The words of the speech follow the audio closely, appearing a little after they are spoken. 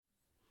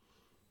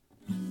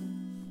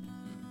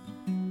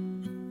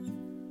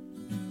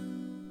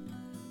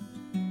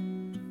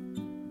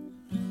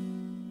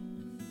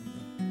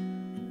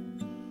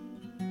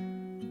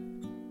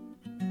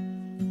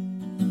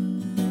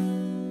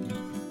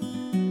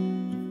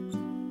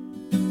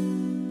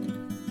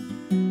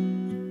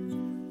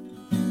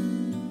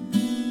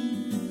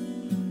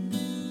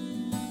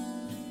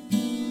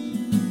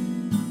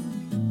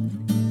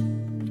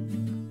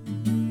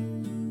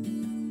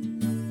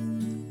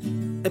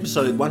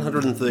Episode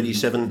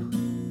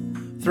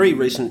 137, 3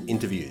 recent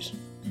interviews.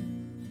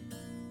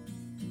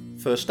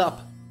 First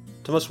up,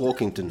 Thomas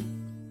Walkington,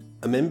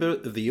 a member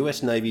of the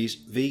US Navy's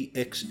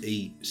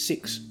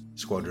VXE-6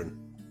 squadron.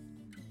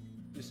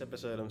 This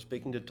episode I'm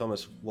speaking to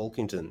Thomas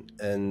Walkington,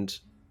 and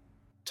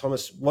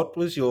Thomas, what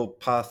was your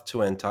path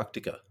to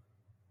Antarctica?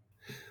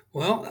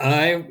 Well,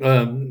 I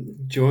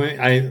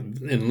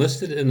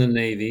enlisted in the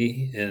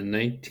Navy in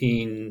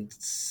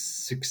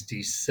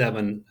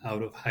 1967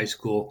 out of high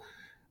school,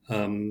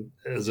 so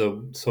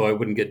I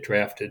wouldn't get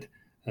drafted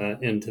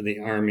into the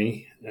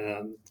Army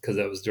because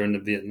that was during the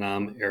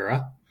Vietnam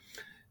era.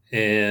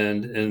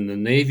 And in the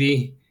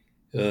Navy,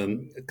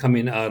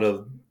 coming out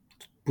of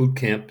boot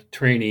camp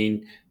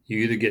training, you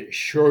either get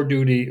shore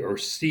duty or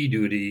sea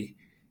duty,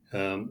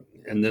 and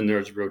then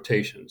there's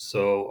rotations.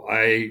 So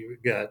I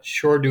got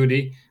shore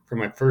duty for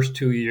my first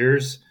 2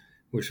 years,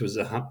 which was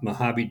the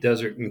Mojave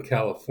Desert in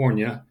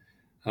California.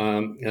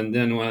 And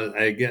then when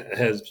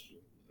has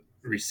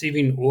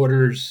receiving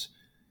orders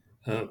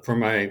for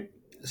my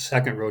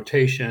second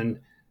rotation,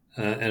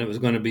 and it was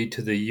going to be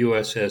to the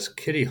USS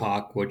Kitty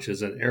Hawk, which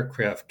is an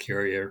aircraft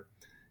carrier.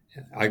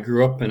 I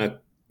grew up in a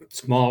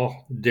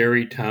small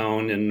dairy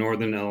town in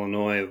northern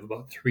Illinois of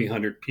about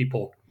 300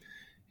 people,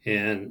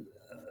 and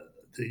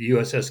the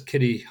USS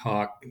Kitty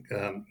Hawk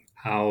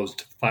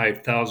housed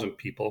 5,000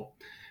 people.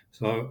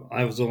 So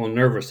I was a little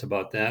nervous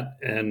about that.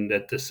 And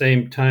at the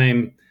same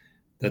time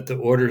that the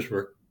orders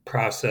were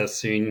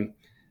processing,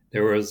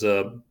 there was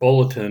a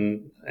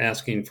bulletin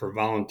asking for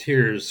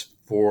volunteers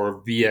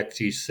for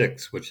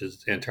VXE-6, which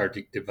is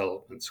Antarctic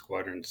Development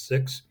Squadron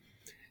 6.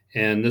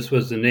 And this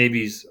was the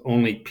Navy's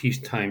only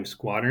peacetime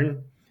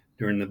squadron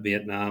during the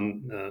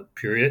Vietnam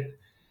period.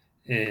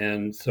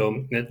 And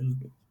so it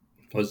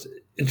was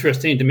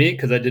interesting to me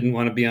because I didn't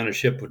want to be on a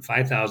ship with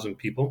 5,000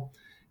 people.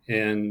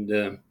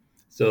 And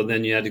so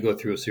then you had to go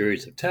through a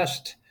series of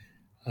tests.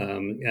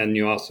 And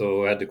you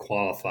also had to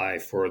qualify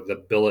for the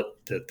billet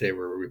that they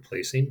were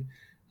replacing.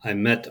 I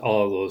met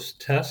all of those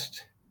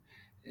tests,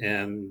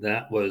 and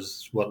that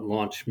was what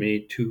launched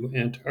me to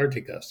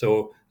Antarctica.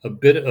 So a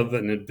bit of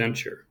an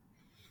adventure.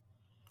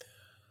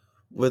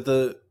 Were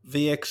the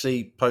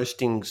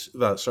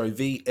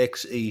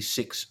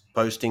VXE-6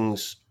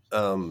 postings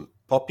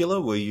popular?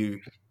 Were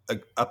you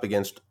up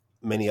against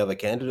many other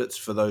candidates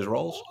for those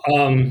roles?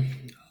 I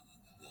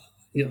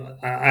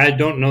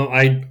don't know.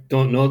 I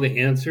don't know the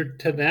answer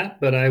to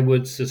that, but I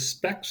would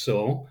suspect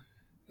so.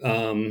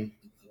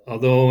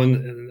 Although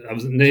I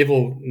was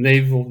naval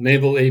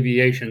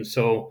aviation,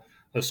 so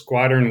a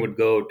squadron would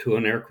go to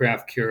an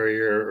aircraft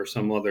carrier or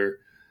some other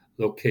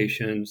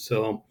location.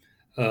 So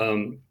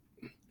I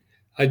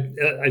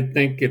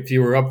think if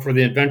you were up for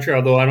the adventure,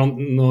 although I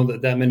don't know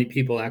that many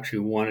people actually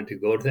wanted to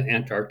go to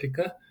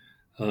Antarctica,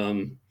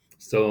 I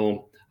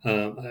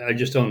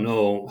just don't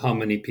know how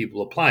many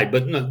people applied.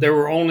 But no, there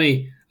were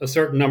only a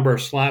certain number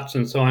of slots,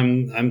 and so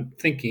I'm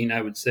thinking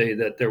I would say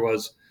that there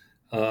was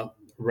a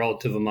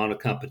relative amount of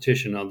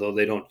competition, although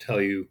they don't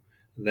tell you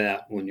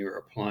that when you're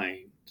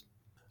applying.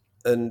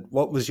 And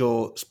what was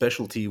your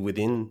specialty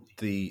within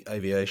the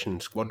aviation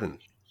squadron?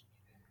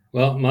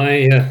 Well,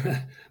 I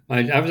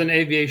was an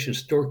aviation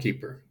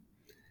storekeeper,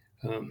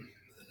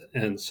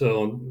 and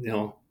so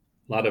a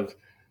lot of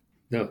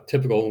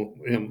typical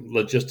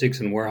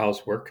logistics and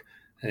warehouse work,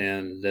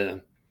 and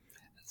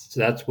so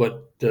that's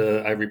what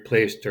I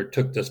replaced or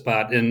took the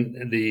spot.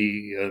 In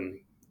the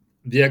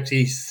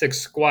VXE-6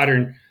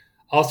 squadron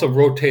also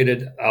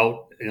rotated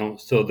out,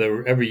 so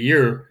every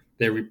year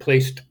they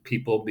replaced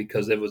people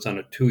because it was on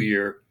a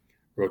 2-year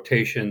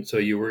rotation. So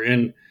you were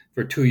in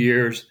for 2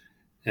 years,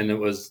 and it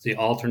was the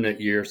alternate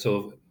year.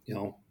 So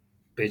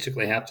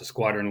basically half the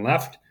squadron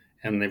left,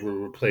 and they were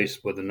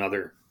replaced with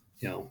another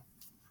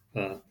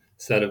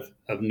set of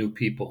new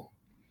people.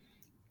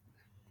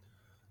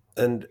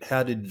 And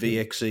how did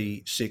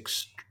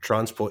VXE-6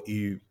 transport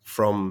you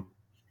from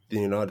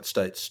the United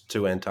States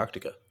to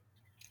Antarctica?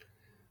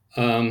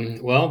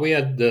 Well, we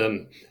had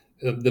the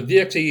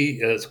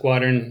VXE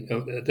squadron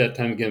at that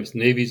time. Again, it was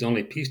Navy's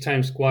only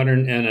peacetime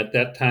squadron, and at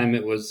that time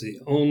it was the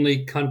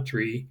only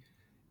country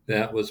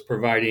that was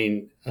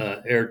providing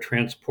air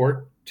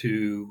transport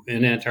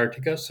in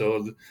Antarctica.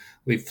 So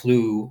we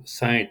flew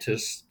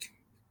scientists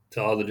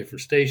to all the different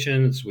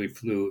stations. We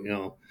flew,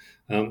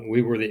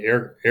 we were the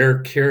air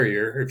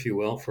carrier, if you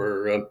will,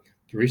 for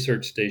the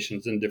research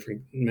stations in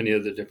many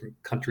of the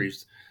different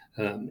countries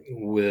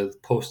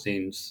with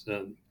postings,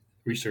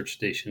 research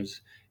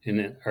stations in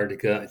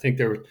Antarctica. I think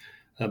there were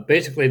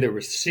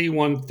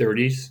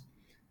C-130s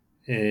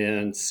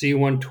and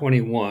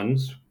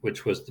C-121s,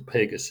 which was the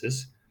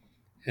Pegasus,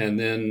 and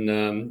then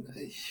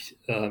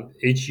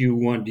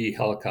HU-1D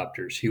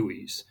helicopters,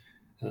 Hueys.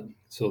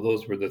 So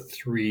those were the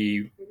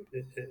 3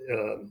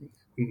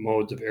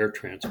 modes of air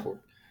transport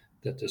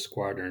that the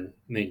squadron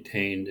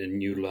maintained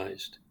and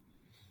utilized.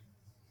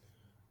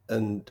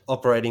 And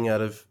operating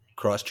out of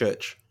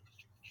Christchurch?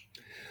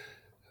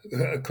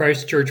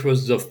 Christchurch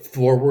was the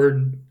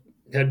forward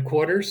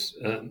headquarters.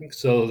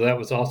 So that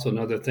was also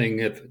another thing.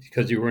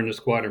 Because you were in the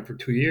squadron for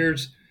 2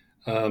 years,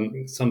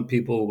 Some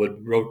people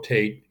would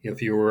rotate.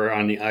 If you were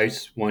on the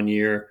ice one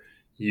year,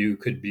 you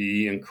could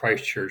be in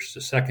Christchurch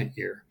the second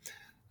year.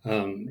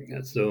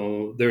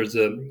 So there's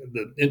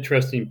the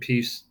interesting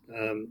piece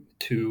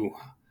to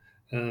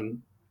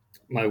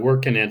my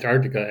work in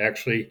Antarctica,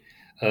 actually.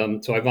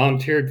 So I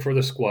volunteered for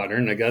the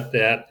squadron. I got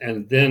that.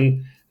 And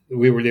then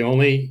we were the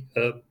only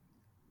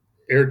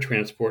air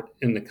transport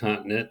in the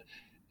continent.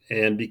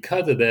 And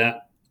because of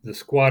that, the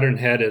squadron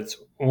had its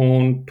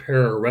own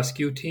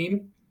pararescue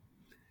team.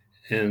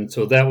 And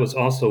so that was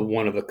also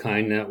one of a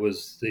kind. That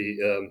was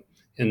in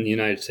the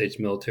United States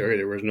military.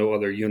 There was no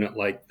other unit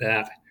like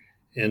that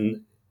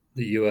in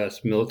the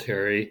U.S.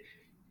 military.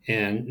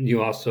 And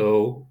you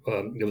also,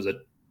 there was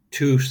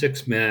two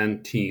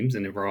 6-man teams,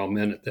 and they were all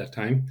men at that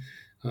time.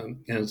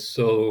 And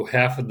so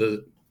half of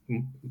the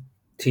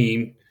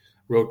team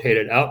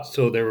rotated out.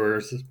 So there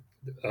was,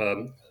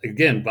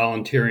 again,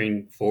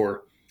 volunteering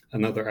for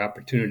another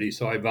opportunity.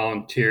 So I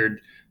volunteered.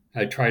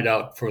 I tried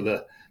out for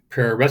the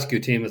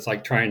pararescue team. It's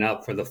like trying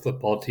out for the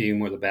football team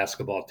or the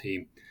basketball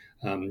team.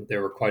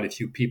 There were quite a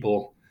few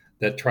people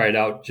that tried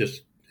out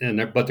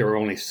but there were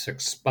only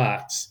 6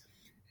 spots.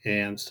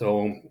 And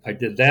so I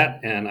did that,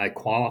 and I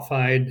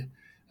qualified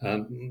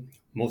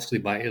mostly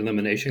by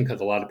elimination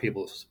because a lot of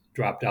people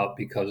dropped out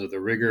because of the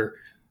rigor.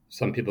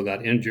 Some people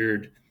got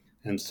injured.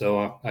 And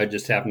so I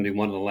just happened to be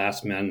one of the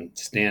last men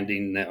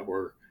standing that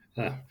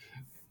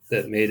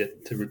made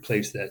it to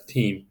replace that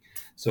team.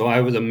 So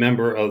I was a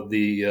member of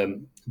the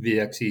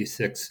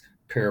VXE6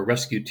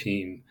 pararescue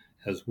team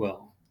as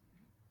well.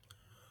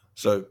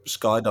 So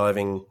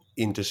skydiving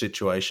into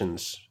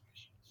situations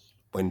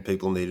when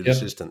people needed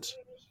assistance.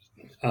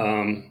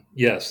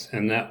 Yes,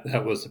 and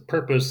that was the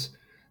purpose.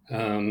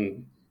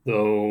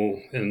 Though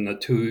in the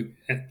two,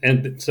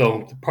 and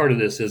so part of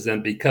this is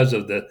then because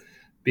of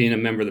being a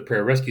member of the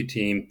pararescue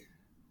team,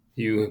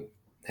 you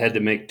had to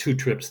make 2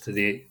 trips to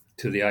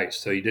the ice,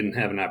 so you didn't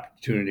have an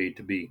opportunity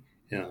to be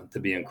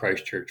in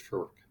Christchurch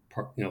for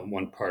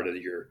one part of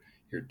your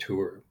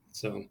tour.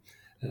 So,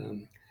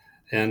 and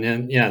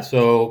then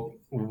so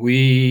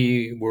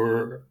we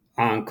were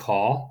on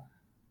call.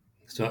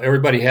 So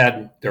everybody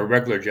had their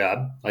regular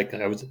job, like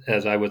I was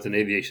an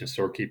aviation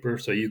storekeeper.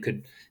 So you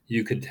could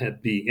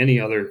be any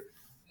other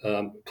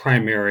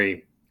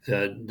primary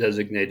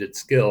designated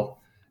skill,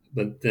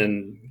 but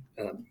then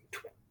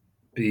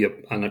be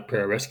on a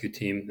pararescue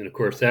team. And of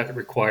course, that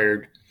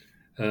required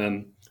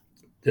the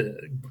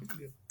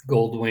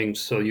gold wings.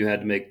 So you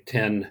had to make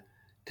 10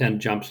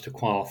 jumps to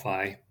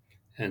qualify.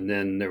 And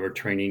then there were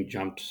training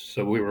jumps.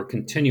 So we were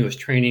continuous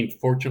training.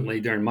 Fortunately,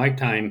 during my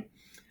time,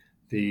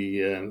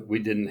 we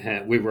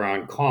were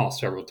on call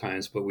several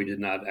times, but we did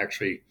not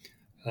actually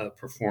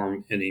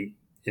perform any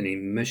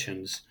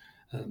missions.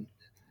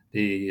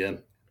 The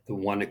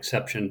one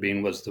exception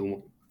being was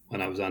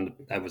when I was on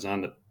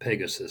the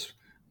Pegasus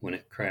when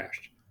it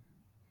crashed.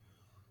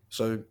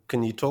 So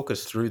can you talk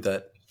us through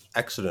that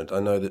accident? I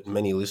know that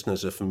many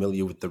listeners are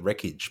familiar with the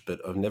wreckage, but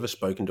I've never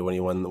spoken to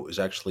anyone that was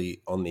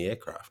actually on the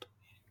aircraft.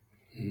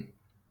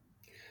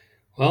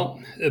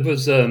 Well, it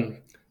was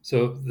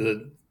so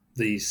the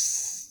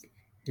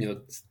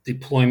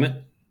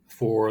deployment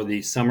for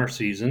the summer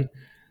season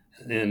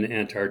in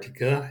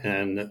Antarctica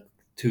and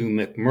to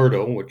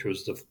McMurdo, which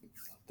was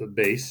the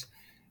base,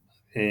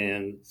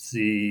 and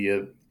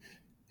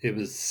it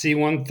was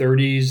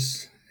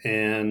C-130s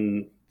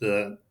and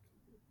the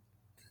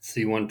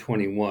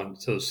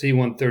C-121. So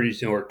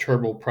C-130s are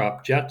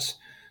turboprop jets.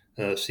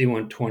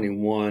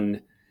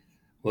 C-121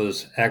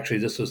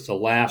 this was the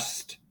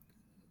last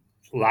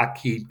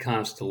Lockheed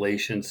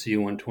Constellation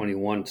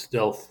C-121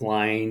 still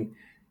flying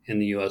in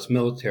the U.S.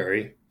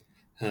 military.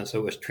 So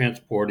it was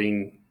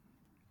transporting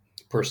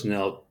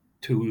personnel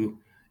to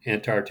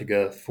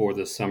Antarctica for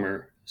the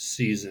summer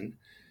season.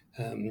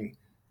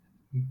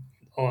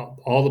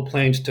 All the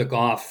planes took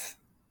off,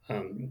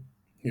 at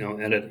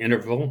an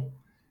interval.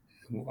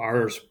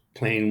 Our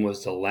plane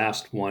was the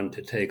last one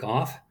to take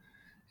off.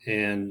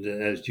 And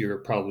as you're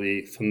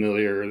probably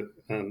familiar,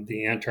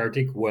 the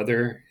Antarctic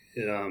weather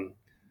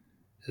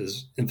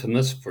is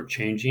infamous for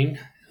changing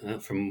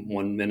from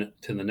 1 minute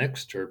to the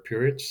next or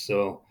periods.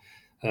 So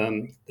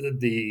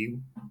the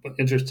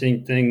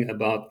interesting thing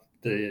about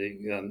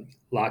the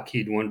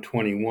Lockheed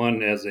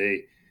 121 as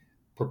a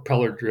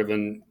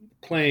propeller-driven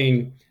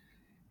plane,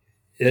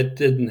 it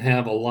didn't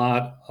have a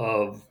lot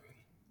of,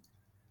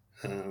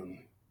 I don't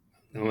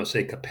want to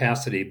say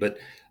capacity, but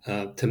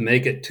to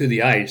make it to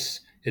the ice,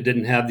 it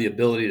didn't have the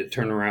ability to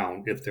turn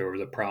around if there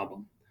was a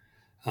problem.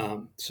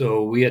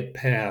 So we had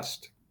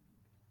passed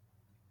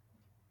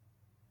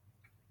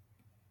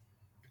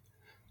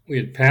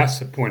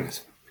the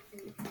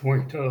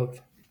point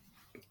of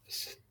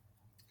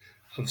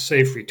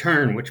safe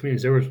return, which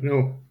means there was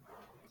no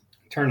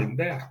turning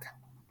back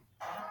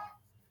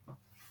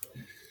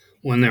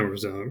when there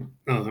was a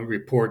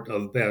report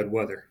of bad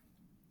weather.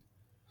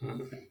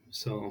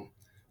 So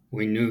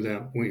we knew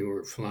that we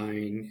were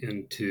flying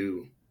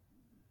into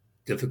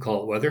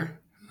difficult weather,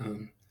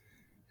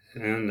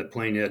 and the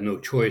plane had no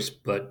choice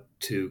but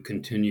to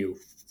continue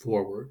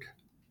forward.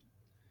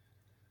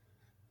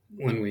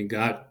 when we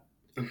got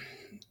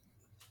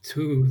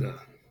to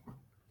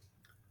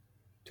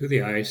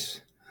the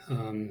ice,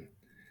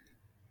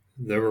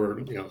 there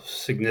were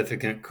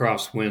significant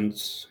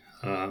crosswinds,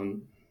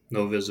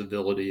 no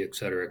visibility, et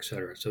cetera, et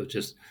cetera. So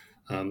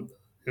um,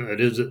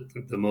 it is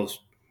the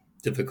most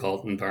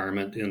difficult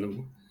environment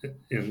in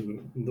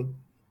the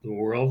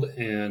world,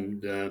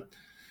 and the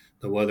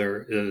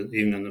weather,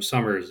 even in the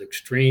summer, is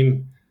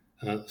extreme.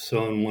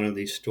 So in one of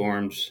these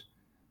storms,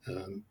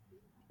 um,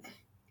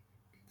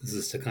 this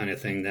is the kind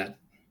of thing that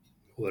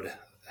would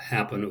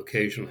happen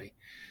occasionally.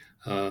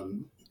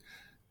 Um,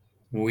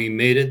 we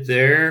made it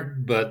there,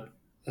 but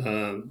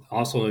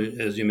also,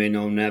 as you may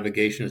know,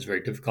 navigation is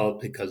very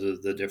difficult because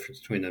of the difference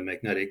between the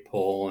magnetic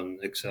pole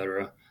and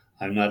etc.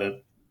 I'm not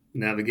a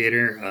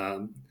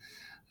navigator,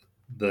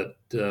 but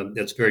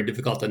it's very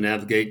difficult to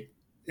navigate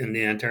in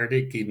the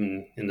Antarctic,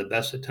 even in the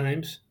best of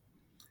times.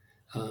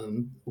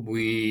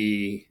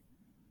 We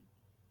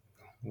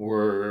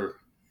were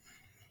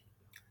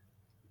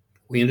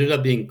we ended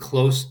up being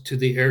close to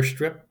the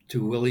airstrip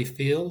to Willie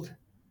Field,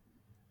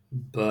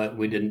 but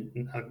we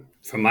didn't.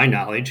 From my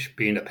knowledge,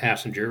 being a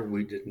passenger,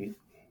 we didn't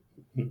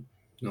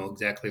know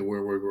exactly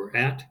where we were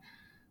at.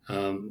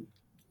 Um,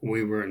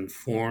 we were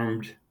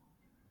informed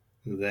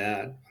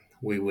that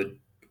we would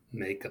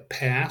make a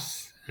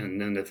pass, and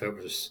then if it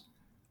was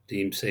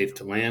deemed safe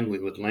to land, we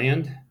would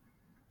land.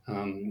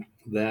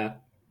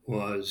 That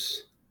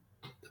was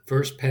the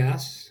first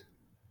pass.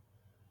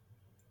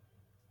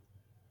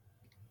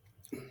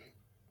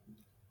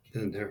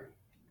 Then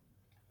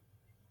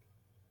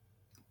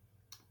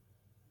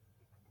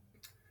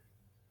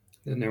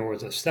there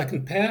was a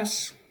second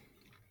pass.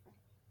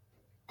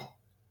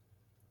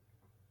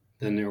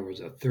 Then there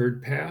was a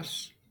third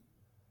pass.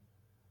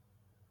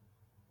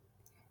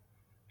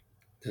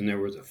 Then there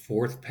was a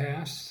fourth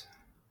pass.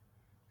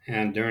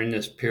 And during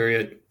this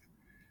period,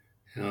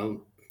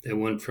 they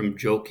went from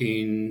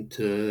joking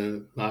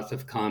to lots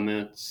of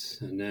comments.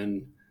 And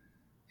then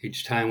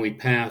each time we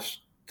passed,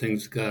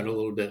 things got a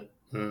little bit,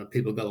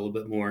 people got a little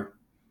bit more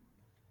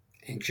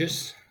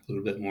anxious, a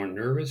little bit more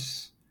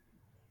nervous.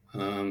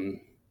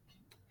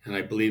 And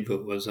I believe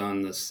it was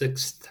on the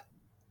sixth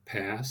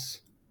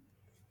pass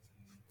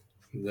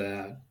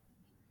that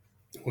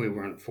we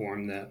were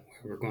informed that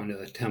we were going to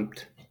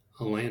attempt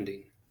a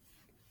landing.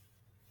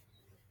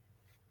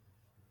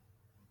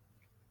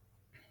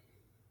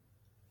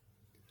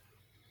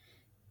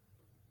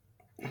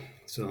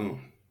 So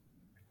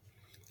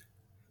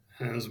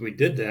as we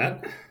did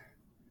that,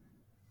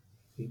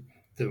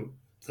 the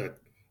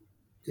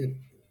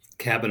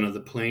cabin of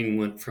the plane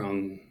went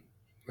from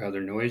rather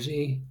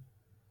noisy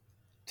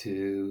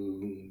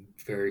to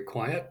very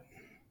quiet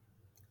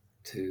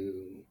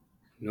to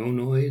no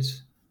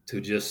noise to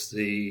just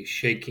the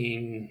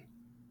shaking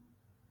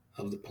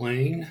of the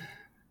plane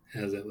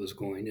as it was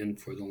going in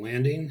for the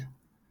landing.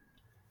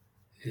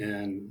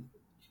 And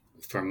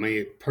for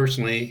me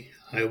personally,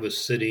 I was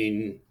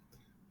sitting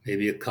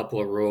maybe a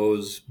couple of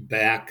rows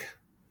back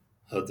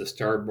of the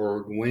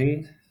starboard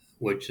wing,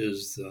 which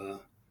is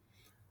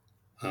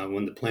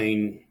when the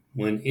plane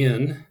went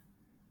in,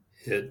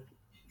 it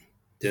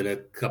did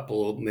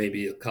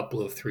maybe a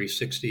couple of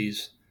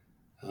 360s.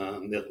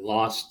 It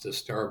lost the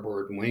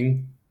starboard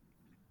wing.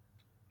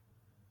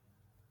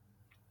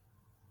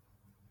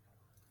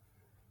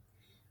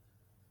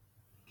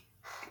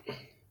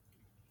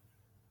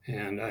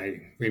 And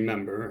I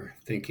remember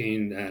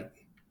thinking that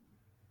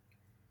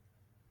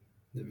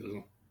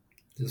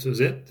this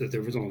was it, that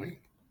there was only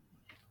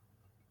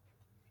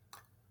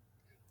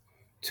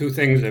two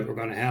things that were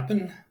going to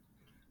happen.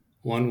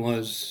 One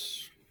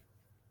was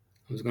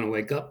I was going to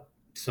wake up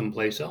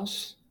someplace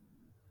else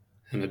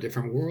in a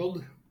different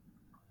world,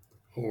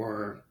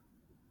 or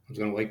I was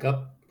going to wake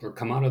up or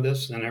come out of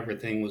this and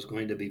everything was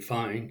going to be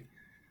fine.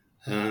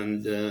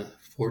 And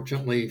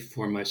fortunately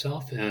for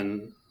myself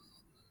and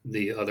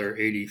the other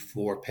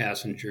 84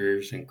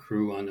 passengers and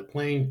crew on the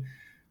plane,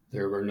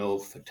 there were no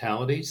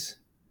fatalities.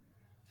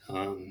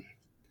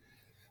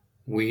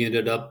 We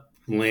ended up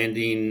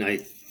landing, I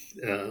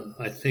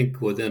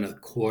think, within a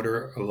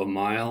quarter of a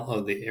mile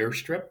of the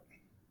airstrip.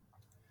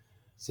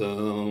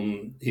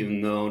 So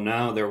even though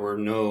now there were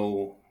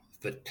no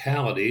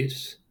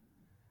fatalities,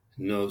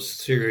 no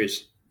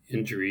serious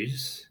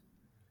injuries,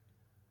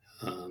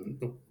 they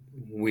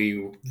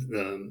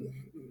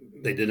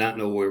did not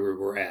know where we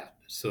were at.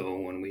 So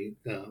when we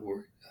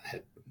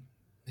had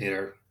made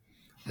our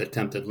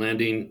attempted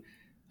landing,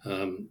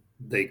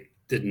 they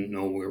didn't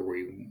know where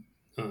we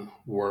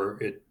were.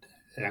 It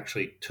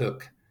actually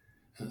took,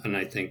 and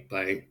I think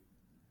by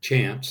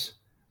chance,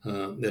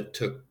 it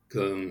took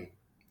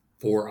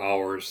 4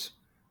 hours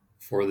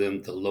for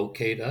them to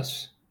locate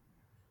us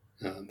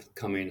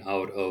coming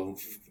out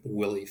of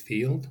Willie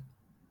Field.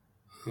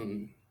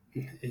 And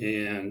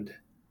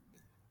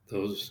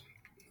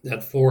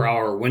that 4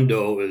 hour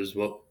window is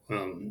what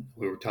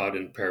we were taught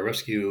in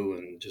pararescue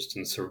and just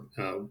in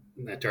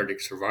Antarctic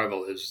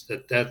survival, is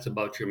that's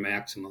about your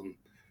maximum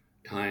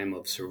time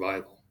of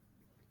survival.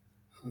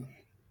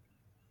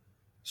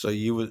 So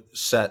you were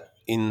sat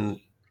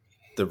in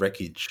the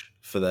wreckage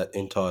for that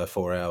entire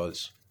 4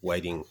 hours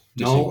waiting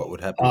to see what No,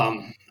 would happen?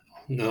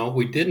 no,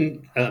 we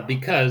didn't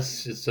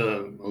because it's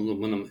a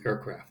aluminum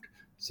aircraft.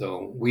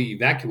 So we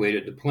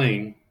evacuated the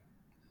plane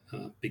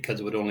because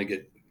it would only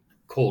get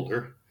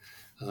colder.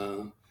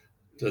 Uh,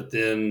 but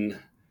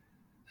then,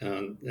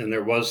 and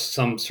there was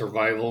some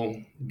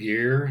survival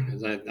gear.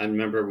 As I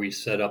remember, we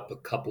set up a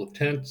couple of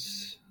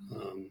tents,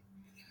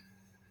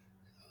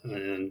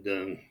 and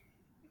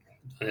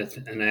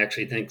and I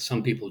actually think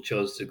some people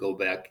chose to go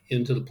back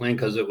into the plane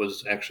because it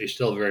was actually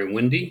still very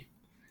windy.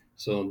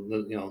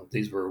 So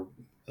these were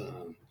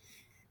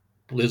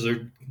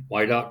blizzard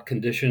whiteout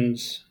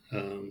conditions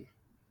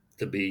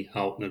to be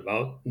out and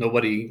about.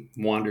 Nobody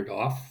wandered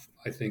off,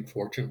 I think,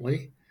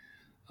 fortunately.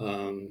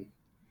 Um,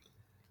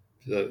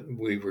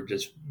 we were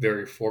just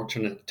very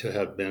fortunate to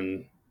have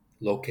been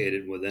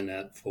located within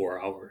that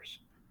 4 hours.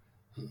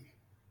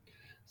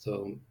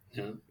 So,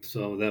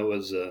 so that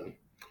was uh,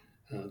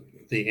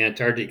 the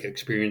Antarctic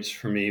experience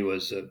for me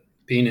was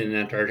being in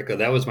Antarctica.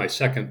 That was my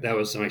second. That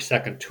was my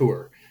second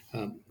tour.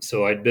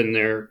 So I'd been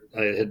there.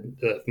 I had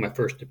my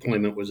first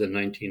deployment was in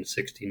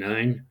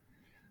 1969.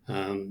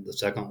 The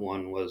second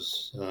one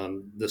was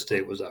this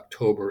date was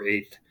October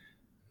 8th,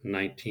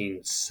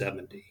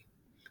 1970.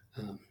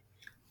 Um,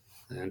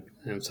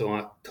 and so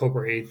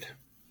October 8th,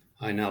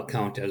 I now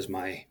count as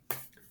my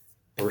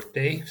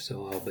birthday.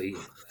 So I'll be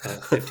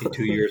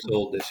 52 years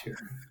old this year.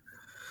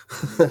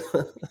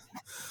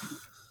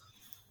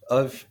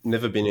 I've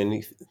never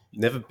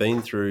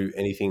been through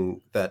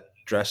anything that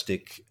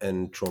drastic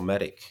and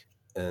traumatic,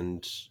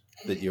 and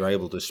that you're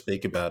able to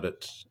speak about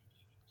it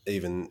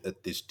even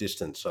at this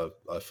distance,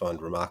 I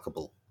find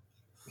remarkable.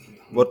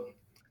 What,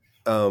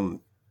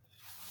 um,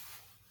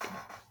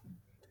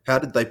 how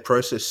did they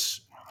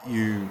process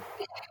you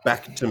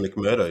back to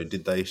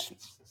McMurdo?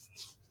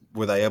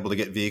 Were they able to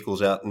get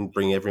vehicles out and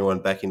bring everyone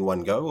back in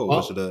one go, or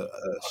was it Well,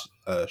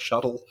 a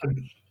shuttle?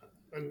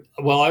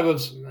 well,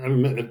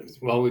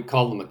 well, we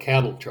called them a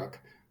cattle truck.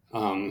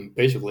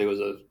 Basically, it was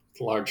a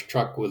large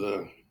truck with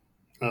it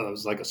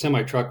was like a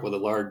semi truck with a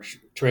large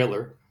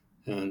trailer,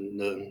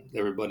 and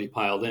everybody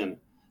piled in.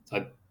 So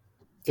I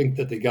think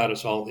that they got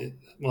us all.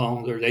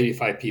 Well, there's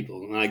 85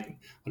 people, and I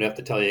would have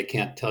to tell you, I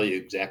can't tell you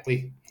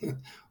exactly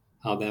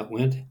how that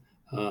went.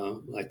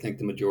 I think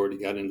the majority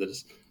got into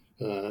this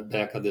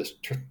back of this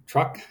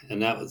truck,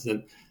 and that was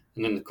it.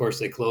 And then, of course,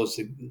 they closed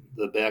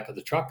the back of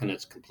the truck, and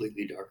it's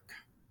completely dark.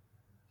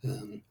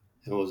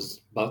 It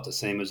was about the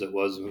same as it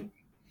was.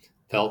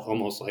 Felt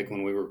almost like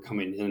when we were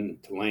coming in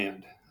to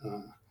land,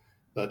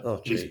 but Oh,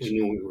 at least geez.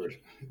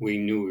 we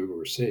knew we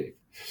were safe.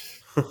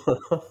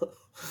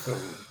 So,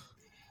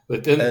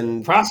 but then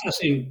And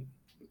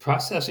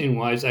processing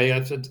wise, I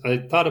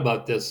thought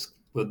about this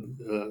with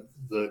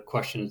the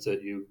questions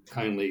that you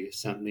kindly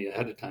sent me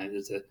ahead of time.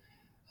 Is that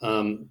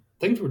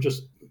things were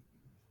just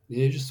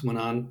you just went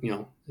on,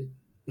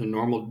 the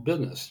normal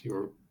business. You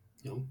were,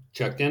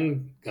 checked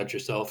in, got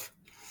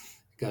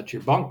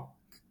your bunk,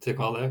 took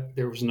all that.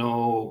 There was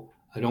no,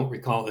 I don't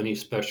recall any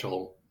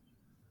special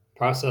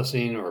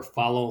processing or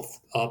follow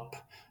up.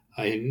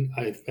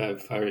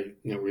 If I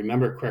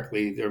remember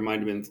correctly, there might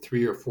have been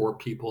 3 or 4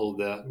 people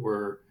that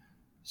were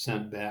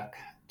sent back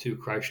to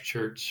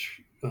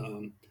Christchurch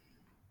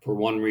for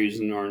one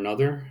reason or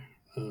another.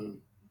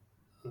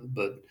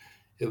 But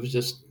it was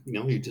just,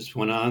 you just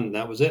went on, and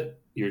that was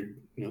it.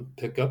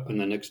 Pick up, and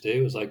the next day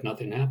it was like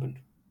nothing happened.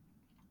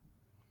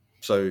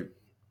 so,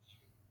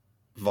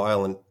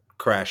 violent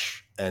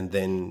crash, and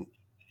then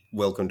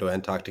welcome to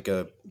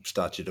Antarctica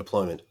starts your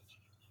deployment.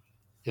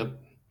 Yep.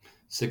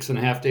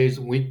 6.5 days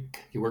a week.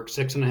 You worked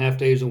 6.5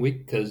 days a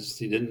week because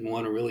you didn't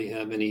want to really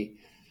have any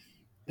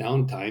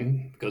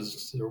downtime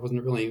because there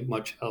wasn't really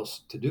much else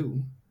to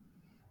do.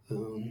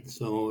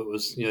 So it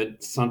was,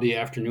 Sunday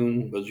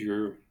afternoon was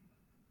your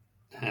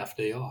half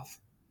day off.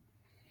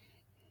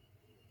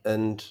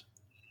 And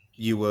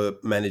you were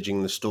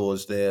managing the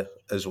stores there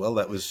as well.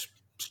 That was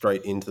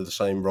straight into the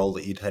same role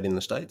that you'd had in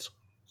the States.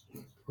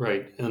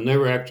 Right. And they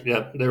were actually,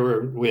 yeah,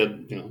 we had,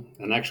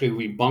 and actually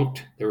we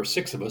bunked, there were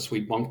 6 of us,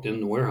 we bunked in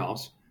the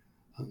warehouse.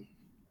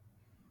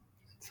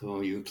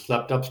 So you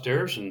slept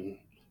upstairs, and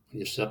when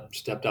you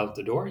stepped out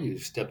the door, you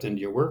stepped into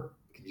your work.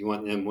 You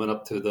went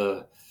up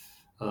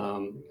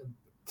um,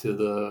 to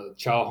the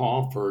chow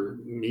hall for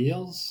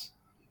meals.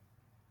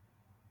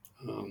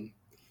 Um,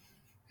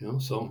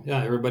 so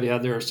yeah, everybody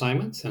had their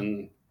assignments,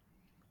 and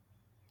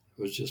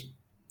it was just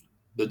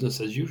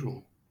business as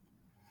usual.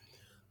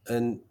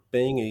 And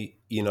being a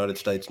United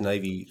States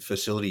Navy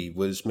facility,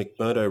 was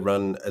McMurdo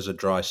run as a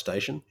dry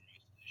station?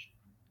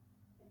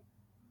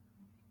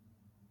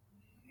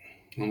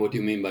 And what do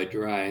you mean by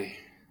dry?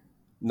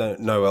 No,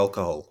 no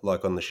alcohol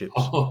like on the ships.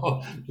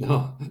 Oh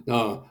no,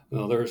 no,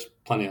 no. There's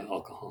plenty of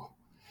alcohol.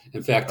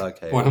 In fact,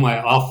 Okay, one of my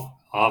off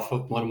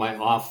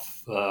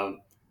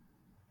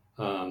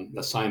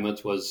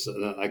assignments was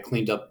I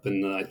cleaned up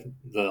in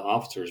the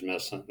officers'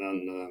 mess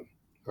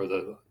or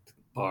the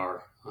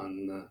bar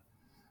on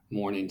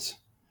mornings.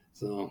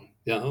 So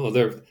yeah,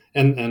 there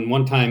and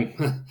one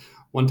time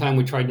one time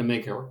we tried to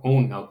make our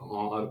own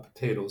alcohol out of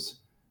potatoes,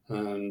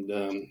 and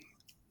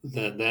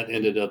that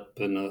ended up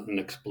in an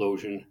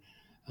explosion.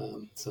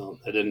 So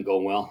that didn't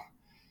go well.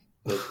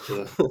 But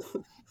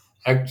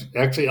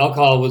actually,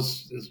 alcohol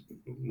is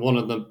one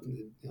of the,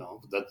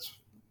 that's,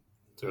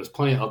 there was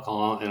plenty of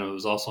alcohol, and it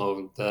was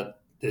also that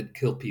did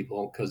kill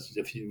people, because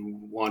if you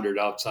wandered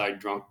outside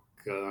drunk,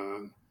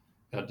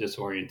 got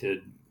disoriented,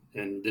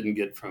 and didn't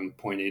get from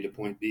point A to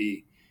point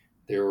B,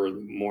 there were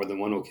more than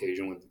one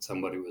occasion when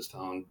somebody was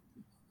found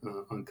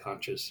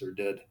unconscious or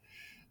dead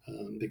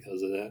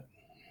because of that.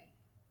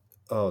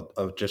 Oh,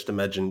 I've just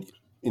imagined,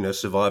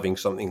 surviving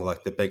something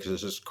like the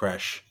Pegasus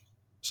crash,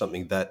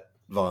 something that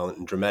violent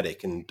and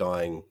dramatic, and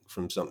dying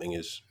from something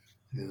is.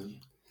 Yeah.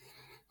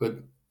 But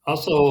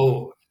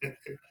also,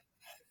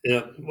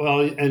 yeah,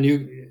 well, and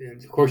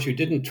of course, you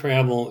didn't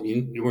travel.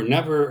 You were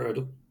never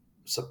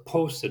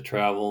supposed to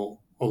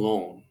travel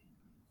alone,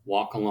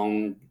 walk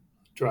alone,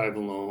 drive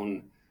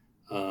alone.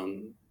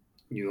 Um,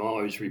 you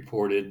always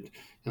reported,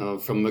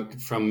 from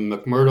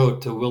McMurdo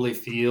to Willie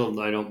Field.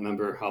 I don't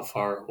remember how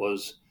far it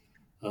was.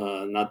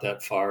 Not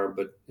that far,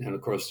 but, and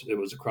of course it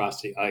was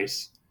across the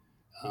ice,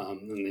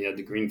 and they had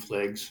the green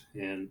flags,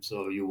 and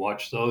so you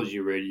watched those.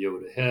 You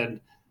radioed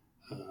ahead,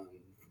 um,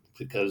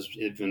 because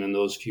even in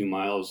those few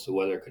miles, the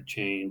weather could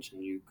change,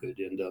 and you could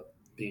end up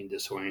being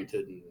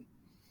disoriented and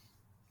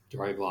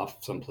drive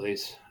off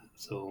someplace.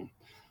 So,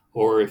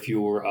 or if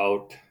you were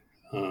out,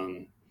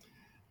 um,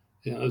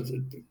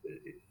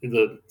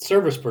 the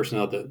service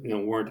personnel that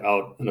weren't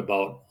out and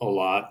about a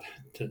lot,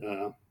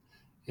 to,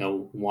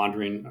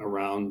 wandering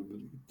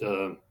around.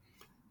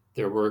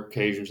 There were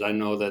occasions, I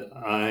know that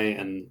I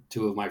and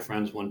two of my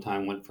friends one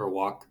time went for a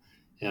walk,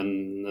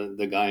 and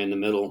the guy in the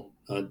middle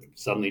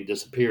suddenly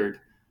disappeared.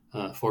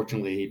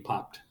 Fortunately, he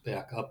popped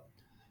back up.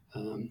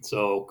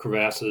 So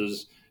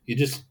crevasses, you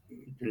just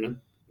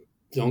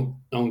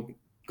don't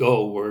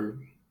go where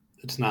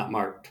it's not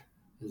marked,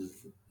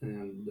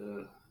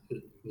 and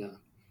yeah.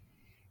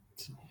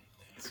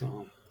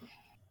 So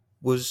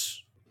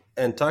Was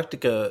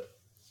Antarctica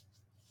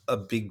a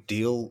big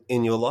deal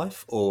in your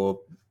life,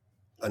 or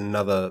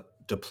another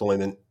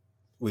deployment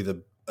with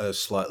a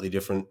slightly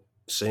different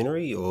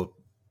scenery, or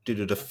did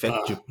it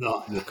affect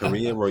no, your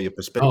career or your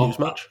perspectives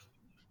no, much?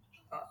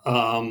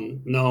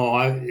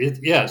 no.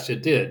 Yes,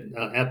 it did,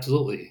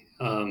 absolutely.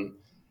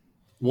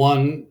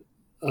 One,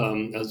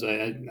 as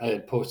I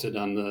had posted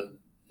on the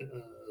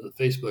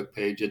Facebook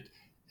page,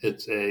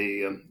 it's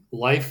a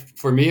life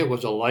for me. It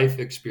was a life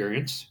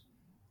experience,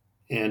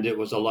 and it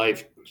was a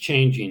life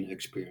changing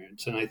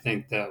experience. And I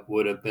think that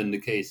would have been the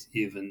case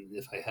even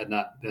if I had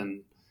not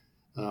been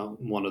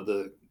one of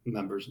the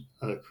members,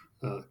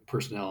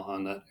 personnel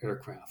on that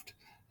aircraft.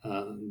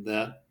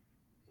 That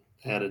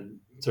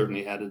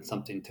certainly added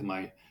something to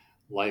my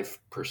life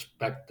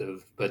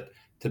perspective. But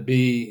to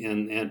be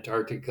in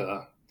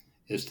Antarctica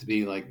is to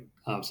be like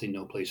obviously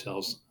no place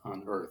else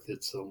on Earth.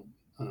 It's so,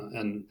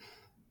 and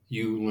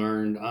you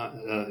learned,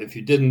 if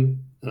you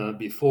didn't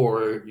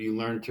before, you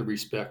learned to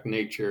respect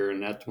nature,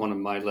 and that's one of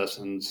my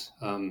lessons.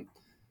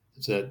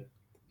 Is that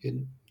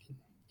you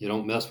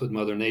don't mess with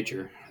Mother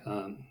Nature,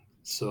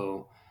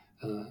 so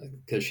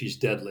because she's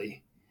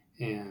deadly,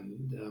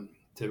 and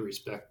to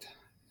respect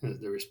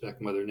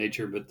Mother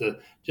Nature, but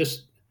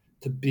just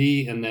to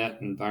be in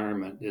that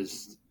environment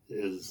is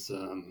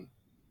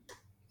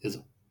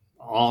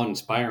awe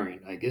inspiring,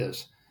 I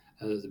guess.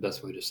 Is the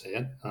best way to say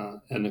it.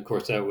 And of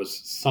course, that was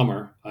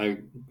summer. I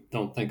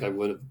don't think I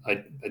would have.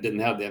 I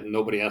didn't have that.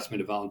 Nobody asked me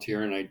to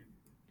volunteer, and I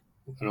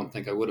don't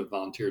think I would have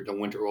volunteered to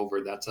winter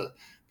over. That's a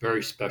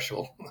very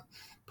special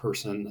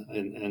person,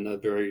 and a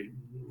very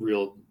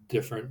real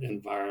different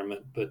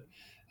environment. But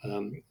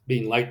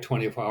being light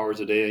 24 hours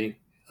a day,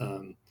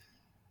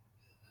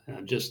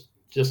 just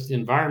the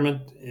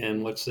environment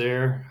and what's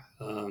there.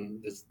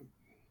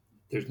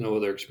 There's no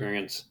other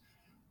experience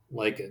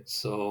like it.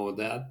 So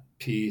that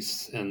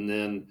piece, and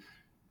then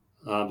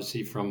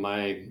obviously from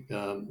my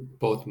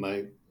both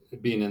my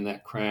being in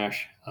that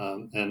crash,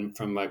 and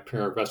from my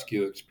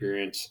pararescue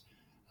experience,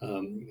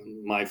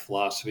 my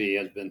philosophy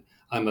has been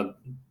I'm a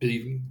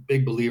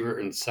big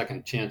believer in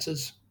second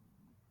chances,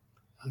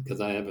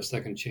 because I have a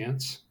second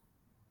chance,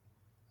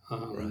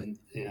 Right.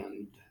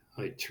 and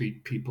I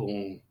treat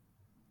people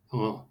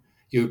well.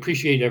 You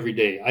appreciate every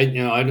day.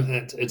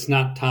 It's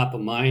not top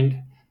of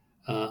mind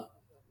uh,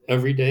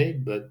 every day,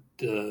 but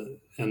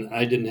and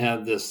I didn't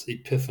have this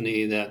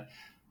epiphany that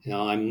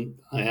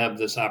I have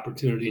this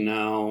opportunity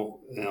now.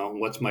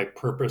 What's my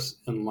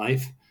purpose in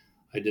life?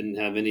 I didn't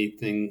have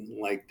anything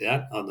like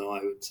that. Although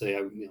I would say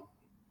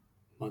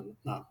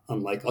not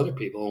unlike other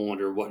people, I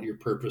wonder what your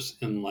purpose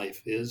in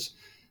life is.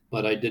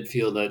 But I did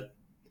feel that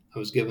I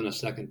was given a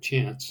second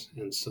chance,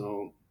 and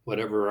so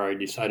whatever I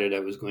decided I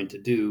was going to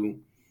do,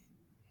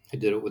 I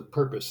did it with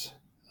purpose.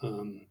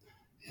 And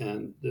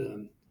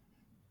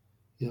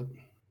Yep.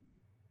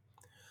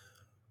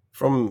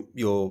 From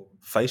your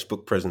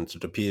Facebook presence,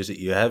 it appears that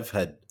you have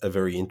had a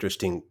very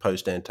interesting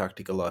post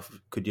Antarctica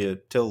life. Could you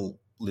tell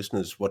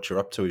listeners what you're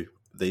up to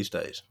these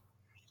days?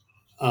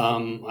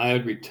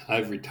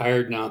 I've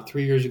retired now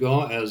 3 years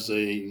ago as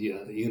a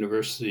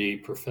university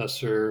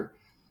professor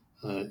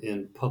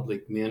in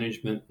public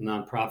management,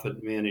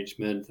 nonprofit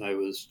management. I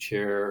was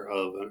chair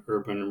of an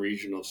urban and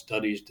regional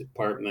studies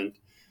department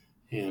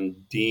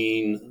and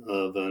dean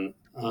of an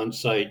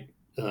on-site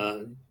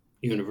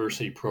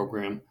university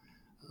program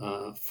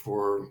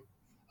for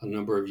a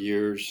number of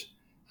years.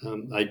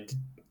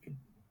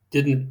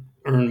 Didn't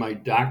earn my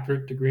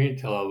doctorate degree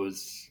until I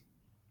was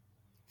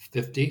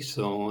 50,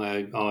 so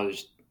I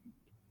always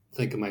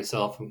think of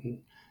myself and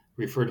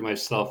refer to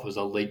myself as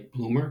a late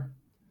bloomer.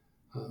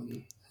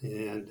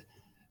 And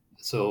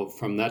so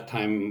from that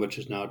time, which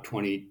is now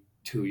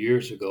 22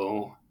 years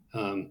ago,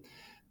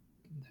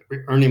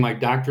 earning my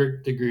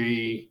doctorate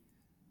degree,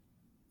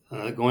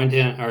 going to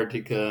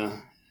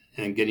Antarctica,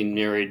 and getting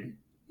married,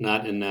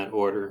 not in that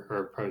order,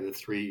 are probably the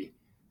three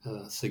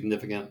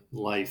significant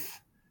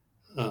life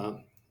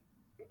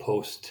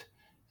posts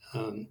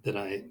that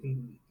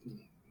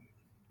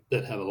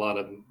have a lot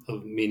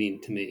of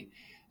meaning to me.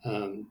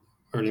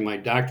 Earning my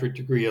doctorate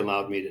degree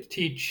allowed me to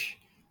teach.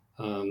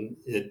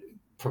 It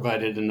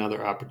provided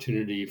another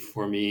opportunity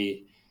for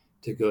me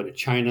to go to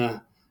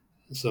China.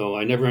 So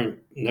I never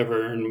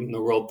in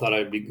the world thought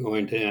I'd be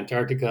going to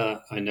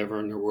Antarctica. I never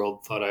in the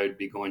world thought I'd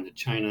be going to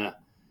China,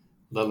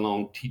 let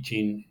alone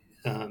teaching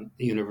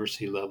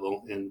university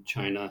level in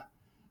China.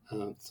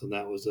 So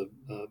that was a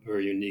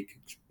very unique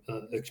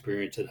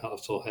experience. It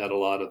also had a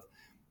lot of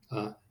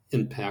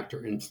impact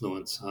or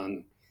influence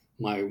on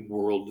my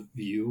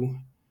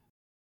worldview.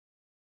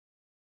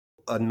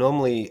 I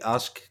normally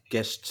ask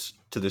guests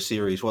to the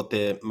series what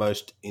their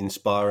most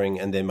inspiring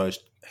and their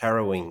most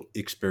harrowing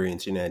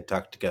experience in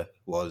Antarctica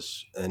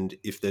was, and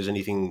if there's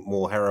anything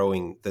more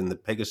harrowing than the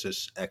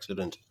Pegasus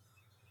accident,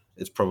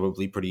 it's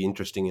probably pretty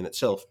interesting in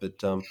itself.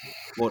 But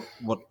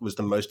what was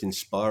the most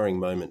inspiring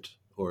moment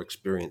or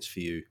experience for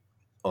you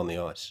on the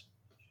ice?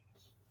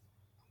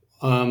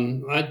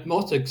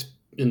 Most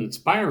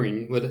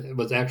inspiring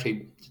was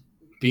actually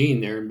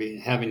being there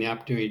and having the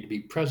opportunity to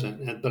be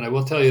present. But I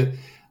will tell you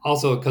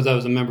also, because I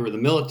was a member of the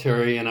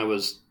military and I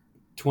was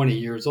 20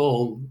 years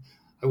old,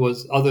 I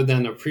was, other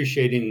than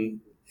appreciating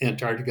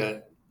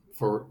Antarctica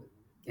for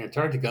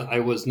Antarctica, I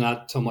was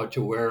not so much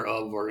aware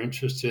of or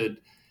interested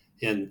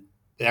in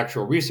the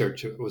actual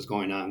research that was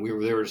going on. We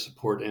were there to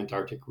support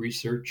Antarctic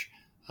research.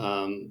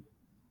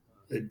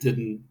 It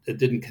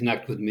didn't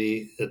connect with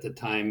me at the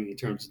time in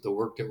terms of the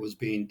work that was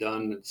being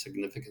done and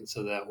significance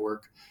of that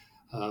work.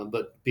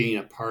 But being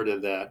a part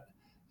of that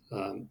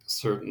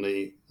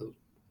certainly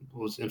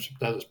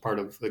that was part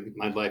of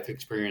my life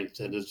experience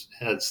that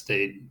has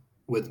stayed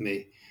with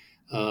me.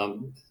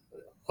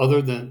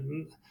 Other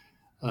than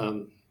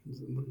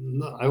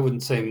I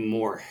wouldn't say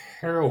more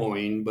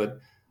harrowing, but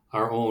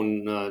our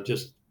own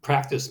just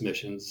practice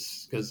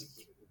missions,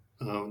 because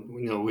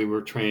we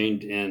were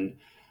trained in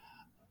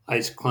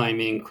ice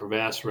climbing,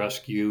 crevasse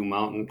rescue,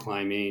 mountain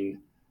climbing,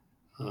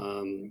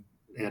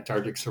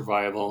 Antarctic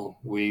survival.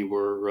 We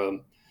were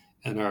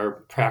in our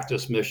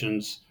practice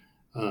missions.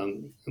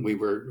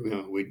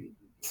 We'd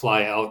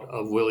fly out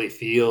of Willie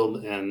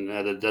Field and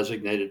at a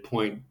designated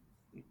point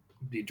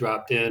be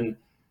dropped in,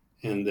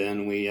 and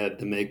then we had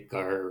to make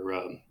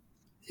our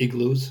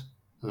igloos.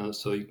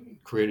 So you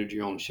created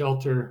your own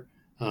shelter.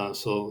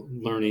 So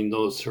learning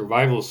those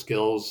survival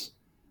skills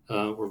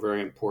were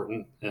very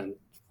important, and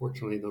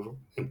fortunately,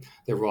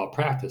 they were all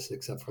practiced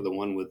except for the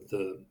one with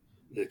the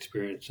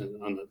experience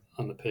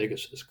on the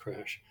Pegasus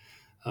crash.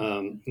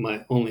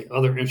 My only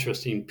other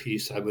interesting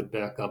piece I would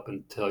back up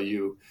and tell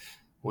you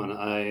when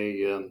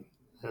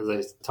as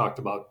I talked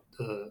about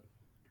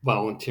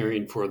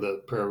volunteering for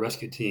the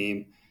pararescue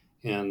team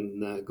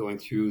and going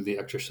through the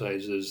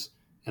exercises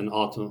and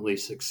ultimately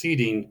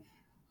succeeding.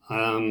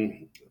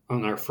 On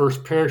our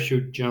first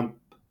parachute jump,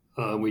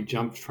 we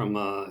jumped from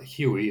a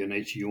Huey, an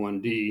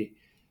HU-1D,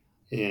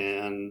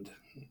 and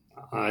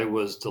I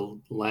was the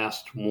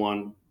last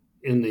one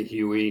in the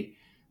Huey,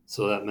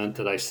 so that meant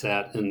that I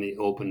sat in the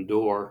open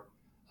door.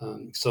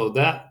 So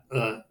that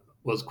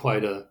was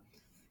quite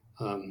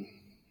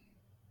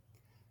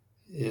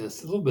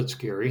it's a little bit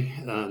scary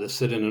to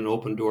sit in an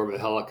open door of a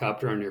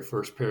helicopter on your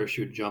first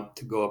parachute jump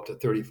to go up to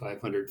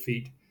 3,500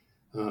 feet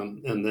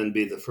and then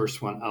be the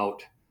first one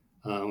out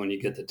when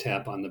you get the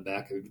tap on the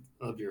back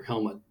of your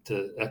helmet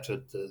to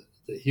exit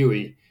the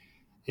Huey.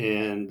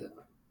 And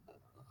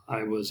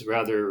I was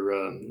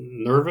rather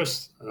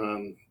nervous,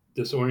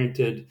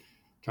 disoriented,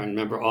 trying to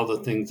remember all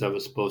the things I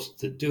was supposed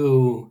to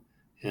do.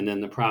 And in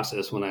the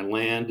process, when I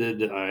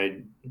landed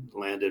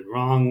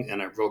wrong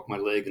and I broke my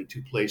leg in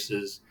two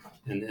places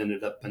and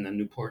ended up in the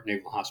Newport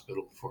Naval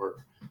Hospital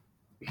for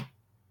a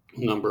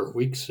number of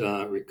weeks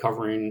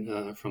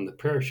recovering from the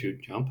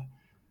parachute jump.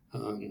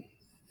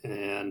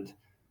 And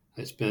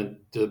I spent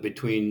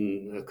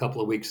between a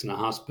couple of weeks in the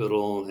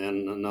hospital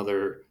and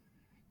another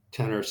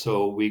 10 or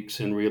so weeks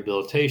in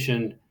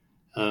rehabilitation.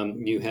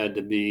 You had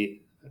to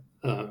be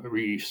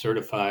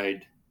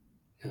recertified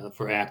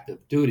for active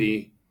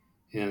duty.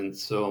 And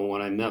so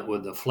when I met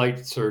with the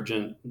flight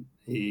surgeon,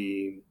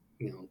 he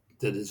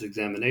did his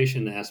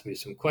examination, asked me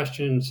some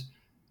questions,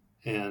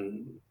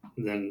 and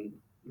then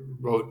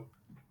wrote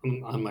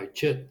on my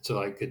chit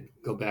so I could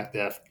go back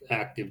to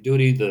active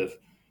duty. That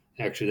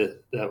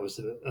was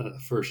the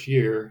first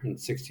year in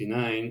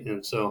 '69,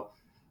 and so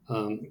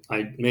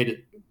I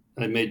made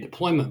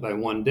deployment by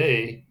one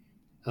day,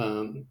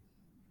 and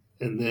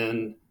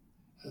then.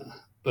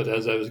 But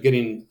as I was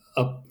getting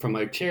up from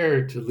my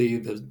chair to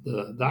leave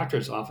the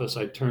doctor's office,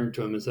 I turned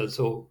to him and said,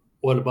 "So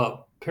what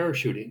about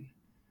parachuting?"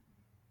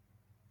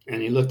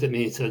 And he looked at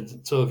me and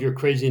said, "So if you're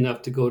crazy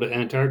enough to go to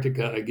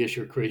Antarctica, I guess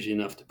you're crazy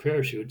enough to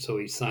parachute." So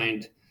he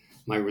signed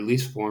my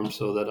release form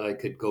so that I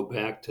could go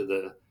back to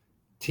the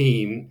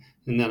team.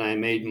 And then I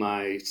made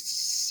my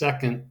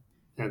second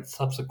and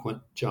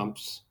subsequent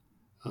jumps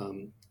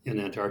in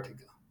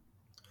Antarctica.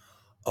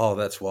 Oh,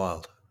 that's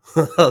wild.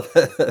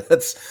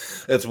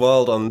 That's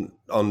wild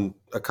on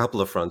a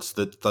couple of fronts,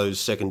 that those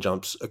second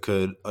jumps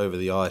occurred over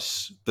the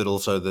ice, but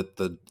also that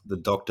the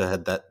doctor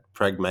had that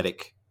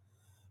pragmatic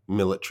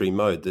military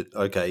mode that,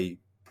 okay,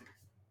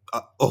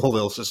 all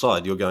else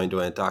aside, you're going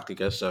to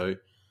Antarctica, so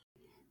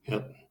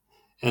Yep.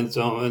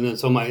 So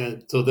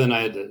then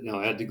I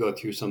had to go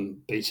through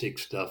some basic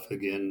stuff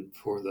again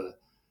for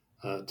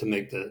to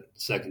make the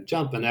second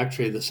jump. And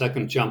actually the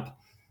second jump,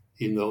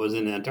 even though it was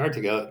in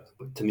Antarctica,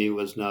 to me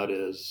was not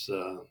as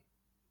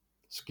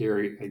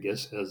scary, I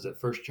guess, as the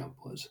first jump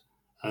was.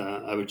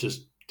 I was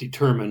just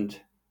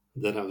determined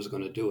that I was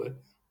going to do it.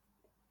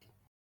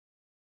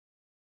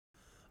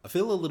 I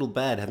feel a little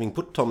bad having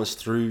put Thomas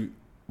through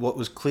what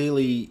was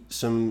clearly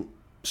some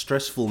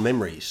stressful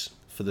memories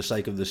for the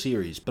sake of the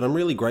series, but I'm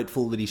really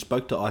grateful that he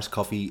spoke to Ice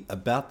Coffee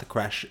about the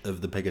crash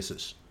of the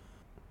Pegasus.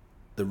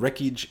 The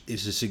wreckage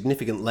is a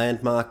significant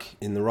landmark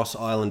in the Ross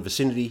Island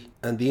vicinity,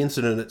 and the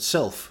incident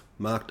itself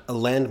marked a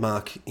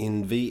landmark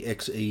in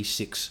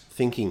VXE6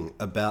 thinking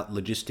about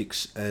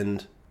logistics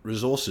and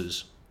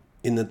resources,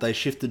 in that they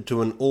shifted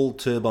to an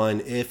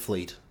all-turbine air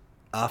fleet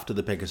after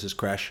the Pegasus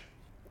crash,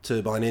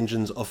 turbine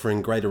engines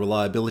offering greater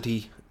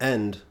reliability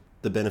and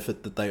the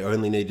benefit that they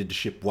only needed to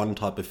ship one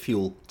type of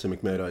fuel to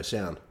McMurdo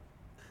Sound,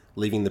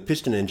 leaving the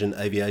piston engine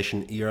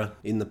aviation era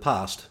in the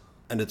past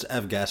and its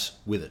avgas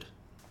with it.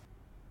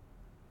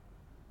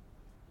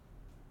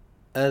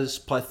 As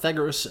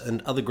Pythagoras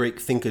and other Greek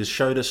thinkers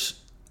showed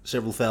us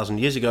several thousand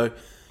years ago,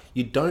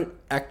 you don't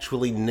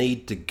actually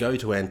need to go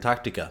to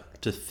Antarctica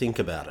to think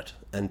about it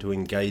and to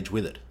engage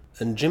with it.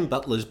 And Jim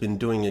Butler's been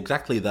doing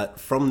exactly that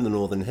from the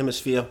Northern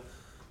Hemisphere,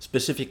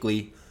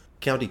 specifically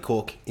County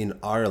Cork in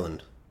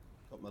Ireland.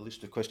 Got my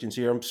list of questions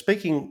here. I'm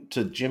speaking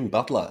to Jim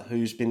Butler,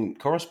 who's been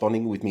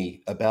corresponding with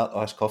me about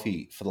Ice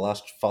Coffee for the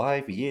last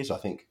 5 years, I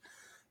think.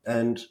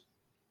 And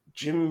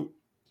Jim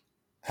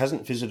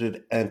hasn't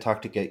visited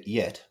Antarctica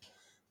yet,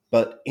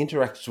 but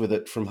interacts with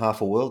it from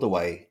half a world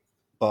away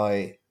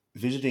by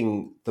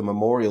visiting the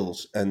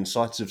memorials and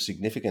sites of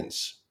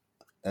significance,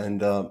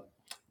 and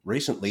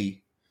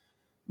recently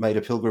made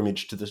a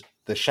pilgrimage to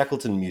the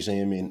Shackleton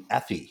Museum in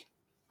Athy,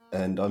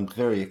 and I'm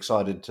very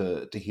excited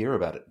to hear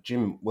about it.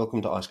 Jim,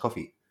 welcome to Ice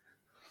Coffee.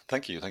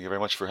 Thank you very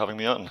much for having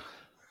me on.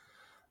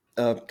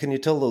 Can you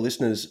tell the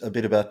listeners a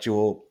bit about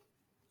your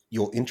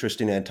interest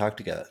in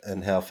Antarctica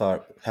and how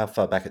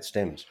far back it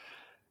stems?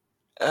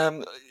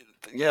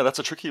 Yeah, that's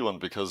a tricky one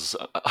because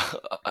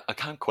I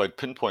can't quite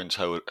pinpoint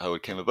how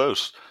it came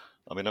about.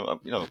 I mean,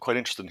 I'm quite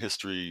interested in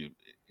history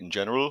in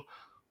general,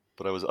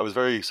 but I was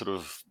very sort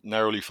of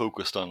narrowly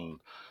focused on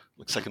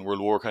like Second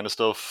World War kind of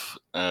stuff.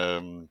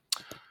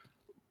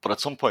 But at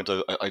some point,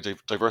 I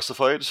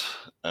diversified.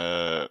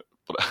 But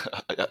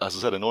as I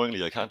said,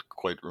 annoyingly, I can't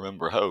quite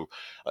remember how.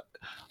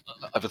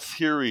 I have a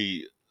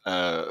theory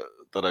that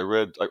I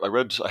read.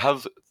 I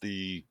have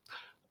the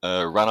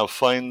Ranulph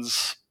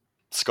Fiennes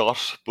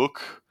Scott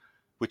book,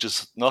 which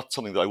is not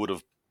something that I would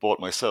have bought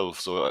myself.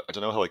 So I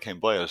don't know how I came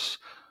by it,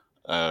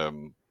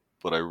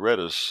 but I read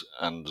it,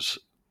 and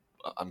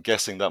I'm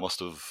guessing that must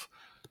have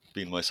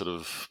been my sort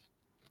of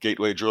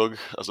gateway drug,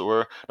 as it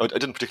were. I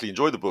didn't particularly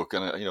enjoy the book,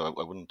 and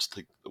I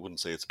wouldn't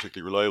say it's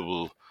particularly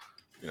reliable.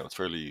 It's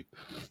fairly,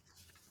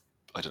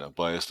 I don't know,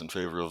 biased in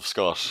favor of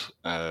Scott.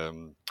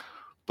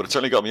 But it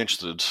certainly got me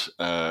interested,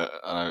 and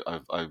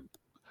I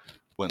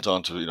went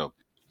on to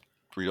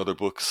read other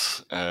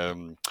books.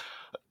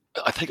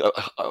 I think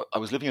I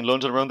was living in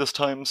London around this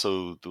time,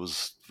 so there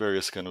was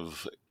various kind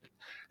of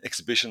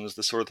exhibitions,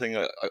 this sort of thing.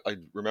 I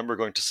remember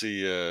going to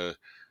see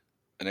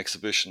an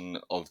exhibition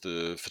of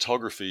the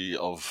photography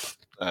of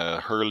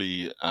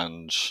Hurley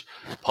and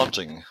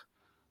Ponting,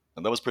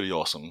 and that was pretty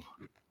awesome.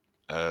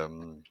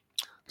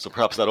 So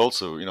perhaps that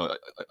also,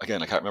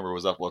 again, I can't remember,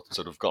 was that what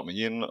sort of got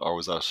me in, or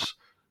was that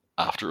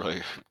after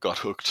I got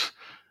hooked?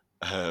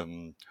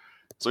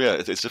 So yeah,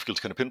 it's difficult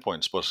to kind of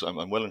pinpoint, but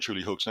I'm well and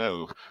truly hooked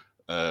now,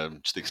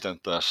 to the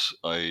extent that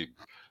I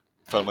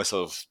found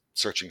myself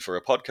searching for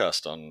a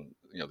podcast on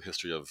the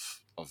history of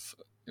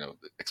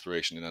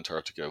exploration in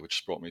Antarctica,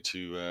 which brought me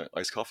to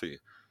Ice Coffee.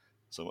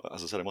 So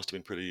as I said, I must have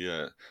been pretty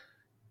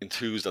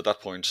enthused at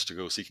that point to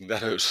go seeking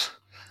that out,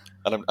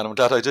 and I'm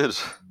glad I did.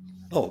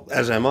 Oh,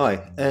 as am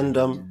I. And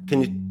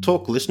can you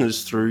talk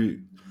listeners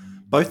through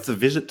both the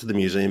visit to the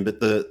museum, but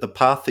the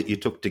path that you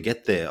took to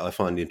get there, I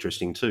find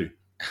interesting too.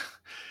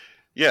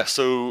 Yeah,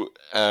 so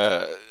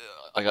I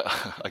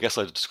guess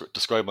I'd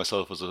describe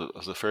myself as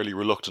a fairly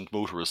reluctant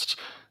motorist.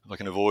 If I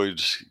can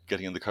avoid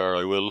getting in the car,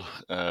 I will.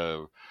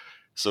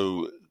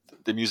 So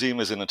the museum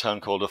is in a town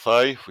called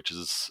Athy, which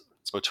is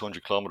it's about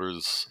 200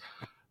 kilometers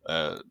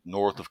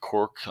north of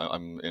Cork.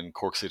 I'm in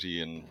Cork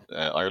City in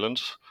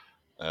Ireland.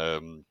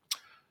 Um,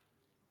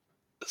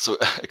 so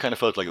it kind of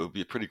felt like it would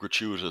be a pretty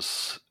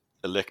gratuitous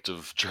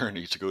elective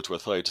journey to go to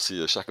Athy to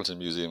see a Shackleton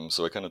museum.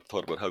 So I kind of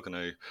thought about how can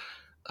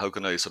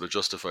I sort of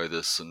justify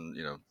this and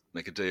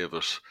make a day of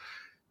it.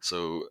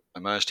 So I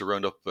managed to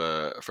round up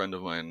a friend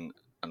of mine,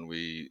 and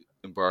we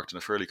embarked on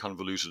a fairly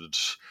convoluted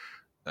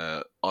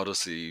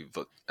odyssey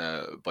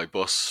by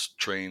bus,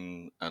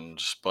 train,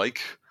 and bike.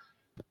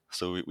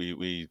 So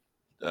we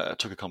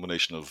took a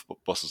combination of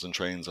buses and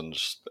trains and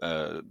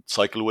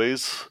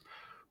cycleways,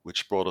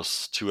 which brought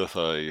us to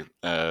Athy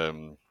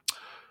in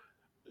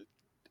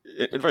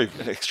a very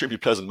extremely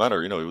pleasant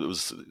manner. It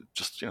was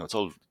just it's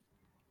all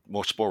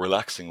much more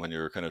relaxing when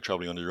you're kind of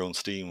traveling under your own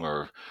steam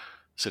or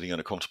sitting on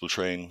a comfortable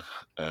train.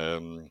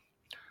 And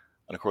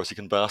of course, you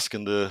can bask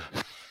in the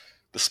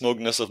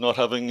smugness of not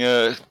having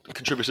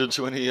contributed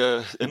to any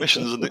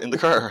emissions in the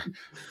car.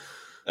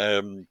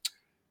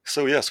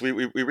 So yes, we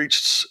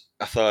reached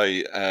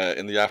Athy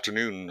in the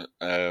afternoon.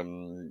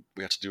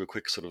 We had to do a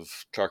quick sort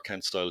of Clark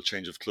Kent style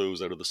change of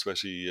clothes out of the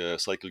sweaty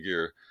cycle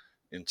gear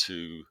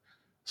into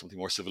something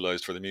more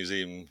civilized for the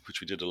museum, which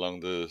we did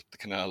along the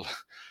canal,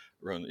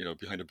 around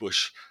behind a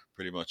bush,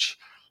 pretty much.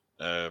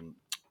 And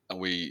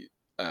we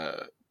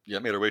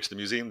made our way to the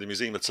museum. The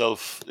museum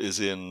itself is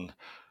in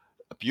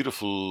a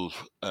beautiful.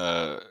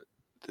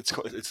 It's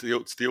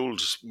the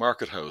old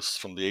market house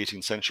from the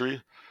 18th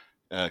century.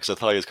 Because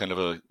Athy is kind of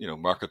a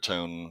market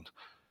town.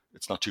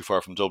 It's not too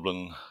far from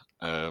Dublin,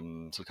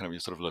 so kind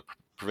of sort of a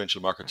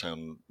provincial market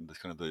town. That's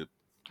kind of the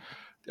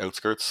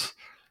outskirts.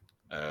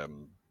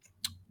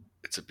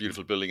 It's a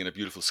beautiful building in a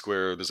beautiful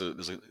square. There's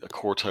a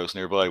courthouse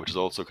nearby, which is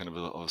also kind of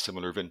a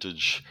similar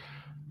vintage.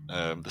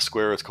 The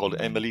square is called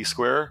Emily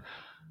Square,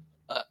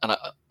 and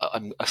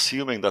I'm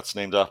assuming that's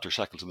named after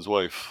Shackleton's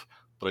wife,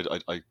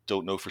 but I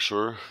don't know for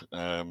sure.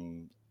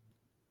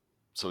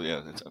 So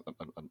yeah,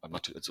 I'm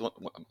not too.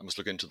 I must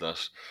look into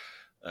that.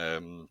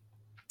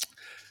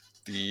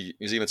 The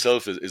museum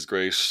itself is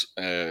great.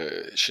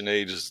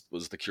 Sinead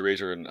was the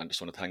curator, and I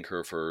just want to thank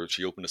her for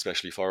she opened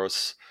especially for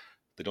us.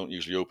 They don't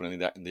usually open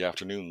in the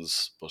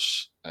afternoons, but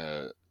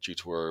due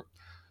to our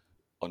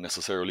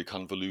unnecessarily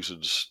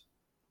convoluted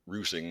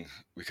routing,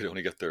 we could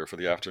only get there for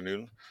the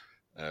afternoon.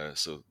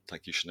 So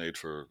thank you, Sinead,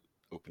 for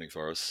opening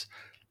for us.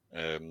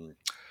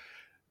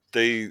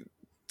 They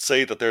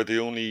say that they're the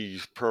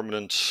only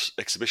permanent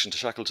exhibition to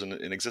Shackleton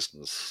in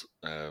existence,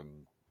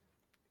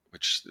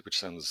 which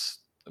sounds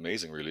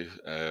amazing, really.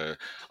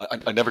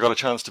 I never got a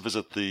chance to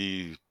visit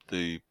the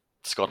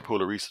Scott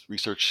Polar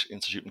Research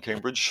Institute in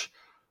Cambridge,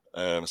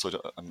 so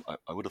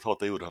I would have thought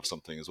they would have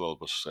something as well,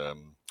 but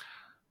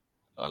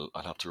I'll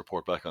have to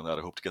report back on that.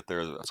 I hope to get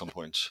there at some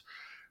point.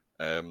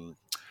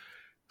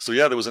 So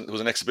yeah, there was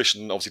an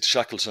exhibition, obviously, to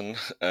Shackleton.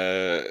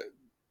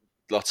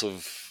 Lots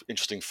of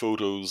interesting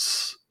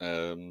photos.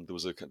 There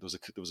was a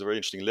very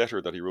interesting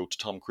letter that he wrote to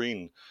Tom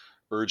Crean,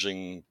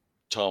 urging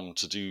Tom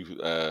to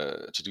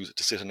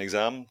sit an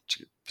exam,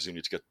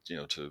 presumably to get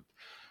to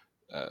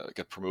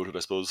get promoted, I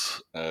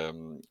suppose.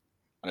 And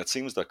it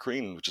seems that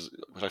Crean, which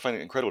I find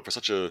incredible for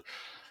such a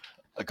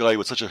guy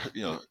with such a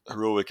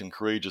heroic and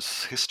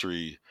courageous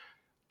history,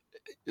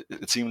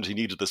 it seemed he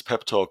needed this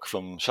pep talk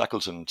from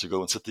Shackleton to go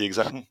and sit the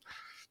exam.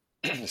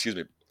 Excuse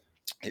me.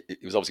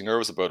 He was obviously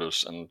nervous about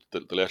it, and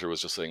the letter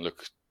was just saying,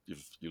 "Look,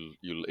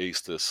 you'll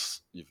ace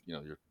this.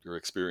 Your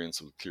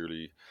experience will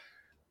clearly,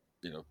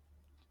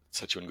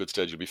 set you in good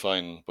stead. You'll be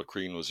fine." But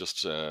Crean was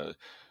just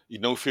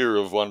he'd no fear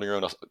of wandering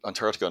around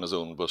Antarctica on his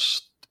own, but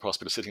the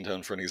prospect of sitting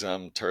down for an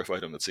exam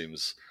terrified him, it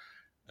seems.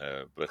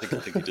 But I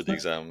think he did the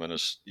exam, and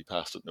he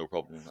passed it no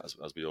problem,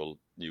 as we all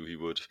knew he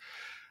would.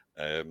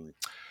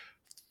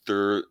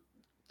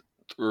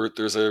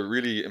 There's a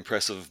really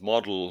impressive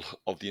model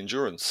of the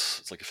Endurance.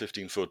 It's like a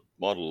 15-foot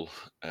model,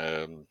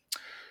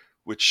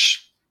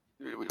 which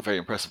very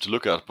impressive to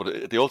look at.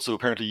 But they also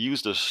apparently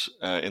used it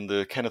in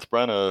the Kenneth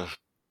Branagh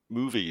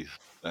movie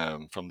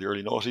from the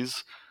early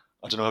noughties.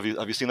 I don't know.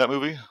 Have you seen that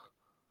movie?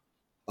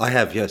 I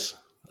have, yes.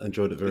 I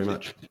enjoyed it very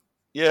much.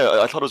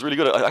 Yeah, I thought it was really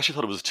good. I actually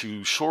thought it was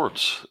too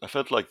short. I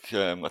felt like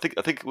I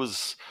think it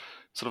was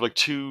sort of like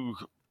 2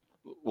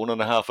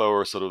 1.5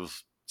 hour sort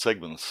of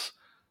segments,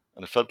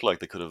 and it felt like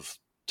they could have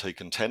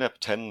taken 10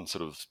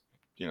 sort of,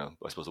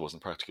 I suppose it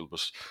wasn't practical,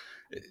 but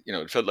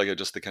it felt like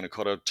they kind of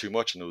cut out too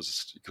much, and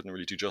you couldn't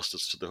really do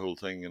justice to the whole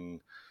thing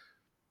in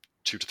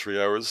 2 to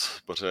 3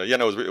 hours. But it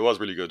was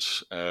really good.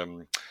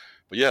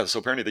 But yeah, so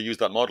apparently they used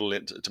that model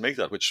to make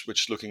that,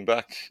 which looking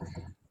back,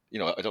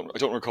 I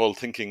don't recall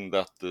thinking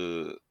that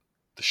the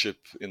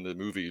ship in the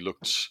movie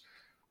looked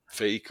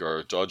fake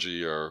or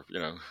dodgy or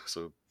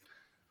so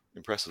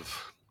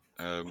impressive.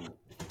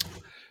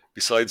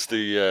 Besides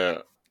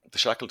the the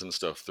Shackleton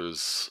stuff, there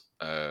was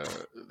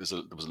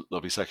a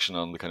lovely section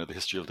on the kind of the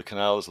history of the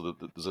canal. So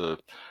there's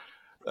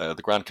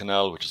the Grand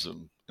Canal, which is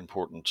an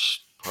important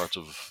part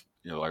of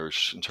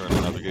Irish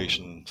internal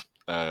navigation,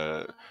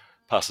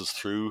 passes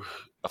through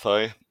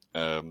Athy,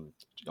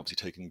 obviously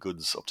taking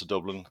goods up to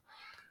Dublin,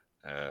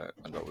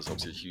 and that was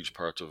obviously a huge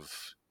part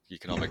of the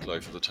economic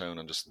life of the town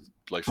and just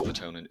life of the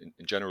town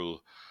in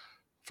general,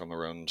 from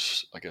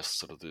around, I guess,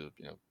 sort of the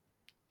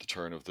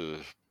turn of the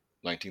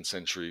 19th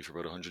century for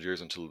about 100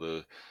 years until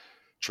the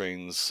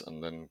trains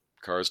and then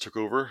cars took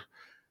over.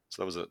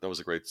 So that was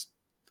a great.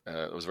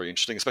 It was very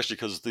interesting, especially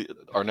because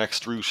our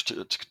next route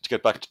to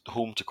get back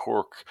home to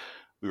Cork,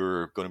 we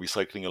were going to be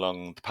cycling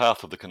along the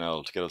path of the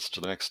canal to get us to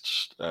the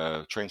next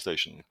train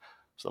station.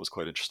 So that was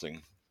quite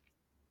interesting.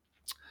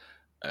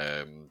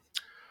 There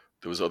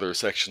was other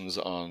sections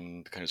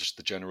on kind of just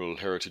the general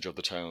heritage of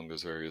the town.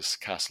 There's various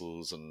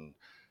castles and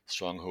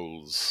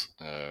strongholds,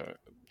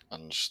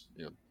 and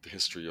the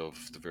history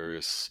of the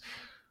various,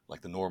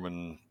 like the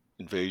Norman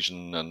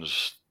invasion and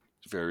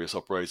various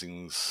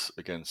uprisings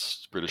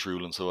against British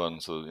rule and so on.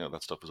 So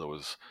that stuff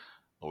was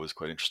always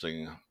quite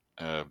interesting.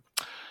 And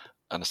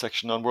a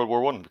section on World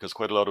War One, because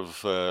quite a lot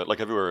of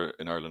like everywhere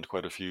in Ireland,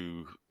 quite a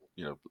few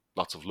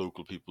lots of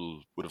local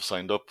people would have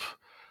signed up,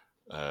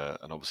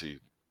 and obviously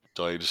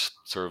died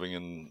serving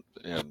in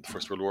the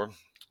First World War.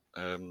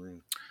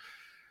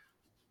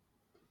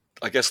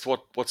 I guess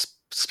what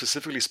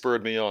specifically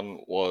spurred me on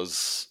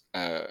was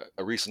a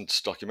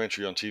recent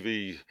documentary on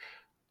TV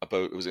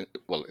about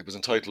it was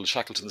entitled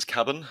Shackleton's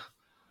Cabin,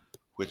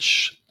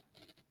 which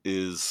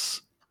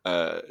is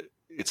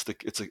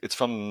it's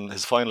from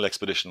his final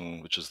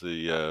expedition, which is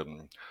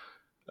the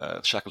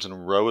Shackleton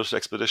Rowett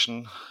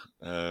expedition.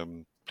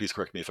 Please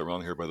correct me if I'm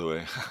wrong here, by the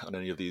way, on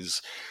any of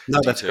these. No,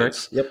 details. That's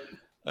correct. Yep.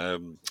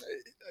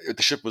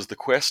 The ship was the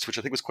Quest, which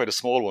I think was quite a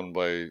small one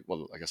by,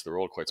 well, I guess they were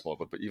all quite small,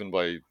 but even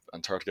by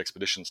Antarctic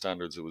expedition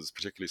standards, it was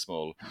particularly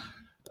small.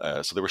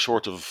 So they were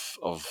short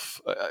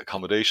of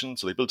accommodation,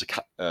 so they built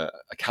a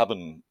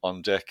cabin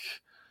on deck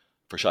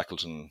for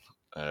Shackleton.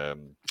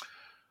 And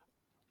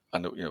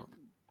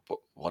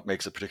what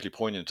makes it particularly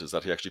poignant is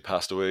that he actually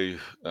passed away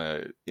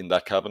in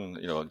that cabin.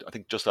 I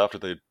think just after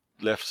they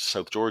left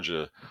South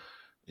Georgia,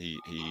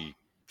 he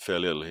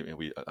fell ill.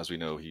 As we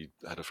know, he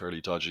had a fairly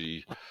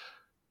dodgy.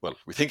 Well,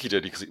 we think he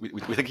did because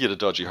we think he had a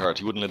dodgy heart.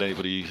 He wouldn't let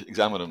anybody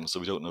examine him, so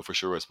we don't know for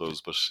sure, I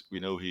suppose. But we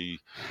know he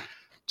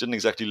didn't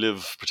exactly live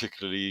a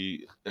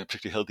particularly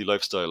healthy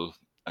lifestyle,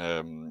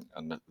 and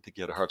I think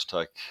he had a heart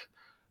attack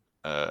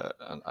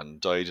and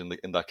died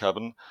in that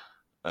cabin.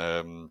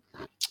 And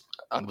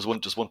was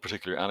one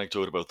particular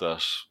anecdote about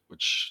that,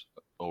 which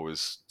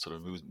always sort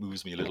of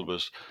moves me a little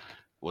bit,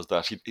 was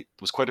that it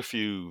was quite a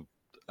few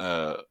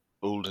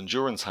old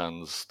endurance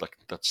hands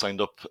that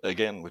signed up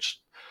again, which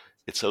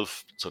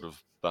itself sort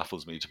of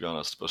baffles me, to be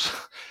honest, but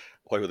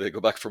why would they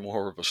go back for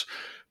more? But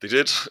they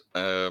did.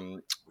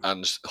 And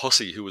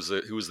Hussey, who was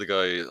the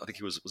guy, I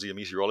think was he a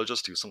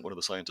meteorologist? He was one of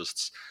the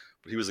scientists,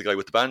 but he was the guy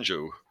with the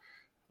banjo.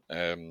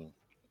 And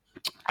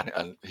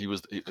he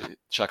was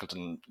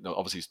Shackleton.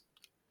 Obviously,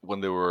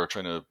 when they were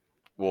trying to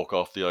walk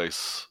off the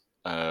ice,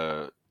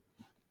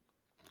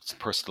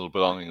 personal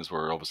belongings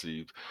were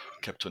obviously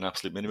kept to an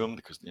absolute minimum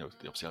because they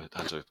obviously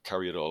had to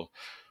carry it all.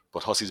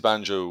 But Hussey's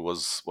banjo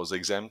was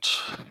exempt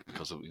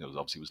because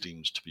obviously was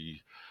deemed to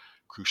be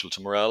crucial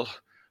to morale.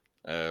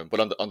 But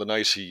on the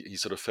night he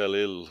sort of fell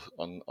ill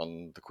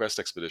on the Quest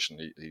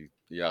expedition.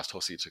 He asked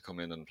Hussey to come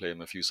in and play him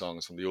a few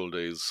songs from the old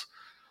days,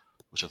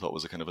 which I thought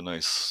was a kind of a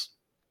nice,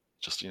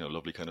 just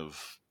lovely kind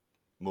of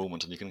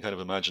moment. And you can kind of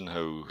imagine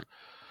how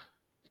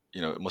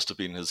it must have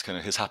been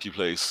his happy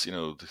place.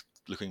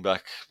 Looking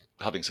back,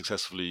 having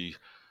successfully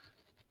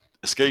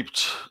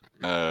escaped.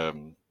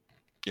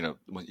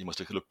 He must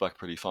have looked back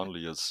pretty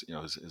fondly as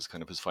his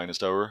kind of his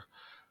finest hour,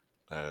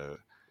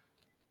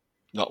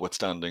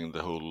 notwithstanding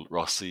the whole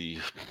Ross Sea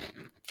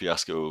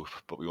fiasco.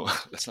 But we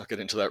won't. Let's not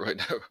get into that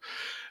right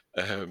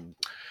now.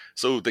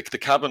 So the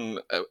cabin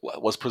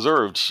was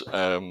preserved,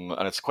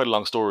 and it's quite a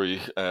long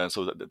story.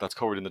 So that's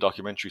covered in the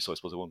documentary. So I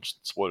suppose I won't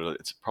spoil it.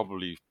 It's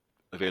probably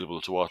available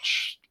to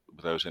watch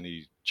without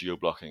any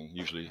geo-blocking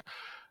usually.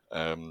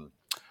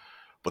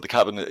 But the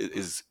cabin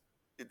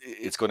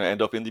it's going to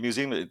end up in the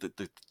museum.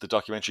 The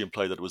documentary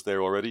implied that it was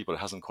there already, but it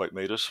hasn't quite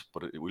made it.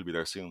 But it will be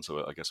there soon,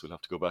 so I guess we'll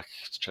have to go back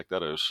to check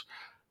that out.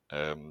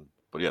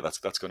 But yeah, that's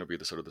going to be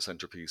the sort of the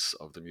centerpiece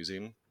of the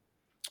museum.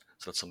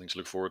 So that's something to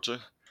look forward to.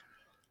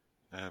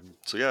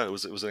 So yeah, it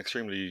was an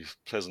extremely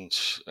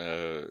pleasant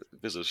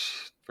visit,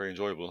 very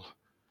enjoyable.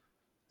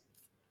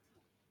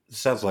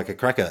 Sounds like a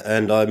cracker,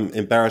 and I'm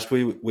embarrassed.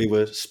 We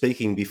were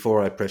speaking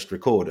before I pressed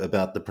record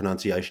about the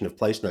pronunciation of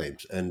place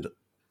names, and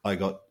I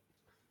got.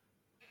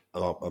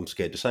 Oh, I'm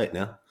scared to say it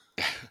now.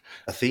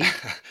 Athy?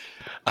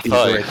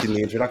 Incorrect in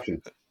the introduction.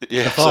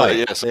 Yeah,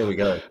 yes. There we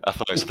go.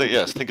 Athy.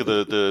 So think of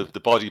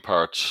the body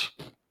part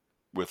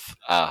with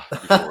a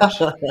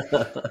before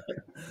it.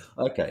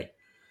 Okay.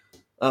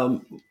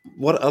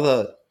 What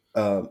other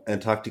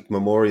Antarctic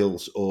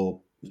memorials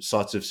or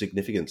sites of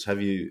significance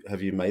have you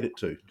made it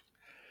to?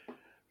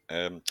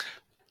 Um,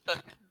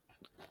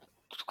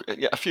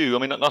 yeah, a few. I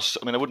mean, not.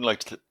 I mean, I wouldn't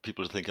like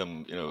people to think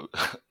I'm,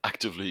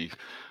 actively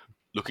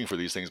looking for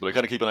these things, but I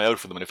kind of keep an eye out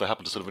for them. And if I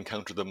happen to sort of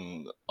encounter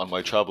them on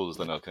my travels,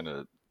 then I'll kind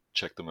of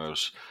check them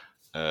out.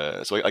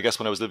 So I guess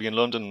when I was living in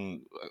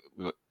London,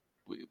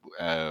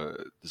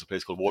 there's a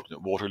place called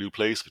Waterloo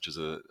Place, which is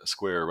a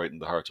square right in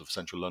the heart of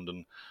central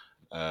London,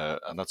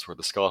 and that's where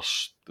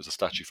there's a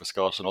statue for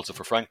Scott and also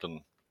for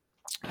Franklin,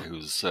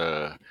 who's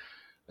a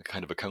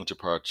kind of a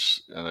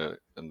counterpart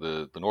in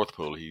the North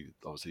Pole. He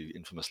obviously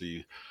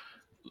infamously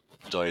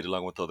died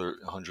along with other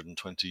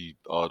 120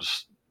 odd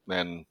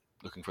men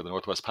looking for the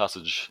Northwest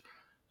Passage.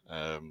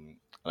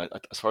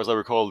 As far as I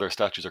recall, their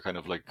statues are kind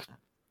of like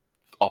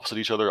opposite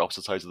each other,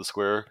 opposite sides of the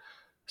square,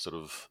 sort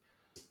of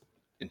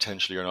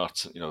intentionally or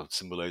not,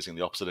 symbolizing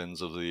the opposite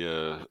ends of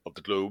the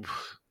globe.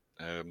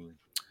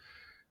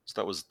 So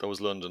that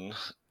was London.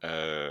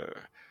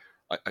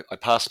 I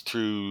passed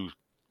through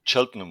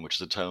Cheltenham, which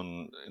is a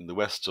town in the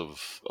west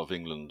of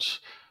England.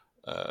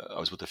 I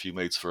was with a few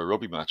mates for a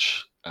rugby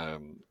match,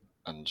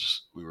 and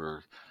we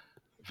were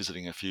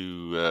visiting a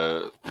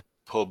few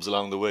pubs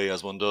along the way,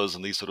 as one does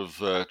on these sort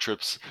of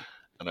trips.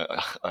 And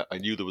I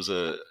knew there was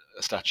a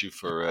statue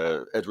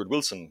for Edward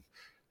Wilson,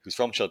 who's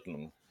from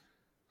Cheltenham.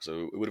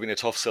 So it would have been a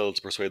tough sell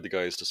to persuade the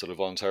guys to sort of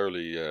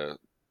voluntarily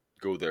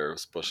go there.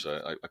 But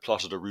I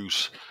plotted a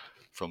route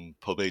from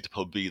pub A to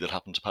pub B that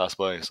happened to pass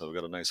by. So we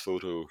got a nice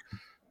photo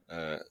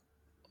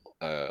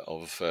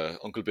of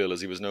Uncle Bill,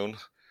 as he was known,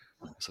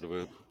 sort of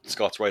a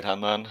Scots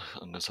right-hand man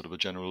and a sort of a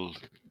general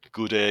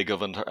good egg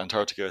of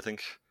Antarctica, I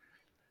think.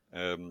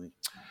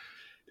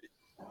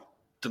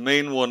 The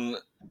main one,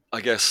 I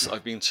guess,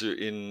 I've been to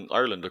in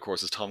Ireland, of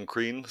course, is Tom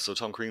Crean. So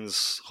Tom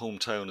Crean's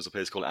hometown is a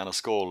place called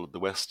Annascaul, the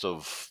west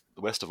of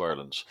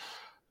Ireland,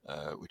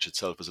 which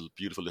itself is a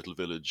beautiful little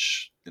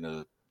village in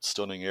a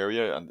stunning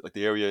area. And like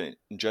the area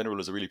in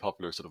general is a really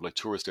popular sort of like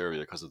tourist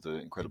area because of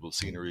the incredible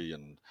scenery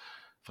and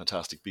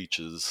fantastic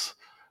beaches.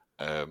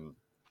 So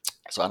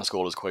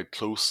Annascaul is quite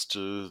close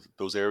to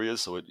those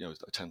areas, so I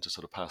tend to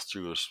sort of pass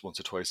through it once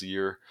or twice a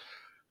year.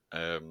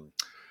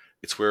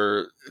 It's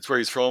where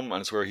he's from,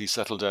 and it's where he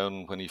settled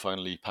down when he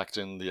finally packed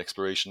in the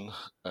exploration.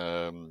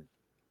 And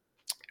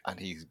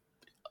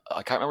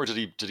I can't remember,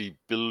 did he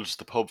build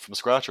the pub from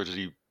scratch or did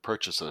he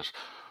purchase it?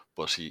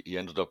 But he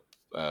ended up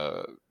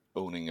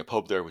owning a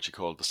pub there, which he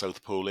called the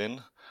South Pole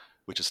Inn,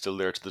 which is still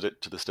there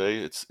to this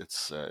day.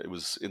 It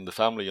was in the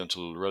family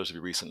until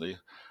relatively recently,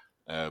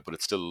 but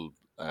it's still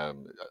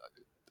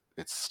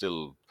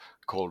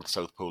called the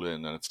South Pole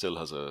Inn, and it still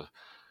has a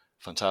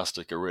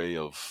fantastic array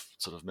of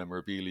sort of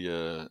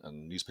memorabilia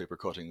and newspaper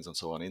cuttings and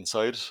so on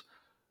inside.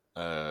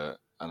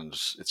 And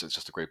it's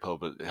just a great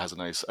pub. It has a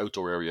nice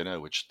outdoor area now,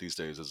 which these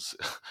days is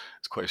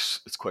it's quite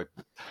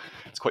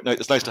nice.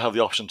 It's nice to have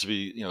the option to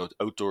be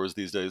outdoors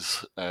these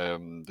days.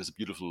 There's a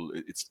beautiful.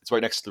 It's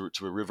right next to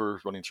a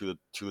river running through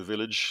the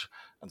village,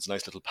 and it's a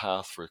nice little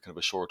path for kind of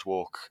a short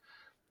walk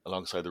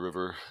alongside the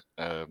river.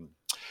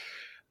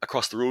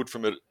 Across the road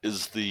from it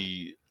is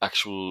the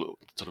actual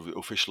sort of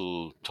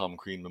official Tom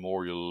Crean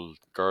Memorial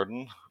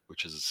Garden,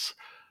 which is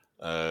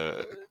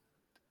it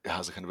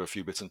has a kind of a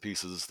few bits and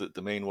pieces.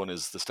 The main one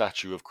is the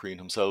statue of Crean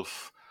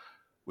himself,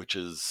 which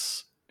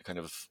is kind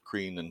of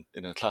Crean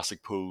in a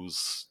classic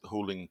pose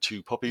holding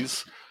two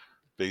puppies,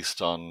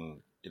 based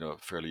on a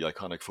fairly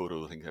iconic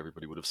photo I think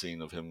everybody would have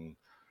seen of him,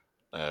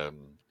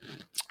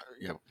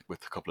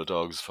 with a couple of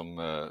dogs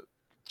from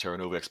Terra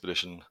Nova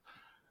expedition.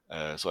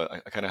 So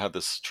I kind of had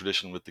this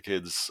tradition with the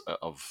kids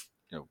of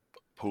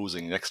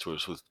posing next to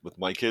it with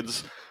my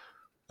kids,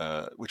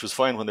 which was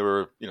fine when they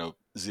were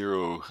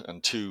 0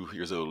 and 2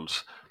 years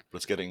old. But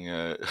it's getting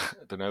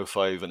they're now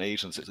 5 and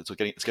 8, and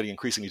it's getting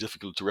increasingly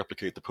difficult to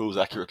replicate the pose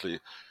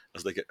accurately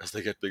as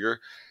they get bigger.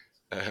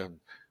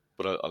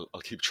 But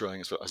I'll keep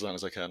trying as long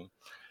as I can.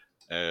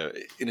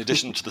 In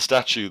addition to the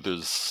statue,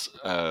 there's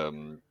a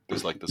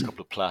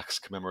couple of plaques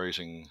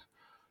commemorating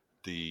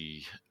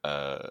the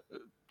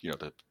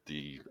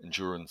the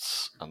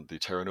Endurance and the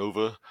Terra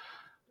Nova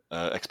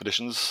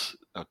expeditions.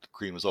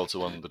 Crean was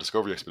also on the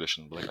Discovery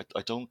expedition, but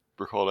I don't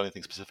recall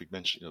anything specific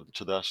mention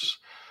to that,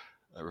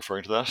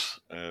 referring to that.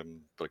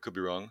 But I could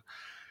be wrong.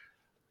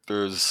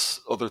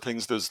 There's other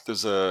things. There's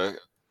an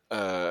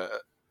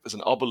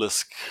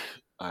obelisk,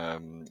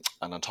 and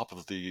on top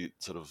of the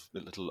sort of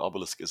little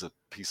obelisk is a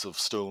piece of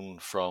stone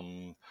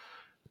from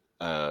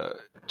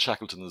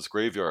Shackleton's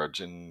graveyard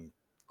in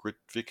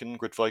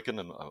Grytviken,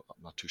 and I'm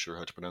not too sure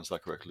how to pronounce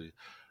that correctly,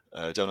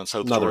 down in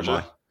South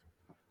Georgia.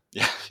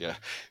 Yeah.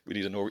 We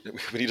need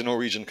a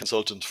Norwegian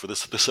consultant for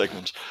this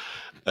segment.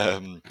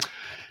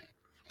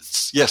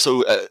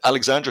 So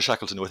Alexandra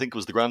Shackleton, who I think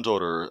was the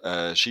granddaughter,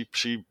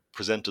 she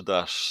presented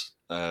that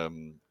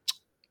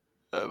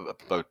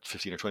about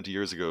 15 or 20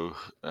 years ago.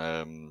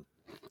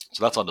 So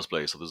that's on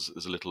display. So there's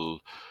a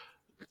little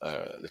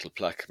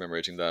plaque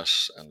commemorating that,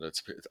 and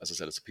it's, as I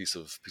said, it's a piece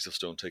of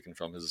stone taken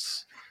from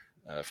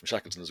from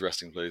Shackleton's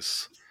resting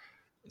place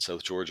in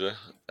South Georgia.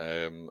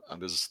 And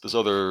there's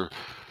other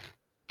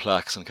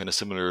plaques and kind of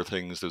similar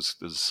things.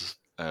 There's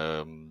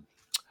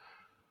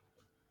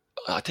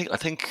I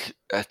think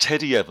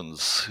Teddy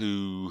Evans,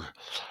 who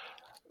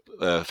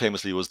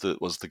famously was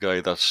the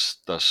guy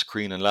that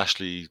Crean and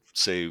Lashley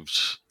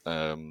saved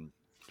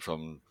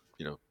from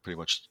pretty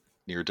much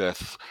near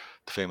death,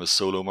 the famous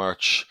solo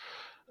march.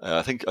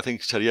 I think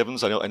Teddy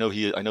Evans. I know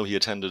he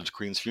attended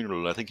Crean's funeral,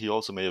 and I think he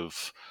also may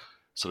have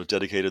sort of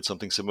dedicated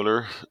something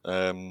similar.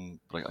 But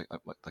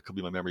that could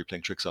be my memory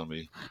playing tricks on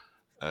me.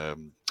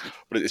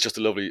 But it's just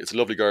it's a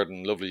lovely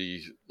garden,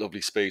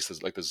 lovely space.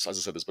 There's, as I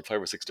said, there's about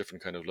 5 or 6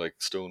 different kind of like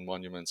stone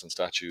monuments and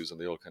statues,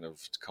 and they all kind of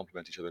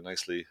complement each other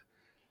nicely.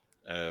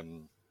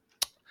 Um,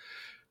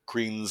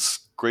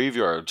 Crean's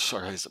graveyard,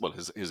 or his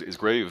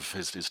grave,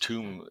 his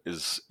tomb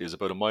is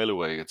about a mile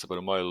away. It's about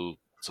a mile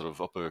sort of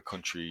up a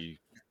country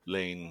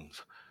lane,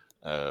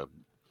 uh,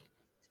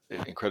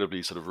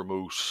 incredibly sort of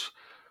remote,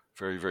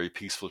 very, very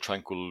peaceful,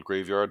 tranquil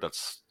graveyard.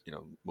 That's,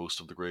 most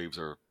of the graves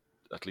are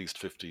at least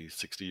 50,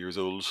 60 years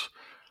old.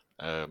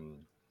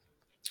 Um,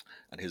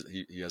 and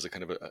he has a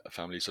kind of a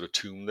family sort of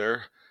tomb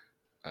there.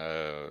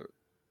 Uh,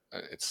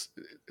 it's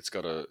it's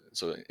got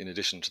so in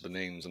addition to the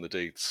names and the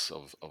dates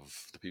of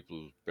the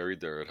people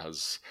buried there, it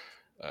has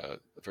a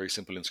very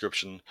simple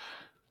inscription: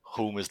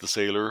 "Home is the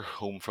sailor,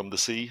 home from the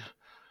sea,"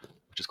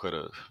 which is quite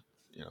a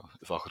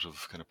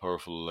evocative, kind of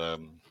powerful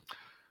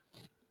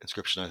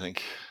inscription, I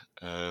think.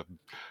 Um,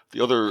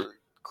 the other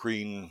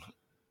Crean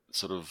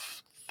sort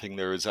of thing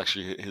there is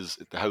actually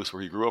the house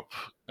where he grew up,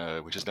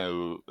 which is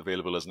now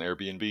available as an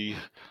Airbnb,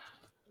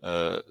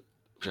 uh,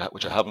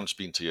 which I haven't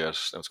been to yet.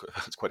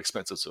 It's quite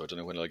expensive, so I don't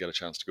know when I'll get a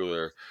chance to go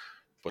there.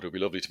 But it would be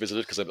lovely to visit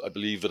it because I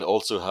believe it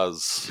also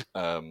has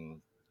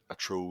a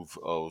trove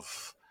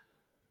of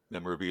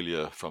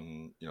memorabilia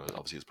from,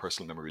 obviously his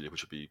personal memorabilia,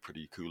 which would be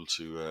pretty cool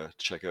to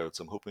check out.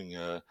 So I'm hoping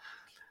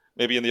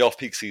maybe in the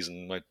off-peak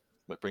season might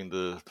bring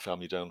the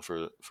family down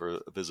for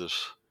a visit.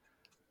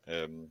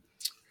 Um,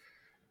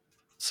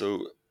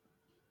 so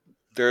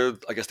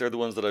I guess they're the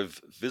ones that I've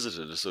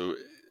visited. So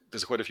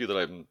there's quite a few that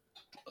I'm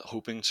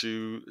hoping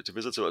to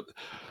visit. So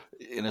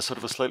in a sort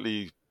of a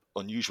slightly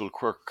unusual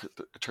quirk,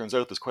 it turns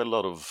out there's quite a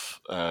lot of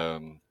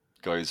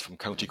guys from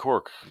County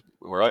Cork,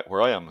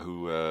 where I am,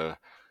 who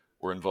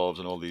were involved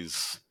in all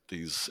these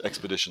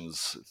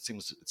expeditions. It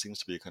seems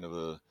to be a kind of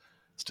a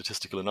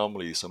statistical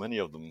anomaly. So many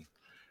of them.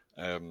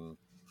 Um,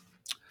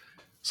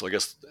 so I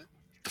guess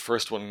the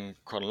first one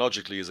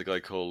chronologically is a guy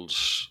called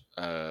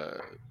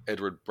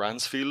Edward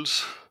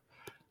Bransfield,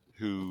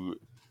 who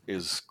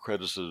is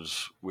credited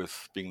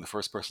with being the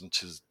first person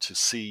to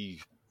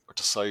see or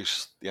to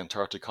sight the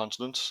Antarctic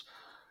continent.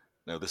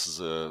 Now, this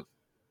is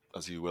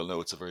as you well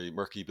know, it's a very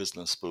murky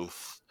business,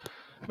 both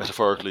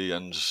metaphorically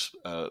and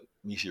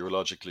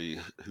meteorologically.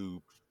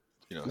 Who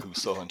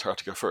saw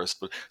Antarctica first?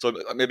 But so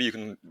maybe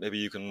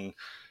you can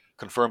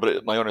confirm.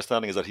 But my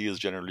understanding is that he is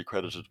generally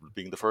credited with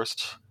being the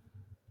first.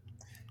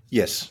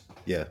 Yes,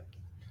 yeah.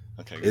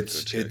 Okay,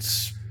 It's good.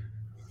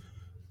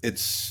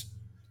 it's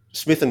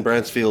Smith and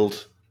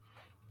Bransfield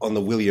on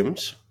the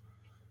Williams,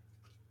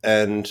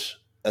 and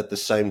at the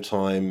same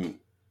time,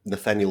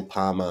 Nathaniel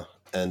Palmer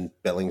and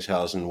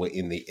Bellingshausen were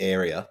in the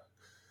area.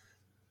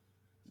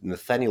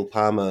 Nathaniel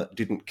Palmer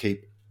didn't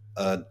keep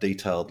a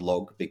detailed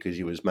log because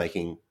he was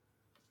making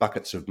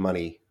buckets of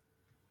money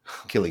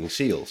killing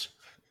seals.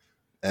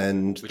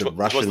 And Which the was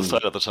the Russian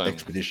site at the time?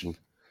 expedition...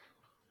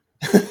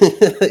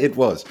 It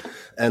was.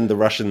 And the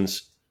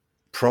Russians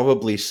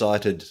probably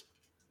sighted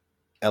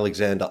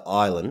Alexander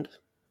Island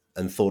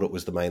and thought it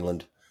was the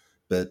mainland,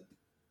 but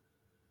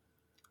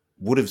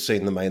would have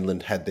seen the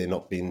mainland had there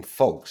not been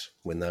fogs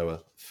when they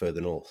were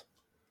further north.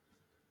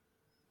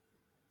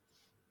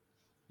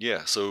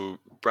 Yeah, so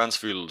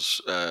Bransfield,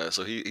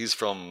 so he's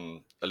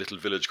from a little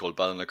village called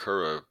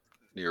Ballinacurra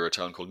near a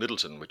town called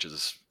Middleton, which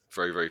is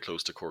very, very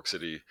close to Cork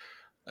City,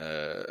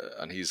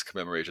 and he's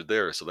commemorated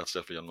there. So that's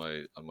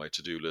definitely on my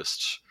to do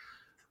list.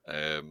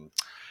 Um,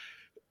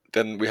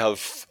 then we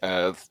have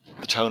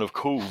the town of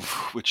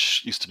Cove,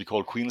 which used to be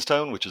called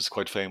Queenstown, which is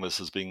quite famous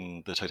as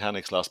being the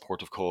Titanic's last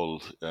port of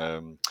call.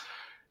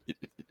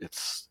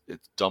 It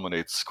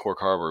dominates Cork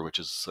Harbour, which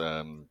is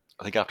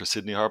I think after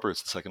Sydney Harbour,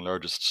 it's the second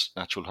largest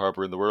natural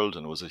harbour in the world,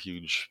 and it was a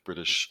huge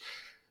British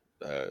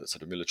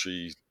sort of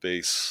military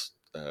base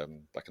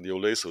back in the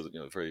old days. So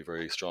very,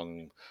 very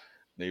strong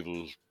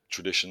naval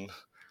tradition.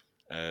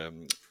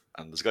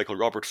 And there's a guy called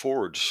Robert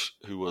Ford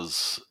who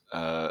was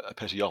a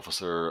petty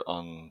officer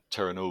on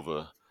Terra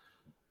Nova.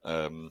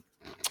 And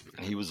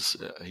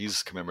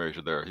he's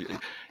commemorated there.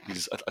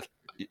 He's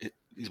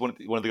one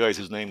of the guys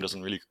whose name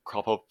doesn't really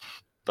crop up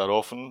that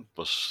often,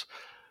 but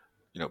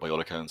by all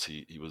accounts,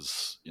 he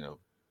was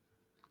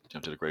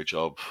did a great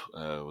job.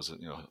 Was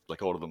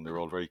like all of them, they were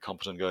all very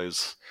competent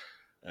guys.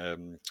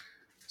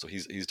 So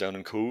he's down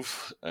in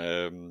Cove.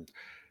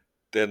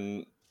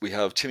 Then we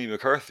have Timmy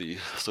McCarthy.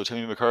 So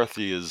Timmy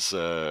McCarthy was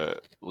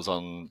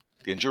on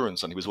the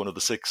Endurance, and he was one of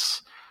the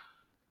six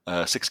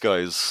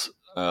guys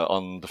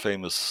on the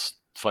famous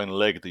final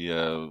leg,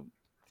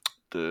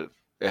 the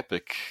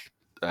epic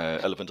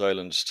Elephant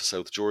Island to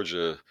South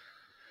Georgia,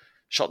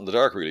 shot in the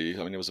dark. Really,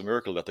 I mean, it was a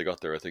miracle that they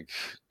got there, I think.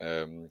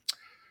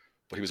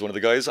 but he was one of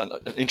the guys. And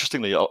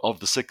interestingly,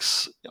 of the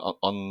six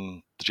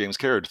on the James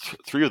Caird,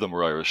 three of them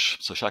were Irish.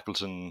 So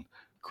Shackleton,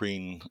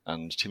 Crean,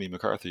 and Timmy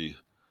McCarthy.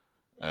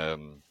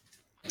 In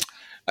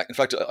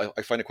fact,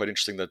 I find it quite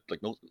interesting that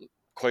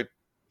quite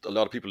a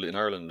lot of people in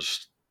Ireland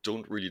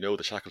don't really know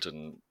that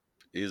Shackleton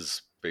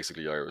is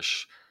basically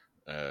Irish.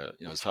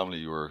 His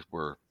family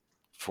were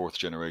fourth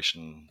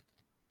generation,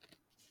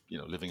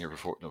 living here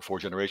for four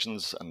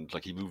generations, and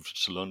he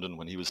moved to London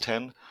when he was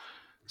 10.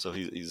 So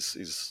he's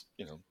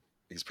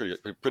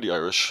pretty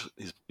Irish.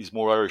 He's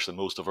more Irish than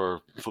most of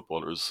our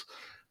footballers.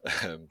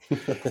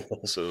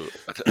 So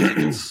I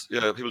think it's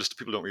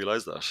people don't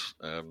realise that.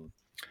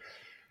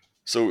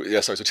 So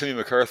Timmy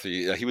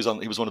McCarthy, he was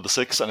one of the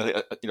six,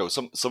 and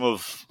some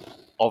of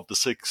the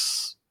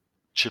six,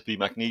 Chippy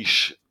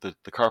McNeish,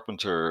 the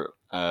carpenter,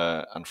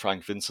 and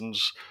Frank Vincent,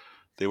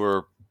 they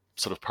were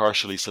sort of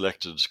partially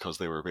selected because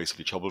they were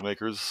basically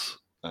troublemakers,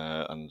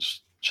 and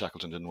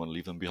Shackleton didn't want to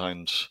leave them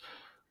behind,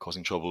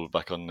 causing trouble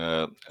back on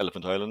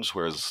Elephant Island.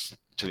 Whereas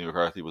Timmy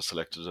McCarthy was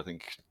selected, I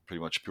think,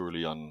 pretty much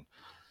purely on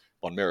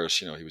merit.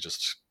 He was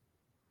just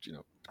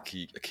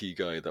a key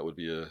guy that would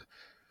be a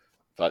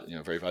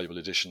very valuable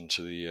addition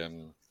to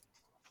the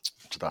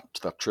to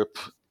that trip.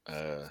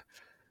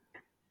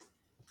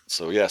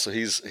 So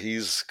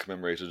he's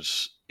commemorated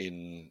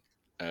in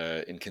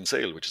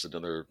Kinsale, which is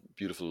another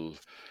beautiful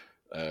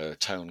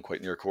town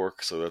quite near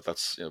Cork. So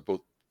that's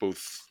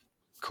both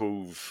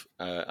Cove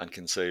and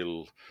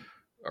Kinsale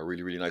are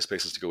really, really nice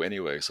places to go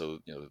anyway. So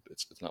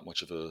it's not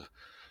much of a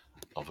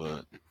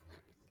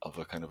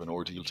kind of an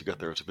ordeal to get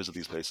there to visit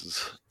these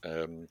places.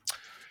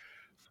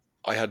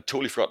 I had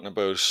totally forgotten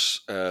about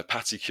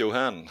Patsy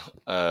Keohane.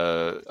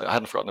 I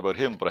hadn't forgotten about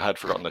him, but I had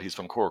forgotten that he's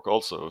from Cork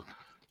also.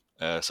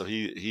 So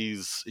he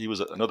was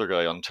another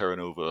guy on Terra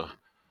Nova,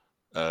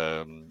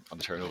 on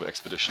the Terra Nova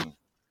expedition,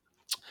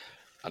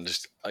 and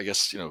just I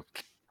guess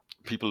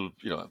people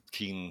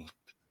keen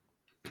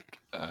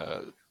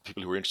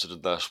people who are interested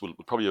in that will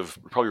probably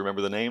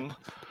remember the name,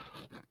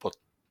 but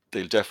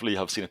they'll definitely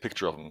have seen a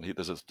picture of him.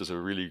 There's a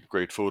really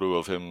great photo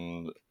of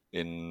him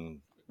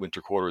in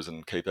winter quarters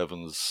in Cape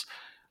Evans,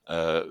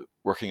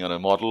 working on a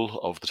model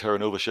of the Terra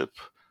Nova ship,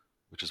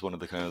 which is one of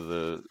the kind of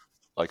the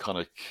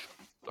iconic,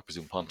 I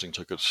presume Ponting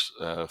took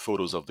it,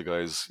 photos of the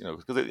guys,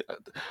 because it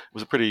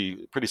was a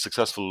pretty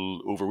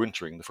successful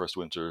overwintering the first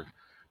winter.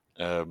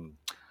 And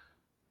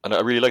I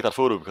really like that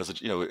photo because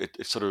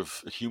it sort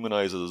of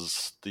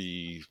humanizes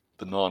the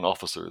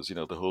non-officers,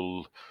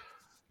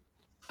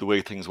 the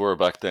way things were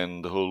back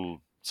then, the whole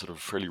sort of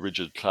fairly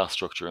rigid class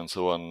structure and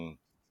so on.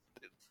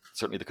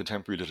 Certainly the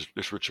contemporary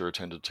literature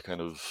tended to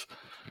kind of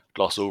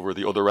gloss over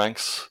the other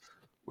ranks,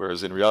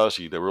 whereas in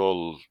reality they were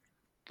all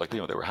they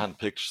were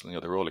handpicked,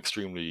 they were all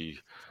extremely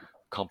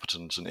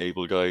competent and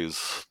able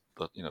guys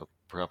that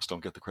perhaps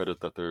don't get the credit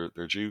that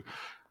they're due.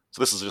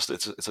 So this is just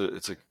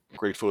it's a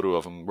great photo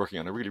of him working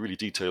on a really, really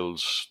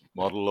detailed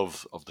model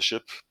of the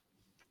ship.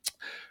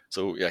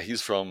 So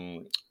he's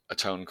from a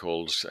town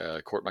called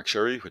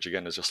Courtmacsherry, which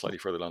again is just slightly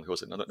further along the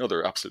coast.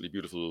 Another absolutely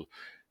beautiful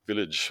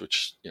village,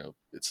 which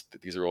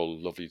these are all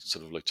lovely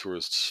sort of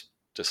tourist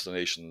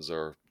destinations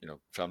or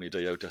family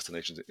day out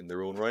destinations in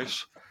their own right.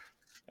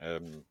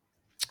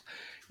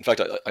 In fact,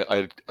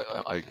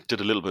 I did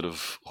a little bit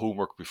of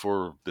homework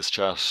before this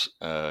chat,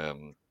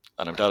 and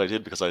I'm glad I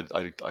did because I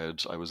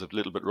was a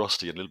little bit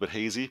rusty and a little bit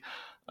hazy,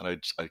 and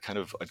I'd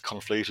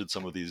conflated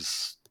some of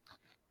these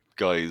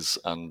guys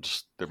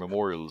and their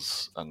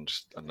memorials, and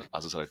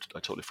as I said, I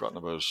totally forgotten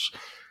about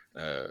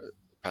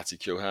Patsy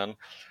Keohane.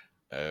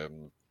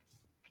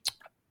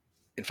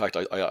 In fact,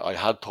 I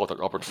had thought that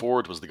Robert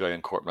Ford was the guy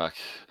in Courtmac,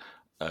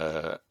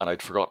 and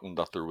I'd forgotten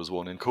that there was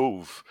one in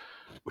Cove,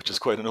 which is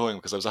quite annoying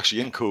because I was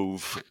actually in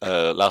Cove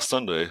last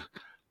Sunday,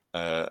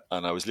 and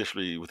I was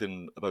literally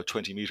within about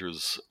 20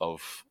 meters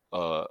of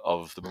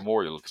the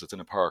memorial because it's in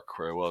a park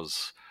where I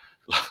was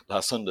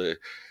last Sunday.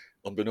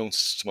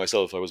 Unbeknownst to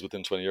myself, I was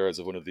within 20 yards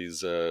of one of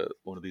these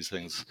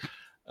things.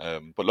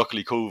 But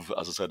luckily, Cove,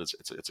 as I said,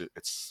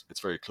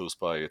 it's very close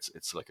by.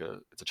 It's like a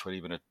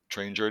 20-minute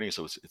train journey,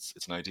 so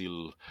it's an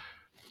ideal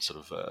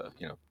sort of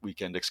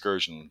weekend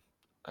excursion.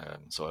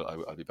 So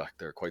I'll be back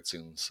there quite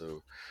soon.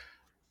 So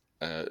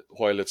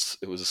while it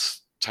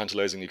was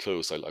tantalizingly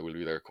close, I will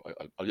be there.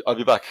 I'll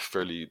be back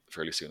fairly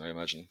soon, I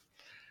imagine.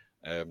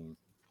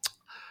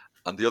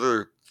 And the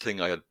other thing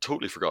I had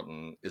totally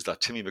forgotten is that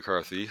Timmy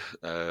McCarthy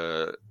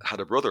had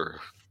a brother,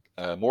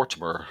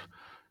 Mortimer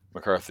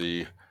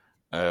McCarthy,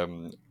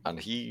 and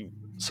he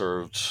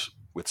served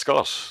with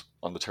Scott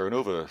on the Terra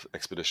Nova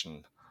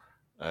expedition.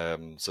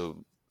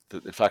 So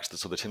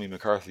the Timmy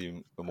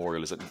McCarthy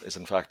Memorial is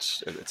in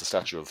fact it's a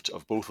statue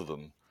of both of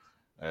them,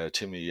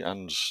 Timmy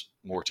and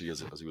Morty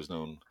as he was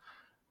known.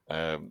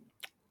 And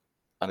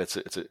it's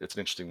an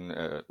interesting.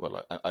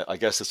 I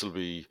guess this will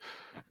be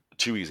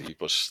too easy,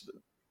 but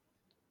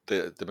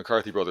the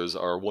McCarthy brothers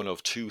are one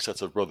of two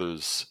sets of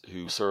brothers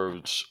who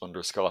served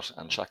under Scott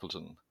and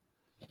Shackleton.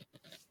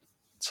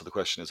 So the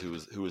question is,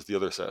 who is the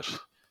other set?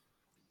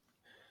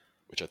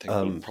 Which I think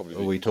will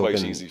probably be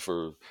quite easy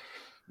for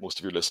most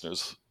of your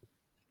listeners.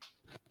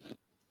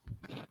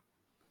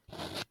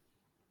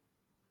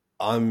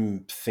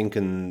 I'm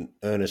thinking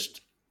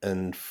Ernest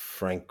and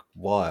Frank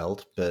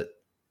Wilde, but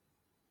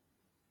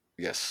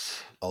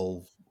Yes. Yeah.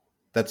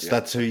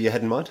 That's who you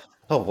had in mind.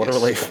 Oh, what a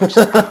Yes. relief!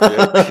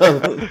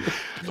 100%.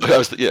 Yeah. I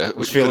was We could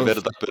have feeling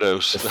edited that bit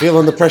out.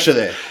 the pressure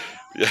there.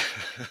 Yeah.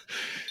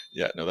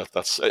 Yeah, no,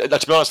 that's to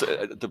be honest.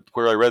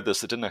 Where I read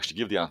this, it didn't actually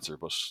give the answer,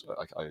 but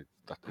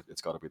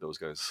it's got to be those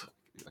guys.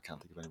 I can't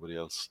think of anybody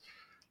else.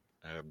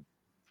 Um,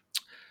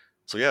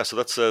 so yeah, so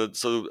that's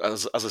so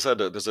as I said,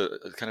 there's a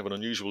kind of an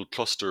unusual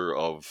cluster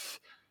of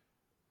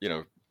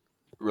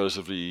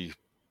relatively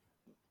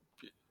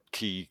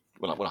key.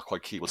 Well, not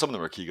quite key. Well, some of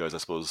them are key guys, I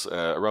suppose,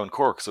 around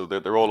Cork. So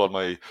they're all on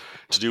my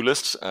to-do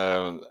list.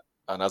 And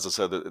as I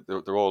said,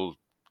 they're all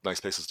nice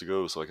places to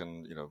go. So I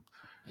can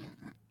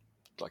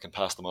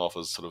pass them off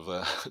as sort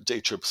of day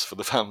trips for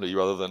the family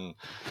rather than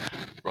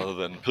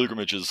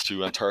pilgrimages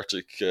to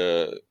Antarctic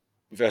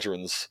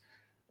veterans,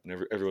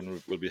 and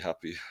everyone will be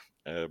happy.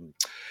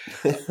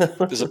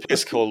 There's a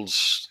place called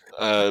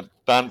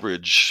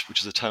Banbridge, which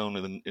is a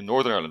town in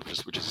Northern Ireland,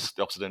 which is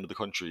the opposite end of the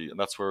country, and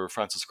that's where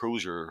Francis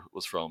Crozier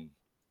was from.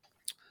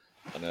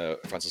 And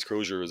Francis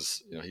Crozier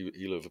is,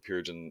 he'll have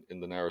appeared in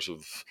the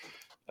narrative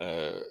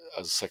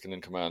as second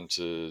in command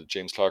to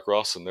James Clark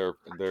Ross, and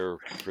they're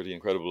pretty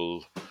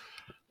incredible.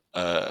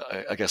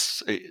 I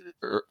guess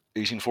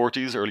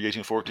 1840s, early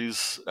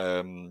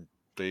 1840s.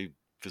 They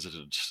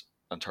visited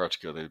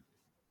Antarctica. They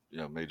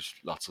made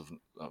lots of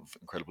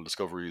incredible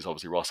discoveries.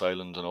 Obviously, Ross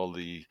Island and all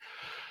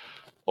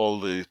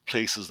the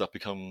places that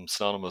become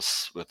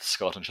synonymous with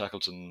Scott and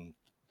Shackleton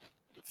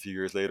a few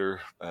years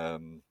later.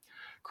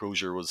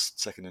 Crozier was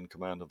second in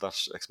command of that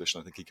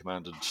expedition. I think he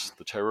commanded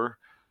the Terror.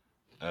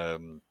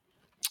 And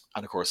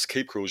of course,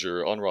 Cape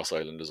Crozier on Ross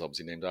Island is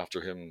obviously named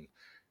after him,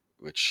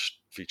 which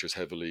features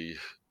heavily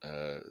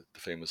the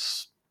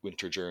famous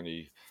winter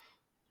journey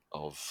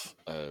of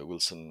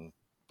Wilson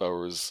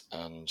Bowers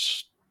and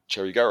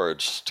Cherry Garrard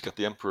to get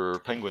the Emperor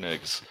penguin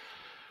eggs,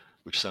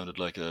 which sounded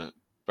like a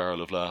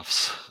barrel of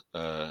laughs,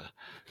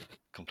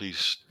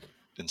 complete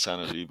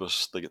insanity.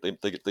 But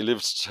they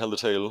lived to tell the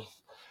tale.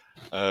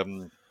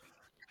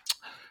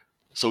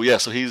 So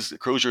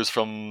Crozier's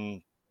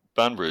from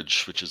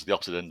Banbridge, which is the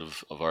opposite end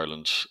of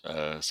Ireland.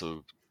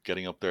 So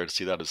getting up there to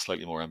see that is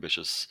slightly more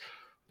ambitious,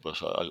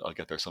 but I'll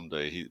get there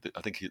someday.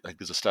 I think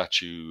there's a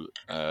statue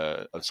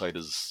outside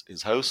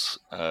his house,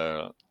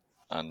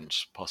 and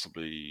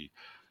possibly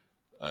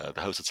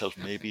the house itself,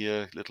 maybe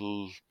a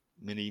little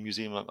mini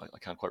museum. I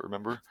can't quite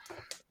remember.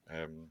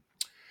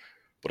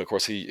 But of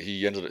course,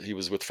 he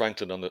was with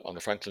Franklin on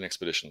the Franklin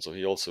expedition, so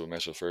he also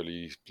met a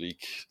fairly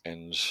bleak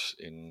end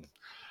in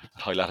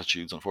high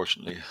latitudes,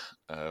 unfortunately.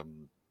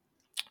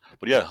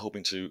 But yeah,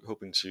 hoping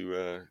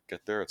to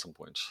get there at some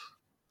point.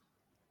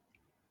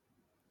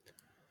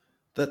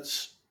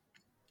 That's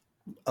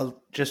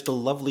just a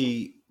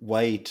lovely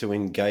way to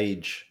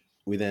engage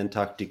with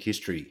Antarctic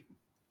history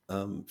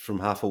from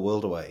half a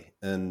world away,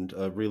 and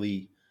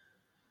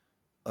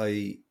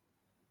I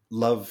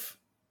love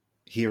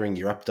hearing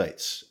your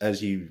updates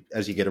as you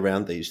get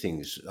around these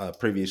things.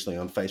 Previously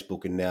on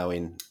Facebook and now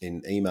in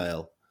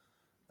email,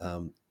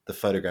 the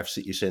photographs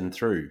that you send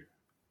through.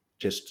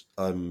 Just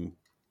I'm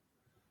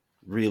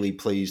really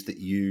pleased that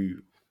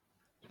you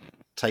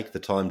take the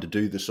time to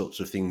do the sorts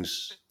of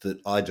things that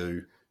I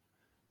do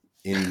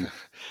in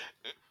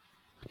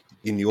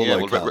your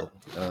locale.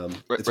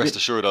 Rest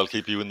assured, I'll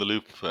keep you in the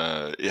loop.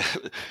 Yeah,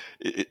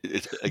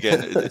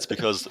 it's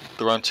because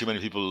there aren't too many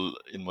people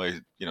in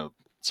my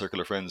circle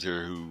of friends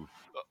here who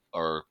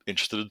are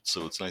interested.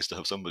 So it's nice to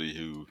have somebody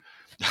who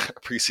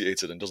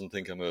appreciates it and doesn't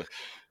think I'm a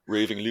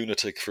raving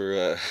lunatic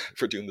for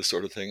doing this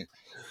sort of thing.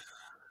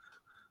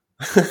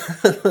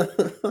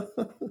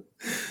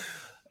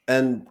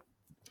 And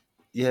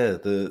yeah,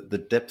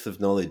 the depth of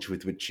knowledge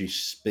with which you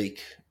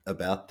speak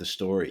about the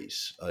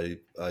stories,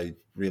 I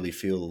really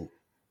feel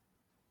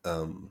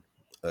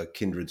a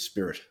kindred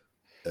spirit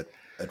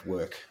at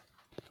work.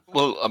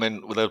 Well, I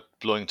mean, without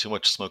blowing too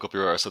much smoke up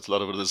your arse, that's a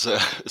lot of it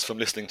is from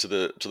listening to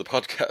the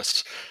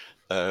podcast.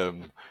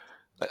 I'm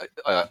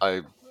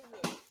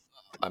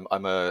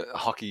a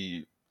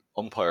hockey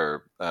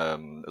umpire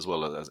as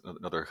well as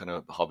another kind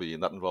of hobby,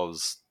 and that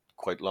involves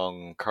quite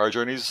long car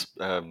journeys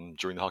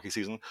during the hockey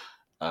season.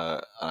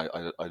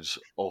 I'd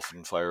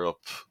often fire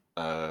up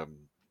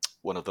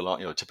one of the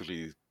long,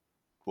 typically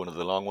one of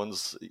the long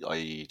ones,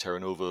 i.e.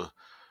 Terra Nova,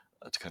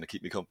 to kind of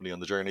keep me company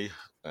on the journey.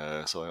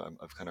 So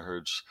I've kind of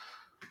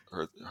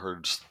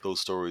heard those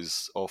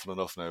stories often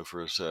enough now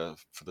for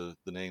the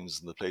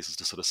names and the places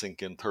to sort of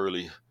sink in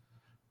thoroughly.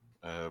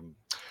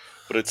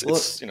 But it's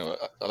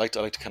I like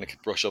to kind of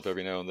brush up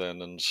every now and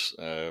then,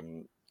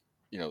 and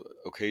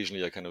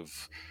occasionally I kind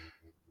of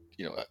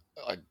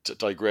I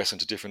digress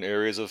into different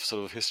areas of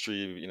sort of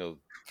history,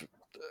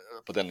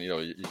 but then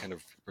you kind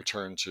of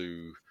return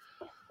to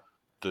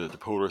the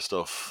polar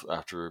stuff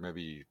after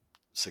maybe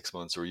 6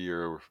 months or a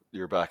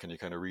year back, and you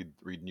kind of read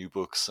new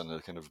books, and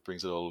it kind of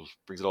brings it all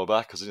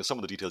back, because some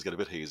of the details get a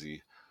bit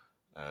hazy,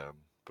 but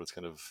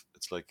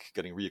it's like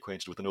getting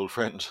reacquainted with an old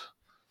friend.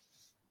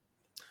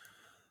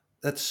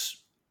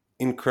 That's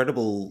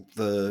incredible.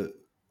 The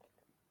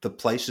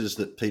places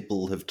that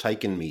people have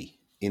taken me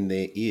in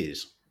their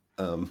ears.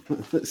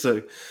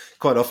 So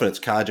quite often it's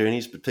car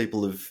journeys, but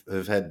people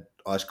have had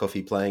iced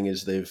coffee playing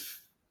as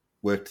they've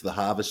worked the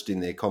harvest in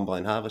their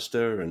combine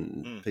harvester,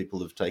 and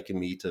people have taken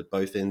me to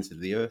both ends of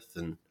the earth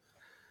and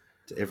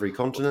to every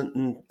continent,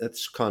 and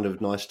it's kind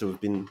of nice to have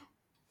been.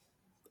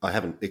 I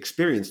haven't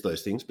experienced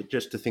those things, but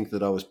just to think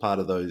that I was part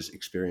of those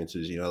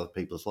experiences in other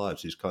people's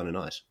lives is kind of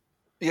nice.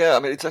 Yeah, I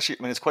mean, it's actually,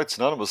 I mean, it's quite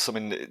synonymous. I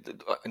mean,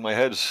 in my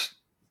head,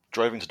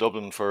 driving to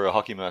Dublin for a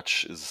hockey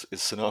match is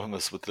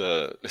synonymous with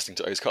listening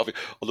to iced coffee.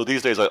 Although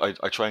these days I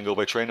try and go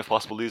by train if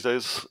possible these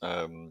days.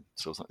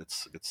 So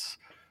it's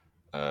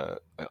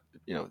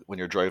you know, when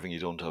you're driving,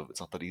 it's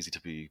not that easy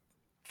to be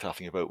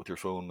faffing about with your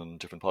phone and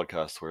different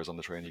podcasts. Whereas on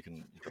the train, you've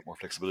got more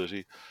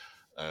flexibility.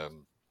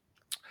 Um,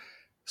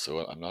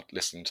 so I'm not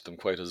listening to them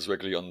quite as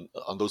regularly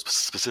on those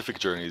specific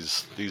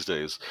journeys these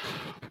days.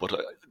 But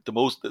the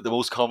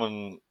most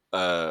common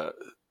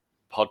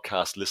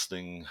podcast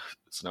listening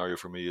scenario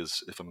for me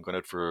is if I'm going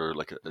out for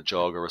like a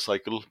jog or a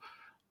cycle,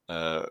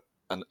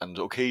 and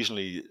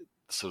occasionally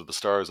sort of the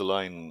stars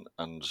align,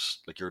 and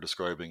like you're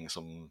describing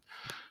some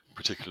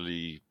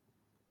particularly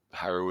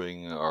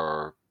harrowing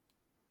or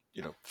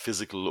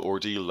physical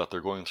ordeal that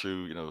they're going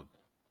through,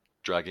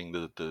 dragging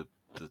the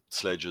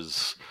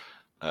sledges,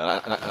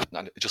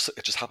 and it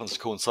just happens to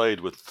coincide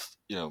with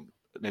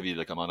maybe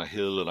like I'm on a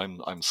hill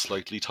and I'm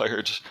slightly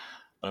tired,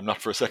 and I'm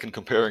not for a second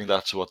comparing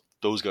that to what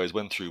those guys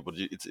went through, but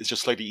it's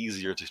just slightly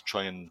easier to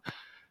try and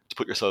to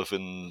put yourself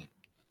in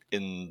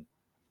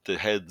the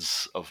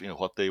heads of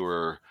what they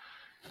were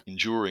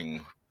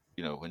enduring,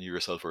 when you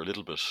yourself are a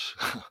little bit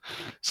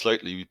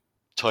slightly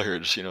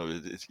tired.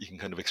 You can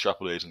kind of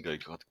extrapolate and go,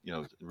 God,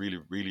 really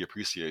really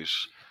appreciate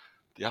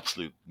the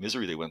absolute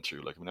misery they went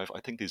through. Like, I mean, I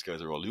think these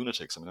guys are all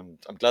lunatics. I mean,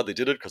 I'm glad they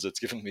did it because it's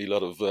given me a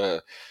lot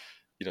of,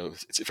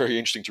 it's very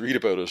interesting to read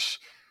about it.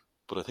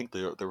 But I think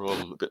they're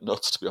all a bit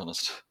nuts, to be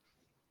honest.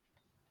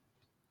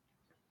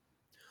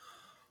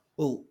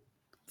 Well,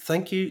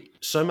 thank you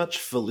so much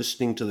for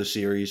listening to the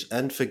series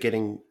and for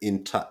getting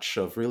in touch.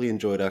 I've really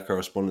enjoyed our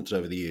correspondence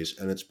over the years,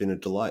 and it's been a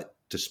delight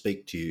to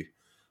speak to you.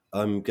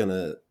 I'm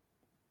gonna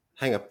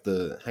hang up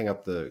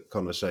the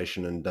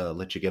conversation and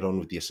let you get on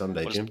with your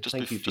Sunday, Jim.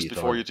 Thank you for your time.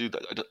 Before you do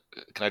that,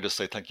 can I just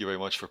say thank you very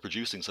much for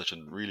producing such a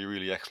really,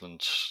 really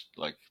excellent,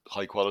 like,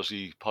 high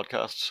quality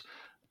podcast.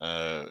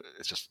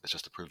 It's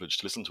just a privilege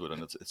to listen to it,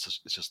 and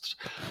it's just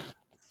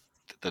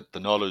the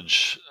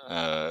knowledge,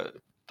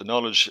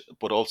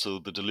 but also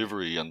the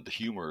delivery and the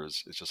humor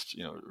is just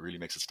it really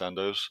makes it stand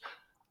out.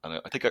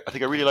 And I think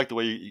I really like the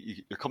way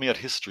you're coming at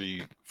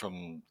history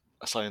from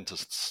a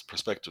scientist's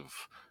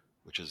perspective,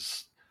 which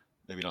is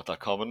maybe not that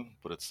common,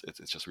 but it's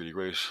just really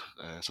great.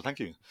 So thank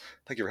you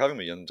for having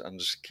me, and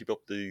just keep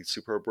up the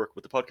superb work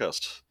with the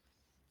podcast.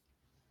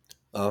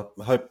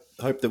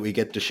 Hope that we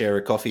get to share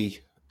a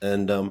coffee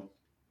and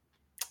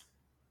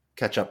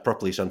catch up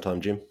properly sometime,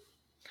 Jim.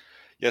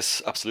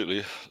 Yes,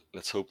 absolutely.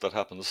 Let's hope that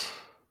happens.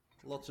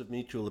 Lots of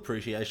Mutual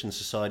Appreciation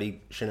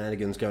Society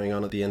shenanigans going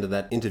on at the end of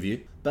that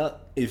interview,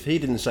 but if he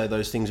didn't say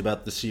those things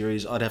about the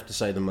series, I'd have to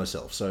say them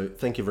myself, so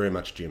thank you very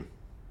much, Jim.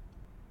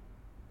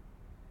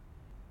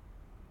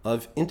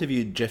 I've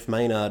interviewed Jeff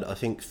Maynard, I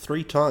think,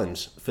 3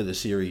 times for the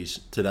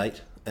series to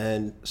date,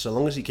 and so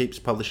long as he keeps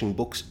publishing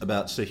books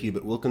about Sir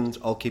Hubert Wilkins,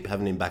 I'll keep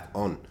having him back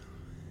on.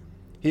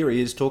 Here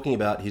he is talking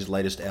about his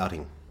latest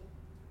outing.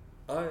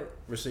 I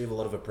receive a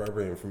lot of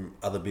opprobrium from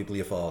other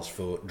bibliophiles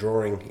for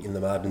drawing in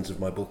the margins of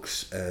my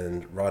books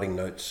and writing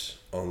notes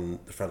on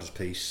the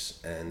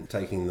frontispiece and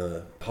taking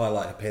the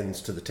highlighter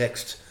pens to the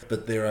text,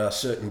 but there are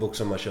certain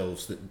books on my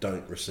shelves that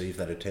don't receive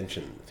that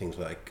attention. Things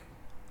like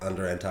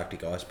Under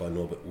Antarctic Ice by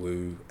Norbert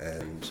Wu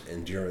and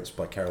Endurance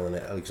by Carolyn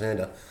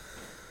Alexander.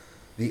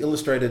 The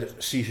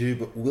illustrated Sir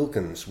Hubert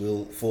Wilkins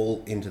will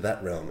fall into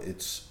that realm.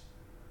 It's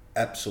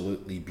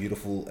absolutely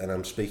beautiful, and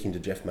I'm speaking to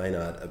Jeff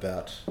Maynard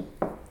about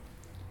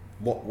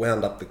what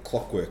wound up the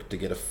clockwork to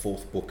get a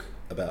 4th book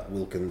about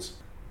Wilkins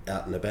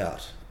out and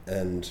about,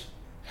 and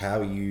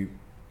how you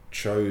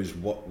chose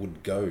what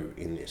would go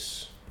in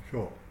this.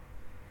 Sure.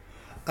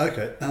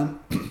 Okay.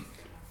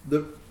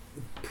 The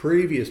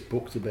previous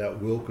books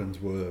about Wilkins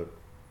were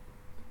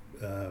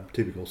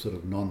typical sort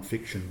of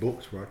non-fiction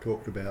books where I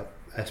talked about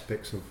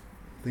aspects of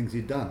things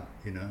he'd done,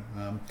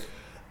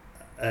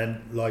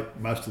 and like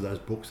most of those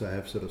books, they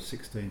have sort of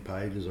 16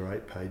 pages or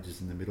 8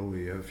 pages in the middle where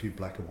you have a few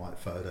black and white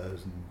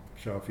photos and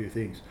show a few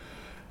things.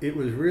 It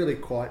was really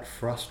quite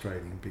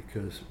frustrating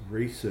because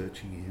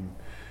researching him,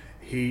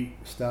 he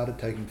started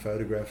taking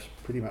photographs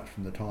pretty much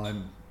from the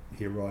time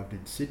he arrived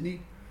in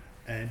Sydney,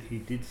 and he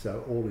did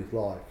so all his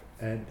life.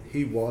 And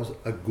he was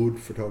a good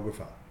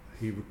photographer.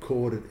 He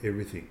recorded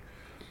everything.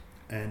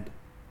 And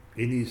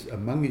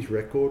among his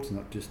records,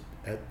 not just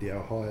at the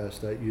Ohio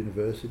State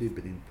University,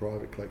 but in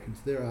private collections,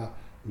 there are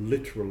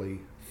literally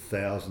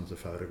thousands of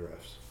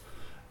photographs.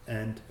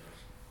 And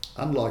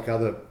unlike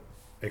other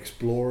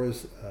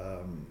explorers,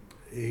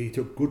 he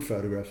took good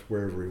photographs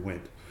wherever he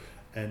went.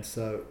 And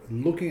so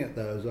looking at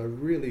those, I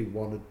really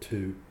wanted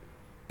to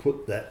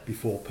put that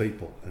before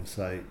people and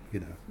say,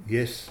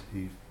 yes,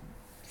 he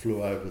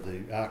flew over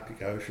the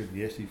Arctic Ocean,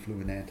 yes, he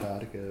flew in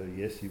Antarctica,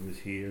 yes, he was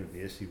here, and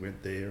yes, he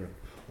went there, and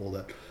all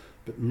that.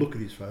 But look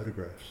at his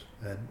photographs.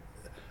 And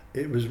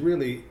it was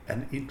really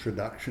an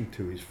introduction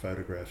to his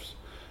photographs.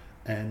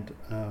 And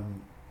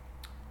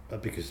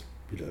because,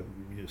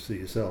 you see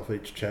yourself,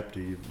 each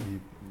chapter you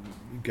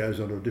goes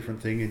on to a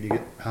different thing, and you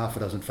get half a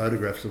dozen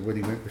photographs of when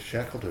he went with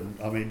Shackleton.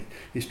 I mean,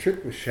 his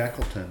trip with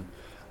Shackleton,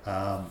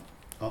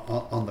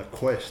 on the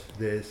quest,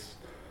 there's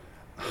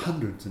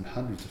hundreds and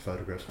hundreds of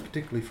photographs,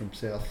 particularly from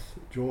South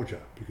Georgia,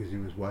 because he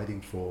was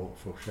waiting for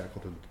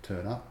Shackleton to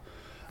turn up.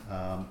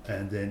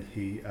 And then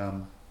he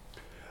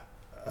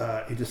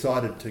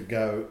decided to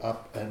go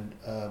up and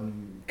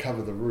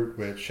cover the route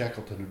where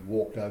Shackleton had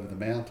walked over the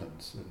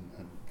mountains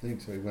and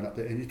things. So he went up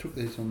there and he took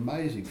these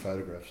amazing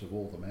photographs of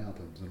all the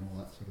mountains and all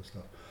that sort of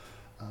stuff.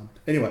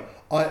 Anyway,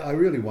 I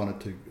really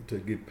wanted to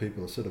give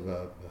people a sort of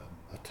a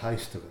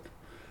taste of it.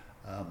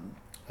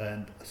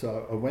 And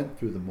so I went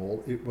through them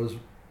all. It was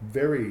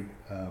very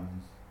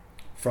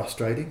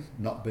frustrating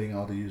not being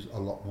able to use a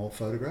lot more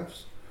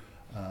photographs.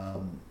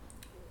 I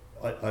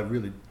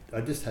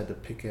just had to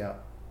pick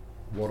out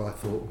what I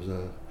thought was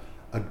a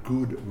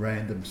good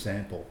random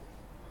sample.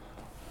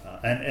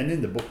 And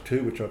in the book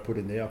too, which I put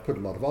in there, I put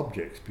a lot of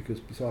objects, because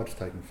besides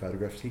taking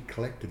photographs, he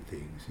collected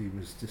things. He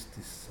was just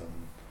this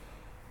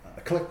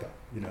a collector,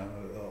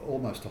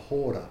 almost a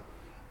hoarder.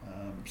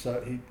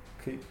 So he'd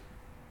keep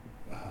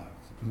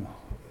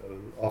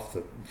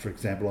for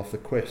example, off the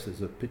Quest,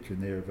 there's a picture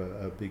in there of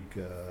a big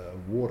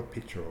water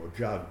pitcher or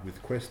jug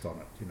with Quest on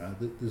it.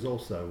 There's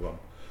also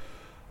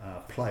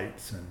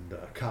plates and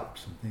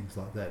cups and things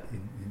like that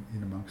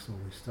in amongst all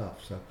this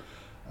stuff. So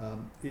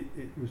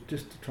it was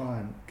just to try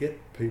and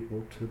get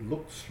people to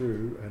look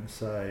through and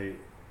say,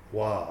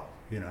 wow,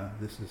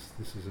 this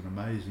is an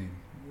amazing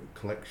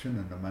collection,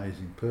 an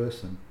amazing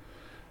person,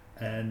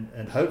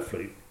 and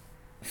hopefully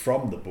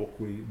from the book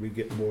we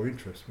get more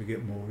interest. We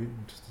get more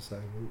interest to say,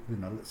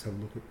 well, let's have a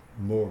look at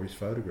more of his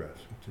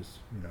photographs, which is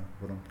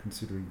what I'm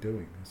considering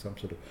doing. Some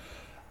sort of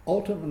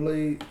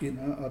ultimately,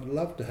 I'd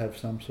love to have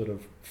some sort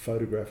of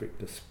photographic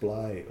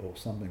display or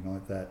something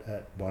like that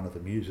at one of the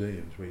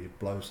museums where you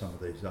blow some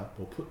of these up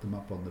or put them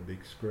up on the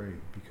big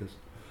screen, because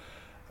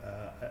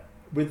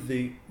with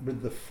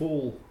the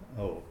full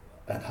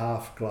and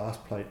half glass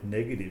plate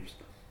negatives,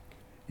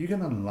 you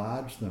can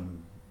enlarge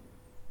them,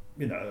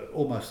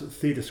 almost at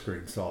theatre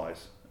screen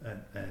size,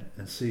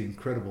 and see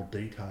incredible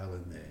detail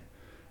in there.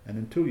 And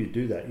until you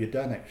do that, you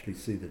don't actually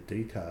see the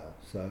detail.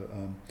 So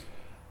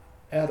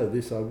out of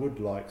this, I would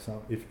like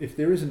some, if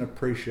there is an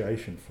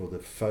appreciation for the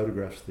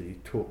photographs that he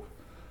took,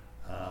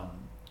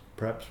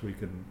 perhaps we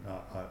can,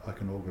 I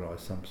can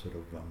organise some sort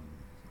of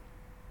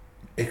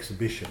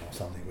exhibition or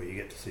something where you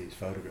get to see his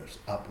photographs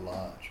up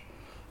large.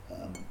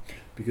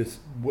 Because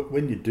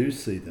when you do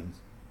see them,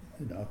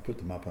 I put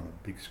them up on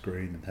a big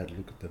screen and had a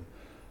look at them,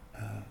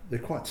 they're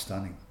quite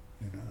stunning.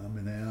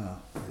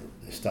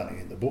 They're stunning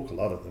in the book, a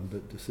lot of them,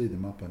 but to see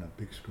them up on a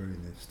big screen,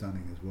 they're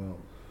stunning as well.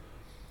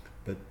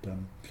 But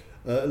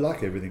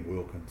like everything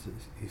Wilkins,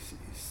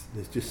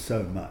 there's just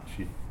so much,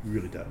 you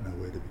really don't know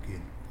where to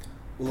begin.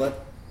 Well, that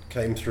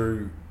came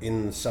through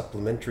in the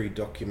supplementary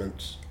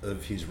document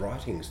of his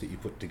writings that you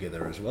put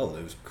together as well.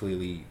 There was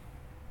clearly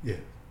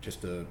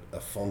just a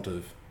font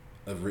of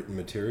written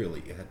material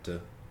that you had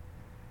to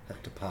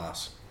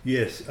pass.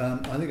 Yes,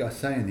 I think I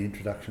say in the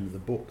introduction of the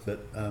book that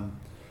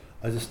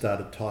I just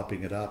started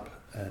typing it up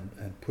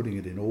and putting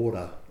it in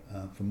order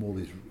from all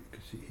his,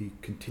 because he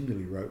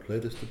continually wrote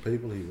letters to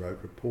people, he wrote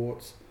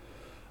reports.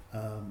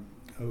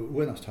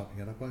 When I was typing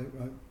it up, I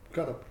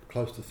got up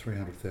close to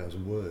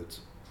 300,000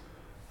 words,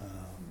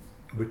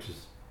 which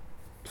is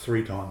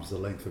 3 times the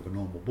length of a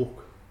normal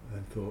book,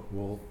 and thought,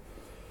 well,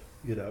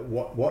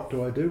 what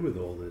do I do with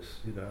all this?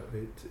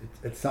 It's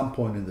at some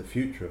point in the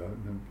future,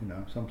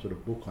 some sort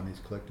of book on his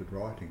collected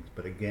writings.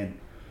 But again,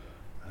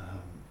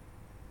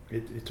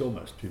 it's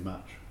almost too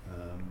much.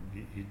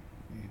 You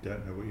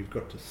don't know what you've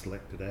got to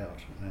select it out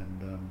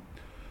and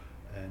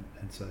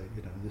say,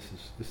 this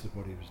is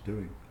what he was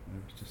doing.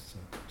 It was just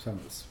some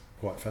of it's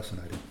quite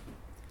fascinating.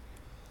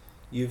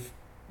 You've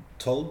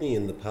told me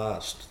in the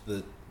past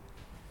that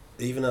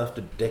even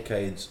after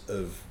decades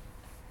of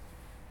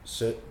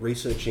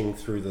researching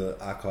through the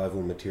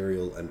archival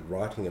material and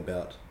writing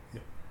about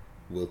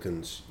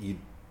Wilkins, you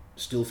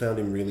still found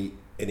him really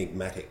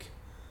enigmatic,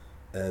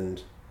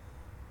 and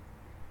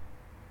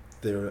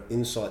there are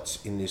insights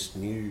in this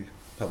new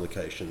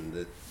publication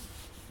that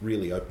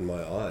really opened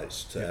my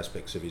eyes to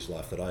aspects of his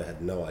life that I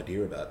had no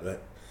idea about.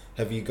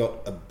 Have you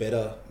got a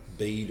better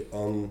bead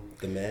on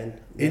the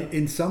man now?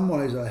 In some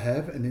ways I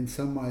have, and in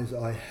some ways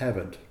I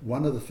haven't.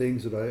 One of the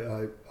things that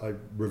I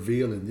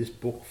reveal in this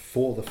book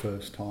for the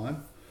first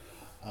time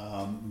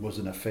was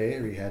an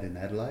affair he had in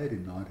Adelaide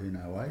in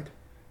 1908.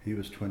 He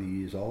was 20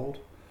 years old,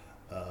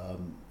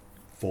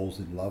 falls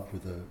in love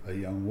with a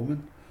young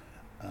woman.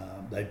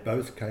 They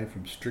both came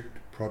from strict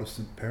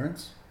Protestant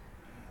parents.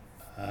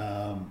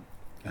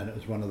 and it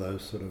was one of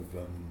those sort of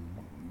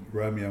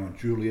Romeo and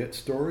Juliet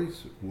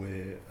stories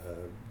where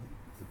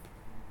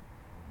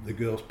the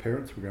girl's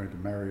parents were going to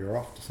marry her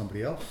off to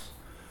somebody else,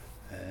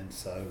 and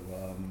so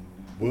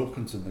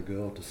Wilkins and the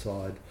girl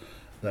decide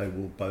they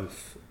will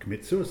both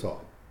commit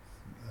suicide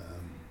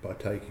by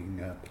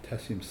taking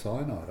potassium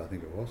cyanide, I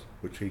think it was,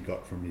 which he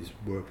got from his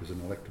work as an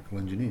electrical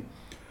engineer.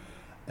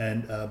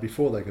 And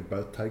before they could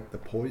both take the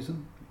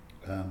poison,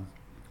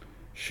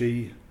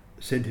 she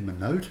sent him a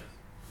note,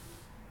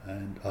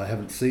 and I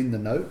haven't seen the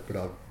note, but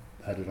I've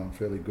had it on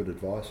fairly good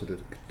advice that it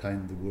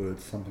contained the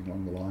words something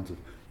along the lines of,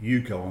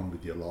 "You go on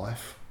with your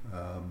life,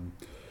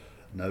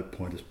 no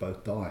point us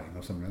both dying,"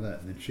 or something like that.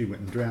 And then she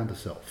went and drowned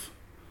herself.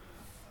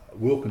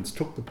 Wilkins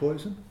took the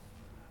poison.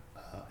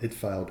 It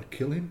failed to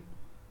kill him.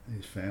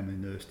 His family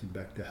nursed him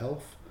back to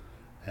health,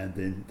 and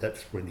then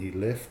that's when he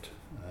left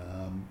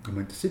and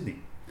went to Sydney.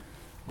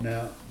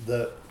 Now,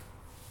 the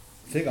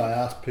thing I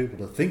ask people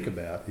to think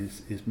about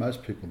is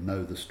most people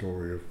know the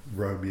story of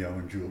Romeo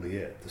and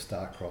Juliet, the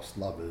star-crossed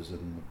lovers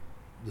and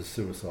the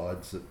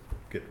suicides that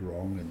get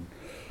wrong and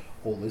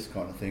all this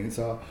kind of thing. And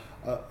so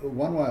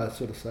one way I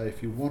sort of say,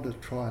 if you want to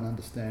try and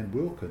understand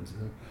Wilkins,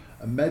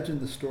 imagine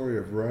the story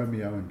of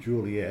Romeo and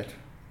Juliet,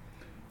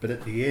 but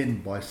at the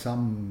end, by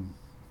some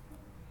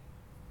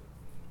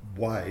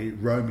way,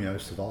 Romeo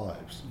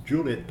survives.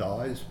 Juliet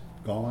dies,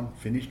 gone,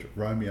 finished,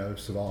 Romeo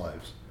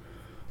survives.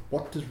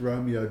 What does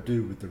Romeo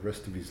do with the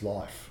rest of his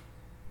life?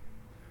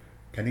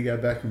 Can he go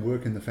back and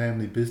work in the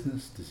family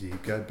business? Does he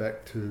go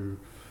back to,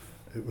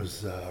 it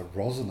was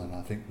Rosalind,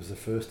 I think, was the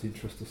first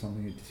interest or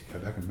something. Does he go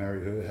back and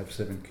marry her, have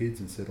 7 kids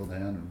and settle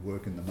down and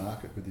work in the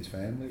market with his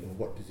family? Or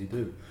what does he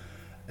do?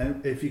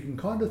 And if you can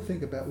kind of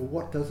think about, well,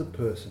 what does a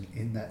person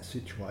in that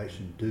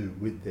situation do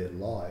with their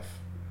life?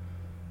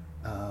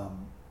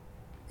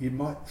 You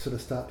might sort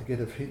of start to get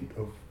a hint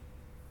of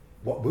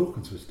what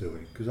Wilkins was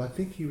doing, because I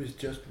think he was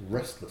just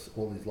restless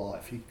all his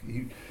life.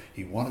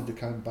 He wanted to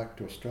come back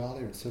to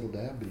Australia and settle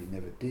down, but he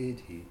never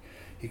did.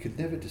 He could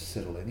never just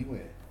settle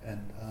anywhere,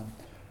 and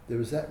there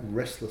was that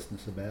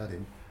restlessness about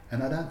him,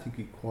 and I don't think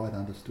he quite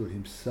understood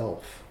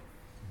himself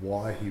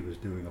why he was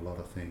doing a lot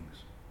of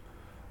things.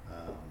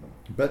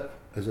 But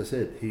as I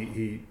said,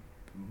 he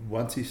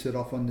once he set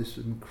off on this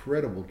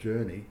incredible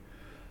journey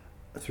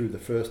through the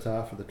first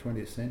half of the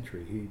 20th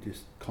century, he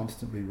just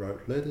constantly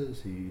wrote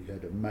letters, he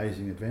had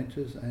amazing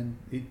adventures, and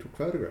he took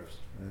photographs.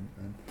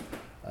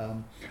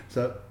 And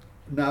so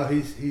no,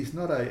 he's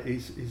not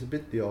he's a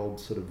bit the old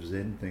sort of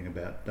Zen thing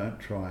about don't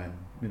try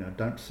and,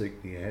 don't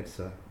seek the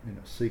answer,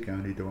 seek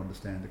only to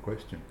understand the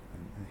question.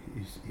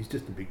 And he's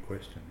just a big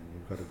question, and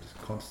you've got to just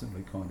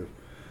constantly kind of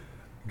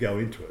go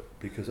into it,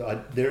 because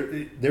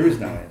there is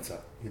no answer.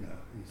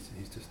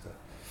 He's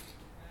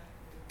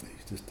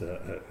just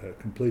a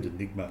complete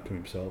enigma to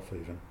himself,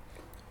 even.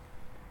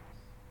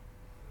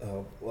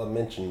 Well, I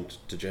mentioned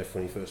to Jeff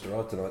when he first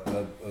arrived tonight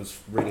that I was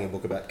reading a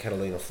book about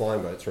Catalina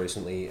flying boats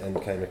recently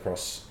and came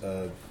across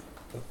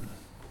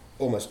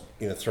almost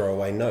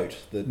throwaway note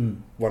that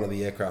one of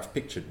the aircraft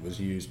pictured was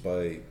used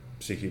by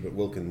Sir Hubert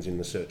Wilkins in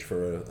the search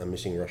for a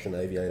missing Russian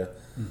aviator.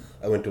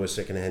 I went to a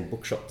second-hand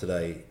bookshop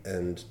today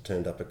and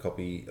turned up a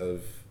copy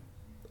of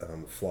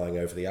Flying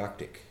Over the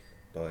Arctic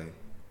by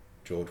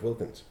George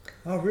Wilkins.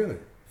 Oh, really?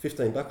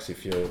 $15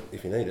 if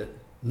you need it.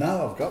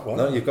 No, I've got one.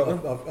 No, you've got one?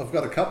 I've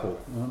got a couple.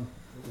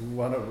 I've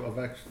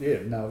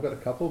got a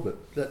couple,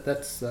 but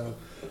that's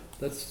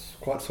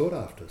quite sought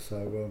after. So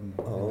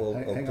I'll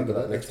hang pick on to it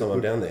up that. next time I'm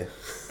down there.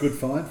 Good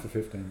find for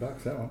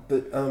 $15, that one.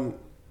 But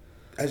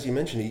as you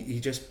mentioned, he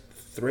just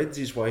threads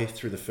his way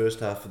through the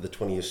first half of the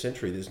 20th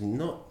century. There's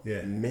not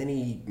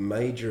many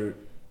major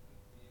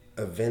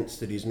events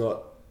that he's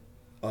not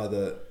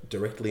either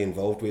directly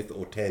involved with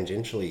or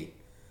tangentially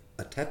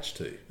attached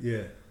to.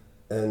 Yeah.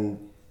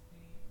 And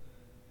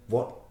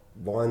what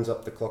winds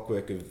up the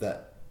clockwork of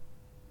that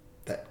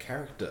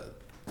character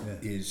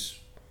is,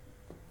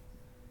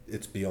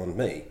 it's beyond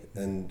me.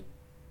 And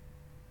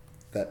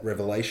that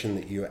revelation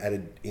that you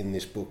added in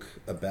this book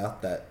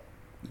about that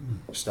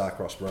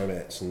star-crossed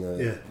romance and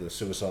the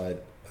suicide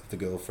of the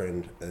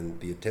girlfriend and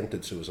the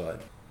attempted suicide,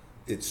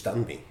 it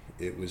stunned me.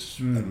 It was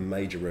a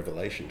major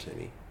revelation to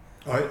me.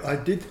 I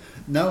did.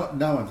 No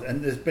one's,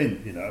 and there's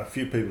been a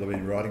few people have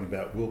been writing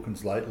about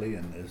Wilkins lately,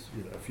 and there's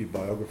a few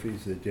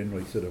biographies that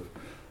generally sort of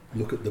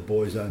look at the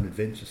boy's own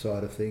adventure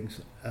side of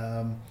things.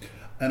 And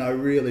I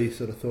really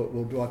sort of thought,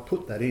 well, do I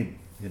put that in?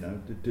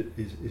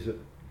 Is it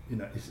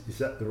is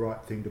that the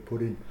right thing to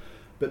put in?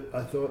 But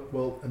I thought,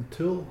 well,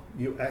 until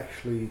you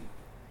actually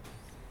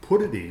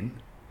put it in,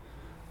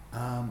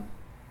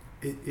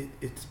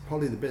 it's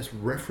probably the best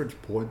reference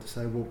point to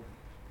say, well,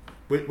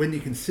 when you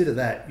consider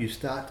that, you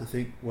start to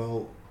think,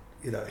 well,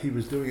 he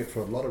was doing it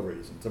for a lot of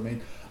reasons. I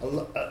mean,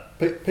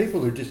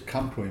 people who just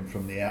come to him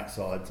from the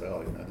outside say,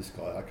 oh, this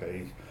guy,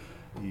 okay,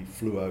 he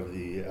flew over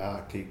the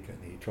Arctic and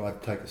he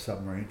tried to take a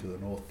submarine to the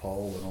North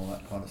Pole and all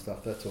that kind of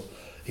stuff. That's all.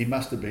 He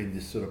must have been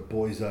this sort of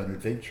boy's own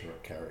adventurer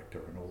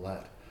character and all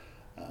that.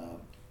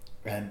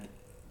 And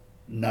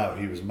no,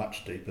 he was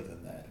much deeper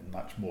than that and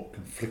much more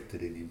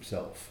conflicted in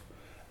himself.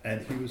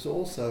 And he was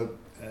also,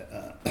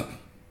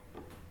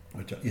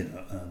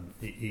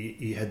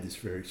 he had this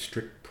very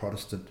strict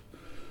Protestant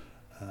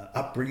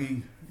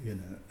upbringing,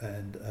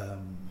 and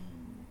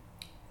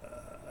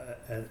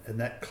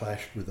that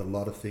clashed with a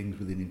lot of things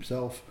within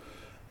himself,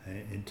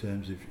 in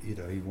terms of,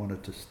 he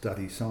wanted to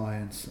study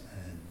science,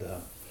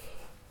 and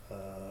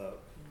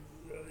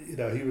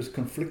he was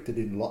conflicted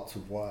in lots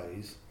of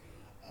ways,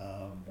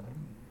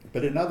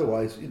 but in other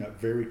ways,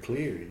 very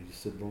clear. He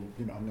just said, well,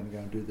 I'm going to go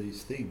and do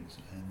these things,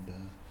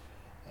 and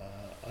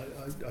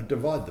I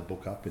divide the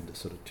book up into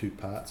sort of two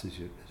parts, as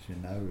you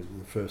know.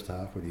 The first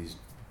half, when he's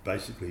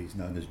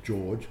known as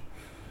George,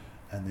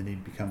 and then he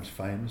becomes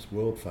famous,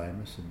 world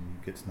famous,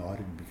 and gets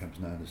knighted and becomes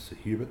known as Sir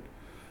Hubert.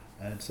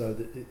 And so,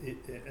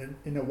 and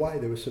in a way,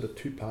 there was sort of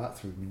two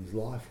parts of him in his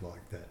life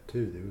like that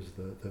too. There was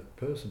the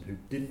person who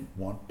didn't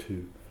want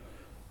to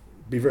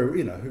be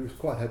very, who was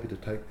quite happy to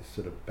take this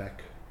sort of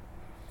back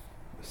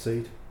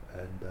seat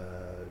and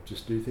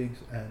just do things.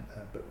 And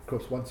but of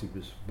course, once he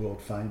was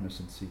world famous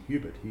and Sir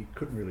Hubert, he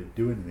couldn't really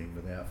do anything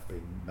without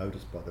being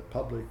noticed by the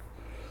public,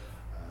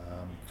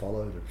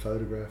 followed and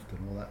photographed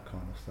and all that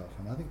kind of stuff.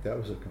 And I think that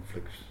was a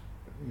conflict,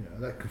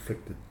 that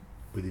conflicted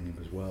within him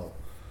as well.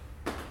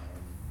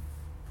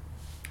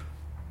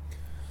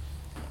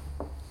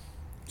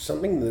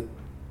 Something that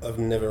I've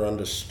never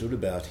understood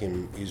about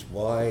him is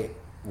why,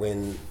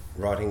 when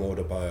writing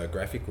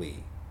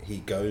autobiographically, he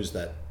goes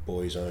that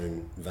boy's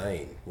own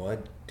vein. Why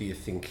do you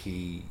think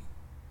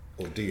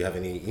or do you have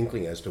any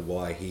inkling as to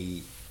why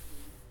he...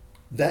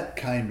 That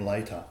came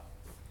later.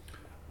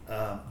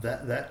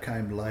 That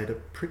came later,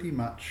 pretty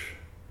much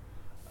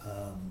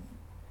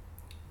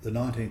the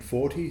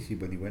 1940s,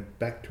 when he went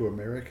back to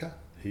America.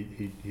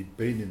 He'd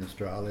been in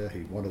Australia.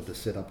 He wanted to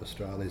set up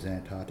Australia's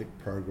Antarctic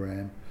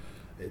program.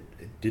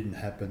 It didn't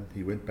happen.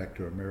 He went back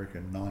to America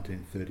in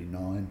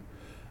 1939.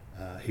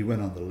 He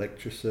went on the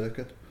lecture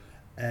circuit,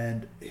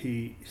 and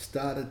he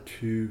started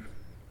to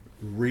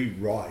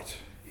rewrite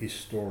his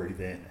story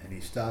then, and he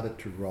started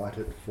to write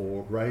it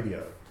for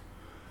radio.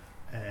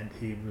 And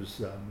he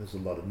was, there's a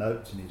lot of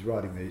notes, and he's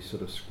writing these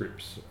sort of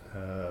scripts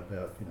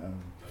about,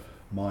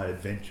 my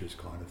adventures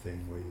kind of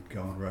thing, where you'd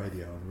go on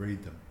radio and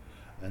read them.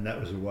 And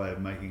that was a way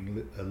of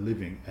making a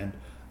living. And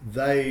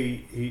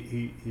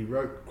he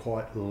wrote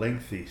quite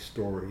lengthy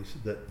stories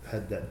that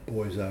had that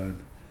boy's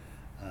own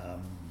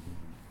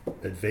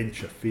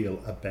adventure feel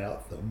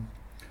about them,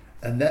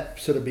 and that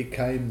sort of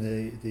became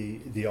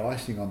the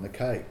icing on the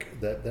cake.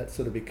 That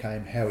sort of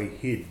became how he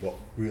hid what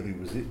really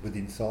was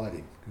inside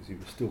him, because he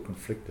was still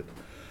conflicted.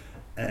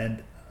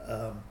 And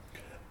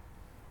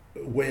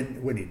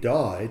when he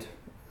died,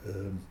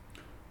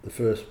 the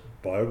first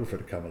biographer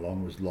to come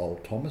along was Lowell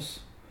Thomas,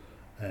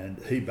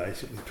 and he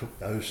basically took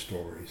those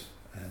stories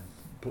and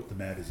put them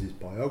out as his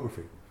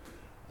biography.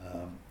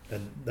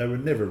 And they were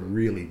never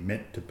really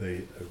meant to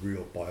be a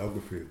real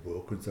biography of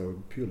Wilkins. They were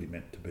purely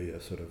meant to be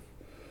a sort of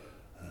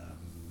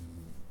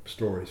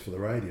stories for the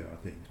radio, I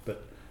think.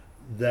 But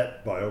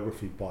that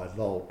biography by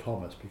Lowell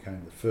Thomas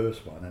became the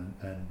first one,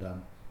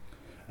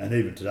 and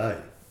even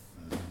today,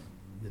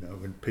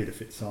 when Peter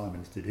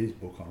Fitzsimons did his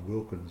book on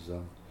Wilkins,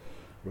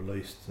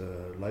 released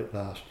late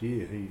last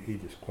year, he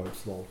just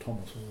quotes Lowell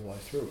Thomas all the way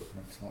through it.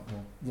 And it's like,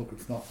 well, look,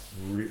 it's not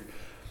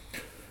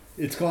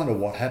it's kind of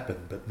what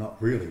happened, but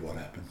not really what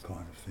happened,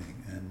 kind of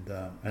thing.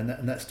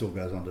 And that still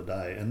goes on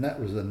today. And that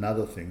was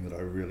another thing that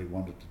I really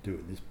wanted to do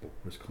in this book,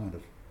 was kind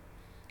of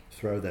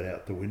throw that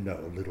out the window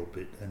a little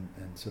bit and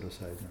sort of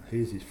say,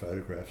 here's his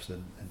photographs,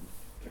 and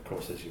of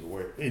course, as you're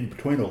aware, in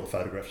between all the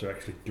photographs are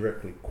actually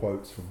directly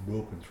quotes from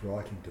Wilkins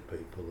writing to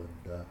people,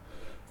 and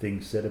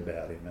things said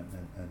about him,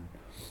 and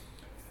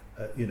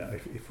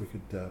if we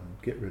could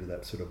get rid of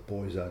that sort of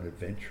boy's own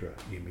adventurer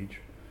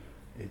image,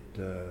 it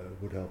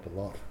would help a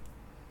lot.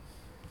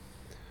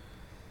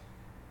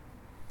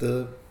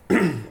 The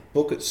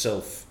book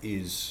itself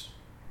is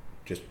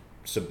just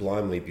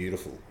sublimely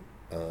beautiful.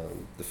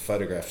 The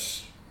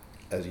photographs,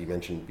 as you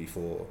mentioned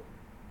before,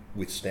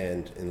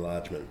 withstand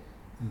enlargement,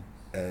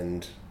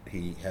 and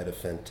he had a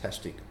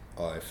fantastic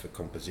eye for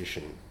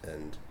composition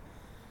and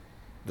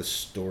the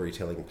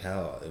storytelling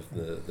power of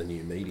the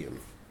new medium.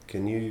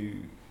 Can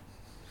you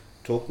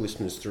talk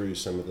listeners through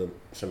some of the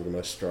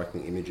most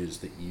striking images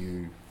that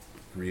you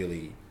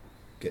really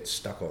get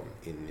stuck on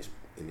in this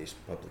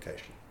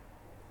publication?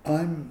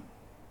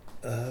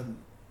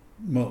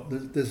 Well,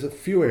 there's a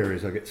few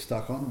areas I get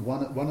stuck on.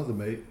 One of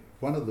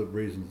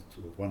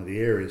the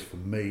areas for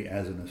me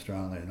as an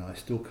Australian I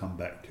still come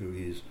back to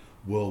is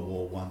World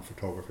War I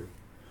photography.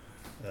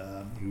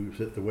 He was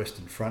at the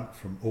Western Front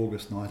from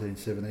August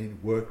 1917,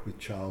 worked with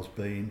Charles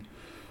Bean,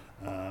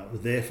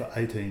 was there for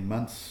 18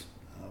 months,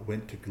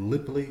 went to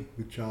Gallipoli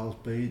with Charles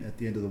Bean at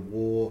the end of the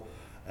war,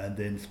 and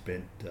then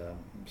spent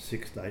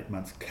 6 to 8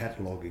 months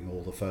cataloguing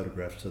all the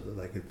photographs so that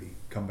they could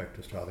come back to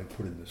Australia and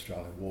put in the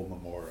Australian War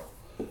Memorial.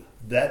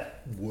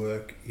 That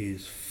work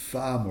is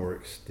far more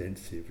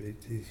extensive.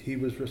 He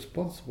was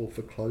responsible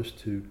for close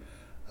to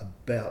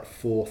about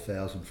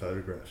 4,000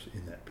 photographs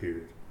in that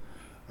period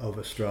of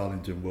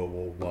Australians in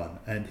World War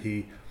I, and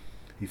he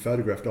He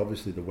photographed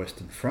obviously the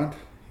Western Front.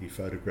 He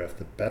photographed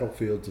the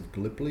battlefields of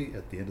Gallipoli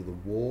at the end of the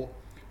war.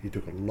 He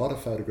took a lot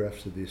of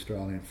photographs of the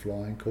Australian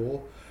Flying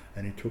Corps,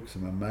 and he took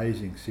some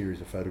amazing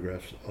series of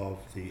photographs of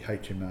the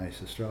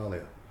HMAS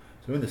Australia.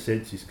 So in a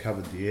sense, he's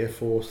covered the Air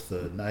Force,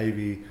 the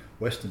Navy,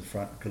 Western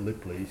Front,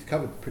 Gallipoli. He's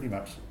covered pretty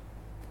much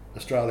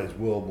Australia's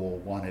World War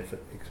One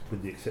effort,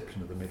 with the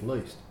exception of the Middle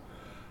East.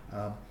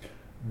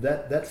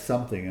 That's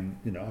something, and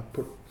you know, I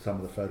put some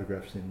of the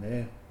photographs in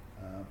there.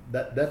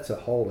 That's a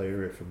whole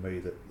area for me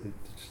that it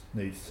just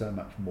needs so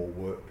much more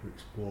work to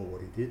explore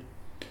what he did.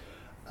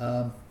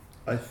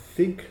 I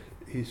think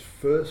his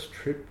first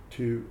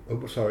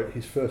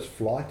his first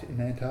flight in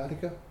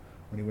Antarctica,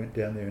 when he went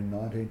down there in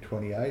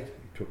 1928,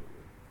 he took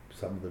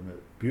some of them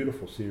a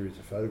beautiful series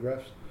of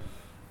photographs.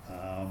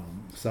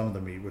 Some of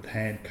them he would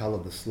hand colour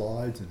the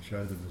slides and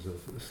show them as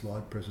a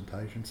slide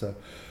presentation. So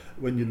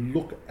when you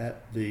look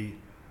at the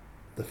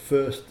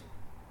first,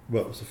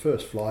 well, it was the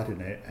first flight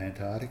in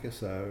Antarctica,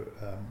 so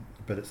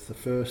but it's the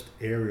first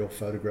aerial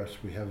photographs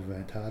we have of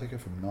Antarctica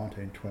from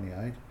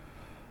 1928.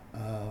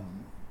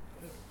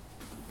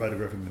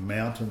 Photographing the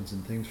mountains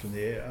and things from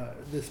the air,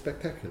 they're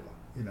spectacular,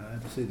 you know,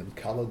 and to see them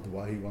coloured the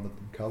way he wanted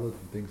them coloured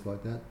and things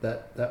like that.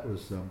 That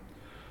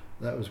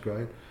was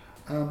great.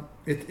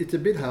 It's a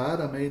bit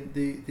hard. I mean,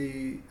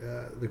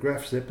 the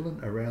Graf Zeppelin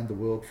around the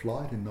world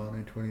flight in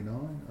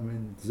 1929. I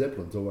mean,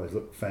 Zeppelins always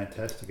look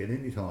fantastic at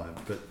any time,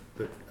 but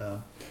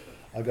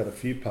I got a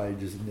few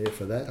pages in there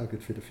for that. I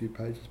could fit a few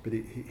pages, but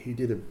he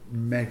did a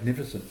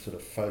magnificent sort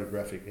of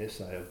photographic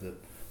essay of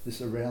this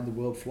around the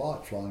world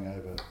flight, flying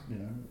over, you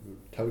know,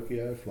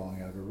 Tokyo,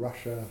 flying over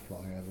Russia,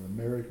 flying over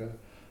America,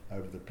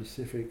 over the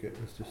Pacific. It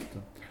was just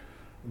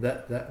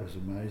that was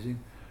amazing,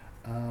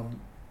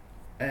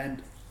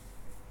 and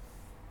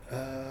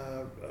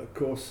of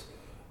course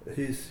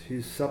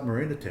his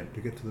submarine attempt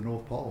to get to the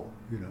North Pole.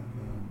 You know,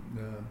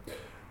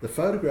 the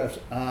photographs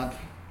aren't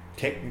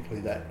technically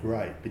that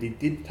great, but he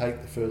did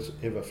take the first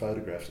ever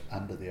photographs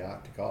under the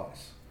Arctic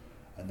ice,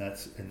 and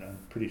I'm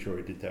pretty sure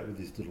he did that with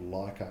his little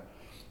Leica.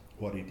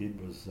 What he did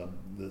was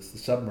the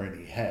submarine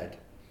he had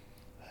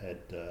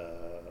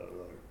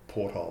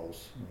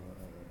portholes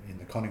in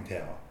the conning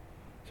tower.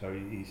 So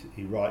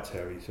he writes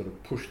how he sort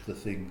of pushed the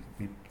thing.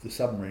 The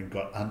submarine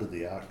got under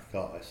the Arctic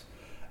ice,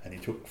 and he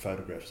took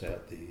photographs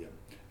out the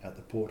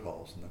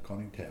portholes in the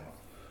conning tower.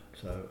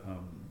 So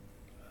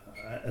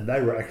and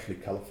they were actually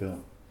colour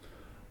film.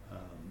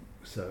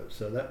 So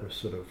that was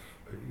sort of,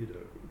 you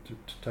know,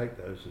 to take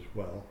those as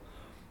well.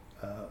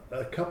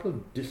 A couple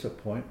of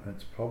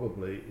disappointments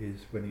probably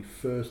is when he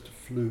first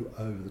flew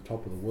over the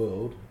top of the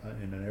world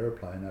in an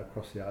aeroplane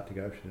across the Arctic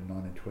Ocean in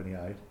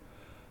 1928.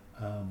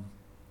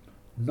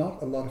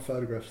 Not a lot of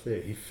photographs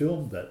there. He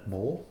filmed that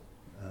more,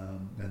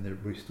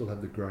 and we still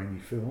have the grainy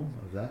film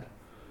of that,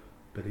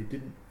 but he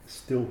didn't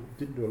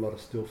do a lot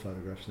of still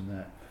photographs in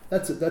that.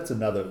 That's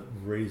another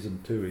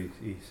reason too.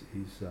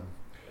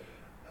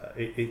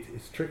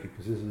 It's tricky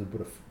because this is a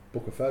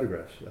book of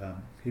photographs.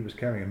 He was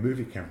carrying a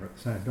movie camera at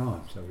the same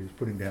time, so he was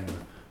putting down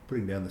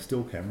the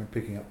still camera and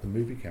picking up the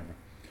movie camera.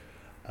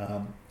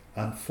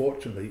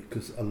 Unfortunately,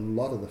 because a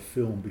lot of the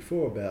film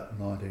before about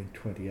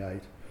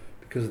 1928,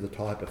 because of the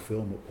type of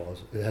film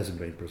it hasn't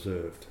been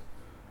preserved.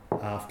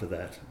 After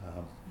that,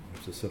 it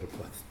was a sort of,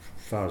 as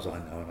far as I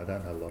know, and I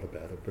don't know a lot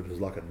about it, but it was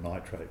like a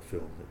nitrate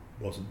film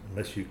that wasn't,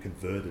 unless you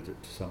converted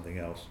it to something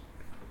else.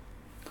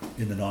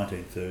 In the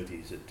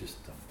 1930s, it just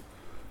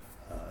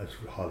it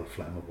was highly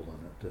flammable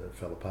and it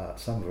fell apart.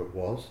 Some of it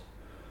was.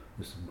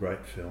 There's some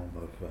great film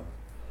of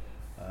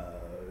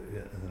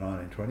in the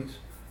 1920s,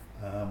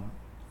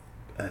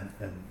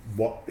 and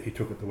what he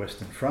took at the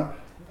Western Front,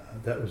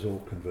 that was all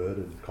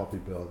converted and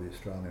copied by the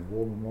Australian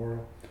War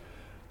Memorial.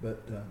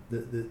 But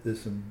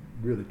there's some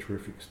really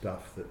terrific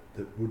stuff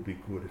that would be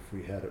good if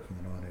we had it from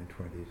the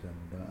 1920s,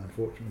 and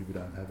unfortunately we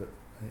don't have it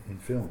in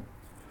film.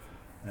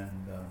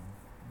 And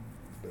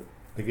but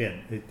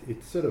again,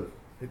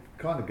 it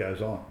kind of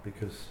goes on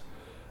because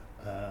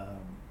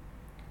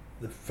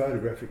the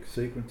photographic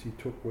sequence he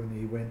took when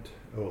he went,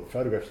 or the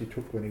photographs he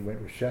took when he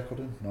went with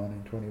Shackleton,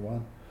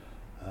 1921,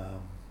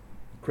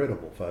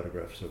 incredible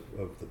photographs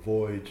of the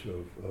voyage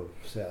of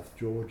South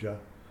Georgia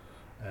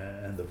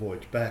and the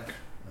voyage back.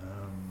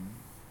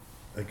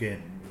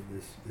 Again,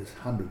 there's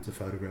hundreds of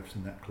photographs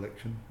in that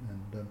collection,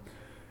 and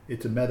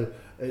it's a matter.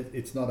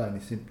 It's not only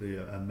simply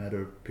a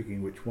matter of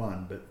picking which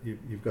one, but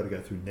you've got to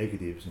go through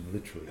negatives and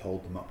literally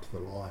hold them up to the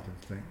light and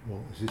think,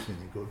 well, is this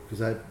any good? Because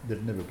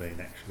they've never been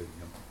actually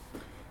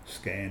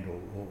scanned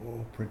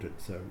or printed,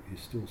 so you're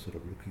still sort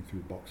of looking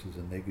through boxes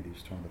and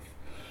negatives trying to.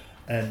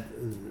 And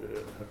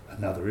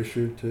another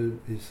issue too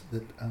is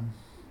that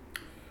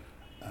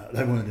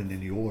they weren't in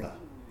any order.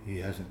 He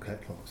hasn't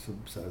catalogued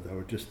them, so they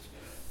were just,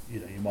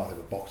 you might have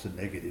a box of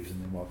negatives and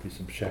there might be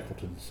some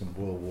Shackleton, some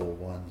World War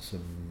One,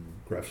 some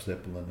Graf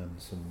Zeppelin and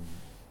some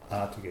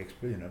Arctic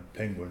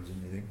penguins,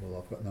 and you think,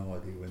 well, I've got no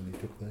idea when he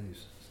took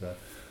these. So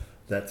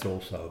that's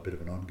also a bit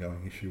of an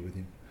ongoing issue with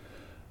him.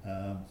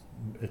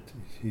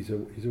 He's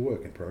a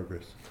work in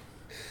progress.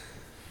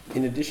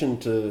 In addition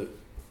to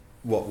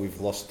what we've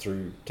lost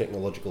through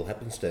technological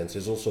happenstance.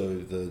 There's also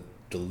the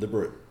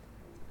deliberate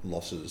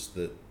losses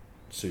that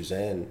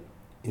Suzanne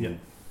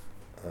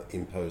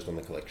imposed on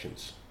the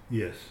collections.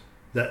 Yes,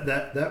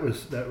 that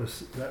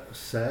was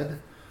sad.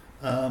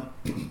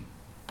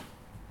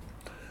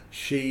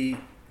 She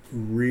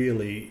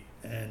really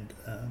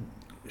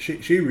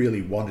she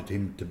really wanted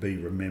him to be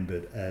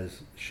remembered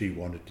as she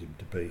wanted him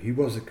to be. He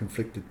was a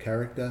conflicted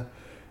character.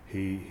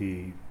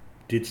 He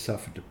did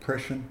suffer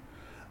depression.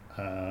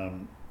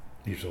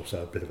 He was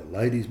also a bit of a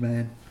ladies'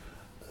 man.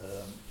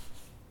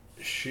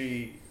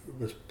 She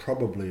was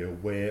probably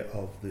aware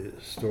of the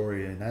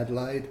story in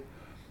Adelaide.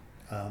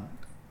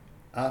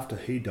 After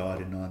he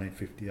died in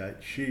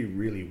 1958, she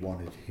really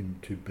wanted him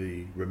to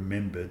be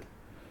remembered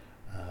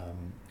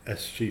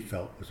as she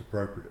felt was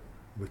appropriate,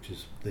 which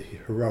is the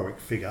heroic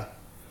figure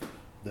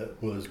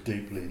that was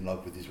deeply in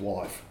love with his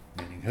wife,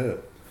 meaning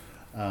her.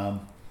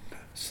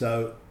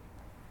 So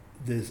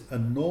there's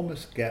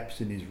enormous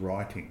gaps in his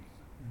writing,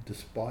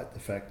 despite the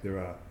fact there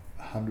are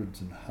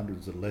hundreds and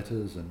hundreds of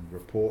letters and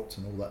reports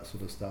and all that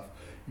sort of stuff.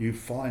 You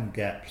find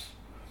gaps,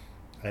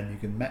 and you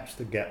can match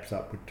the gaps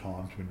up with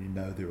times when you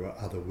know there are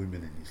other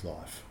women in his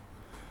life.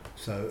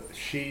 So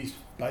she's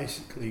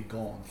basically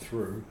gone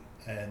through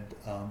and,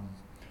 as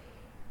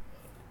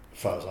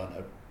far as I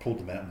know, pulled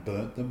them out and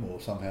burnt them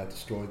or somehow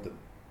destroyed them.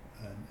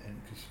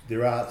 And cause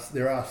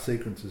there are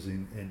sequences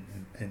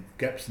and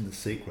gaps in the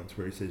sequence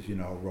where he says,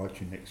 I'll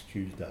write you next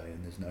Tuesday,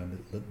 and there's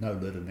no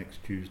letter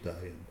next Tuesday,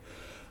 and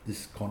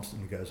this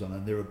constantly goes on.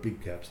 And there are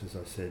big gaps, as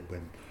I said,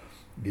 when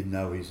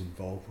he's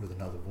involved with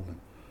another woman.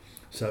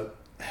 So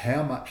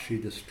how much she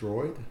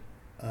destroyed,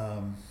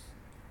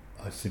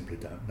 I simply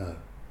don't know.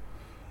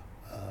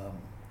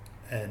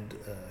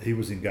 He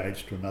was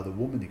engaged to another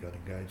woman. He got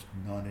engaged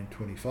in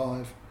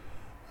 1925.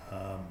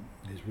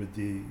 He's with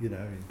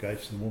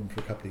engaged to the woman for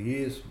a couple of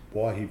years.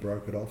 Why he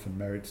broke it off and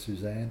married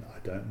Suzanne, I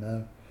don't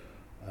know.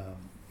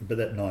 But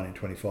that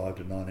 1925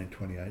 to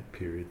 1928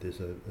 period, there's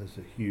a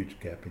huge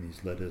gap in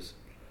his letters,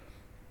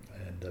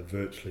 and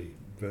virtually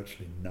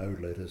no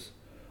letters,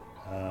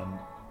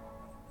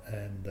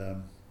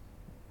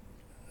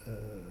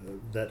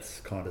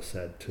 that's kind of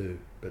sad too.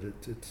 But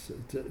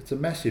it's a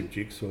massive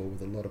jigsaw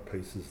with a lot of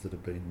pieces that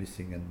have been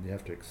missing, and you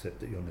have to accept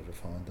that you'll never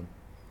find them.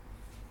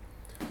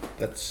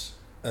 That's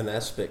an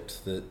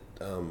aspect that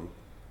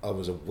I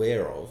was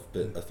aware of,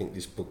 but I think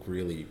this book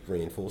really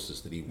reinforces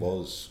that he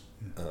was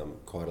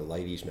quite a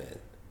ladies' man.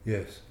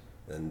 Yes.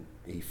 And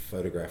he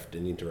photographed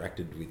and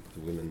interacted with the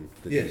women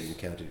that he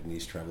encountered in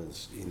his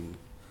travels in...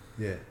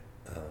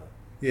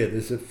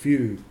 there's a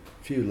few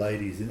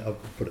ladies in. I've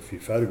put a few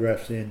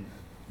photographs in.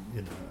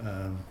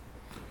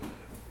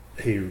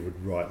 He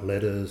would write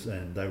letters,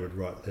 and they would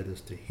write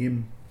letters to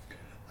him.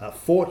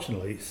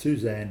 Fortunately,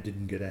 Suzanne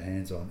didn't get her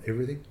hands on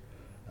everything.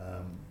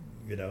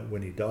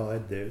 When he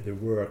died, there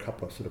were a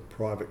couple of sort of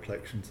private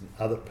collections and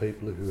other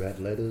people who had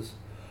letters.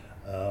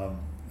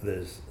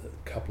 There's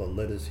a couple of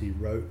letters he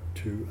wrote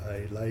to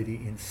a lady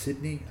in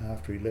Sydney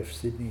after he left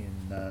Sydney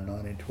in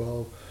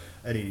 1912,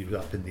 and he was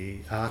up in the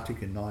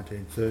Arctic in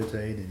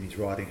 1913, and he's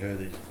writing her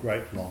these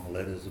great long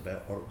letters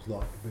about what it was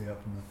like to be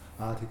up in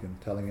the Arctic and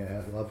telling her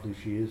how lovely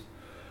she is.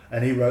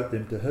 And he wrote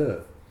them to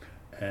her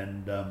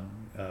and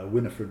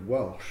Winifred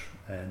Welsh,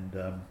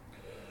 and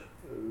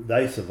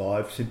they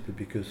survived simply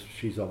because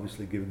she's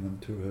obviously given them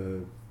to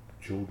her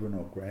children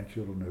or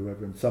grandchildren or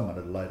whoever, and someone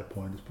at a later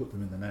point has put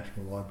them in the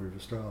National Library of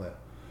Australia,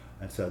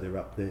 and so they're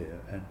up there.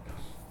 And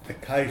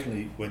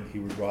occasionally when he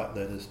would write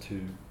letters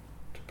to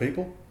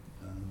people,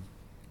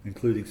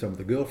 including some of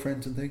the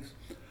girlfriends and things,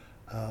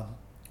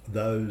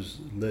 those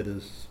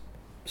letters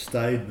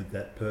stayed with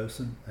that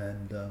person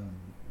and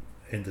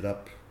ended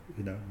up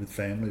with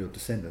family or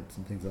descendants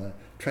and things like that.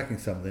 Tracking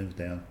some of them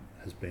down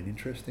has been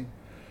interesting.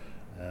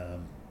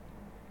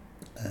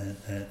 And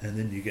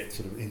then you get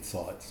sort of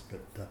insights,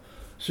 but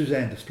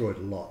Suzanne destroyed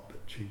a lot, but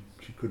she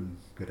couldn't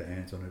get her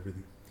hands on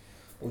everything.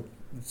 Well,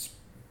 it's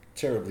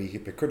terribly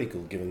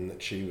hypocritical given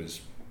that she was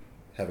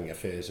having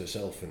affairs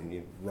herself, and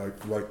you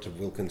wrote to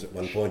Wilkins at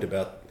one point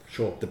about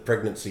the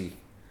pregnancy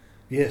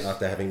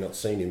after having not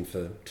seen him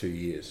for 2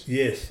 years.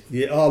 Yes,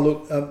 yeah. Oh,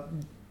 look,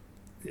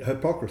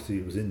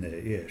 hypocrisy was in there,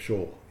 yeah,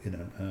 sure,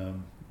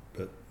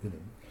 but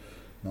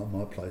not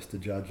my place to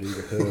judge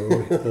either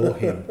her or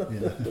him.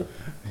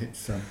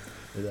 It's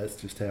that's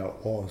just how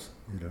it was.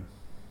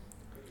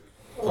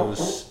 I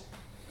was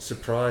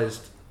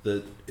surprised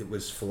that it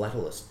was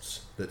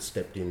philatelists that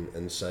stepped in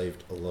and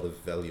saved a lot of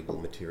valuable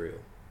material.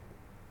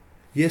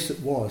 Yes,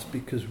 it was,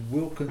 because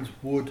Wilkins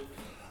would.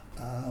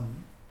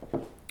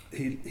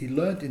 He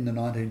learnt in the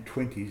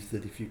 1920s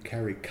that if you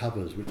carry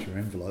covers, which are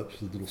envelopes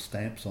with little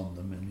stamps on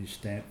them, and you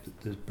stamp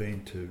that there's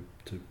been to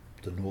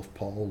the North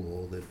Pole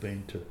or they've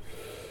been to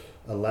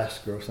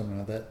Alaska or something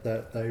like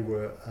that they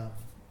were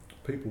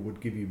people would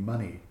give you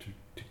money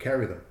to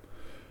carry them.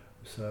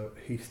 So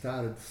he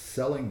started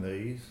selling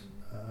these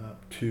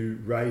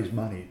to raise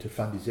money to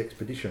fund his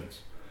expeditions,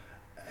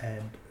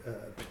 and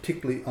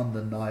particularly on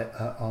the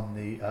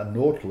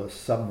Nautilus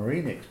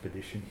submarine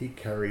expedition, he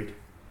carried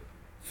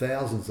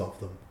thousands of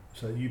them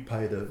So you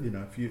paid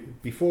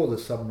before the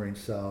submarine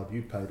sailed,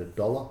 you paid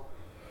 $1.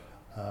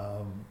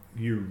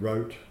 You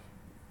wrote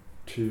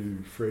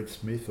to Fred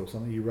Smith or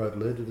something. You wrote a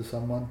letter to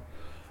someone.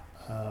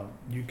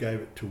 You gave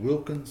it to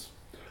Wilkins.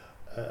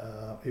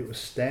 It was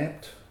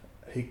stamped.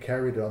 He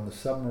carried it on the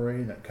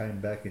submarine. It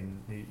came back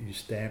and you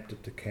stamped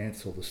it to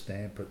cancel the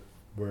stamp at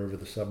wherever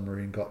the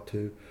submarine got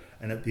to.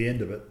 And at the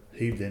end of it,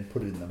 he then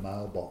put it in the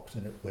mailbox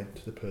and it went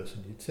to the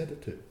person you'd sent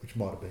it to, which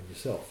might have been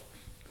yourself.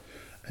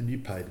 And you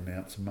paid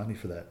amounts of money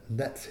for that.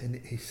 And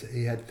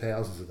he had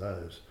thousands of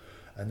those.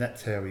 And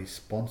that's how he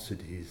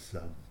sponsored his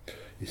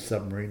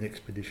submarine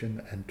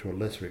expedition and to a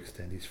lesser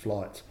extent his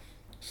flights.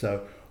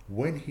 So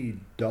when he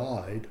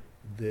died,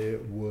 there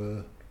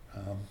were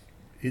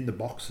in the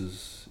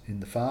boxes in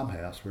the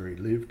farmhouse where he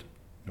lived,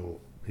 or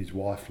his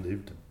wife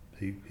lived, and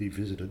he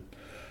visited.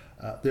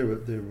 There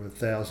were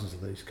thousands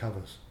of these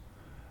covers,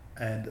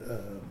 and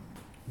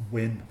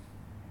when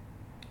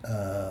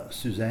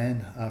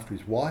Suzanne, after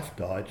his wife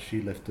died,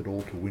 she left it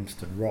all to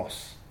Winston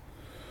Ross,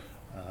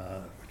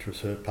 which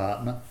was her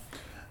partner,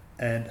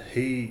 and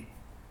he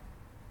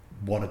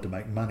wanted to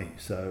make money,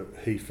 so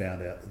he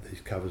found out that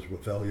these covers were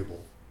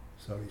valuable,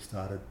 so he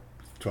started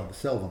trying to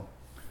sell them,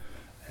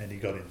 and he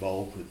got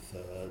involved with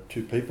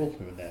two people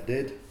who are now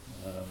dead.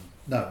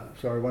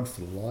 One's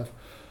still alive.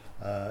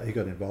 He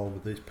got involved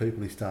with these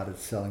people. He started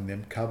selling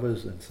them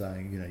covers and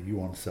saying, you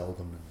want to sell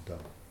them,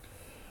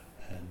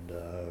 and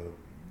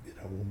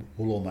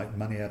we'll all make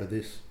money out of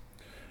this.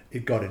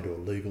 It got into a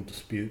legal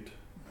dispute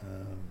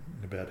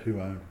about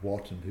who owned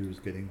what and who was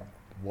getting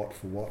what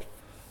for what.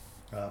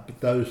 But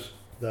those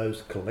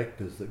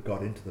collectors that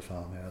got into the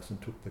farmhouse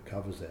and took the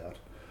covers out,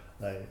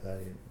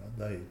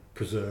 they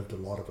preserved a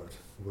lot of it.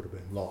 It would have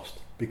been lost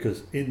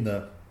because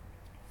there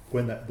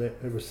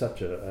was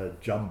such a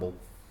jumble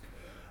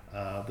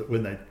that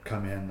when they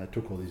come in, they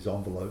took all these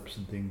envelopes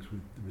and things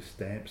with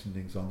stamps and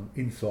things on them.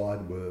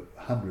 Inside were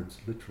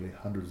literally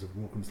hundreds of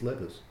Wilkins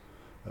letters.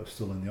 They were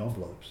still in the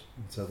envelopes,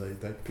 and so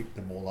they picked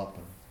them all up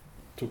and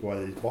took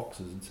away these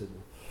boxes and said,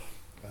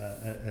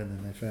 and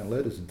then they found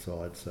letters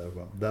inside. So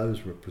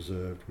those were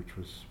preserved, which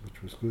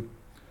was good.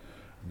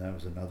 And that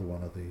was another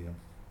one of the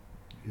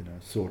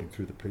sorting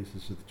through the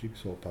pieces of the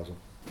jigsaw puzzle.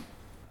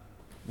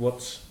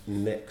 What's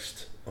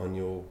next on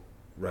your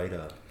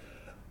radar?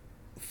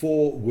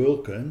 For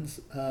Wilkins,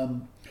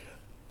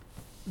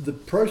 the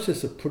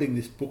process of putting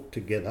this book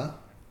together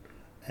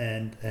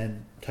and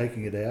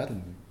taking it out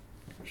and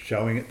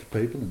showing it to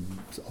people and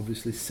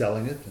obviously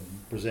selling it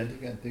and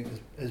presenting it and things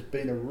has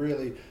been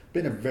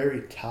a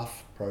very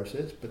tough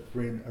process, but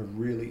been a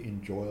really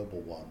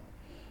enjoyable one.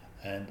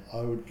 And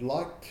I would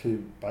like to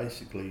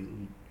basically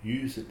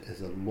use it as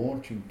a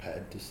launching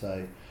pad to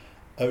say,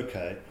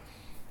 okay,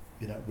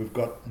 we've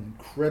got an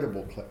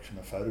incredible collection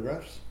of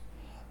photographs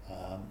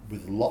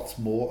with lots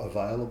more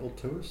available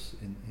to us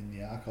in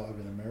the archive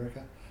in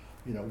America.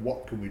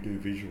 What can we do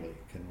visually?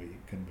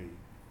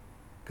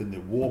 Can the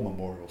War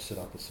Memorial set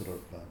up a sort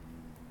of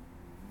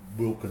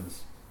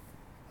Wilkins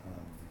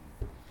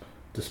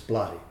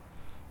display,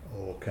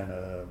 or can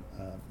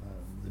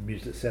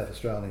the South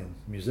Australian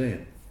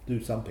Museum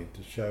do something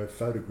to show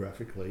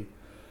photographically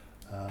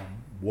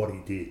what he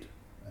did?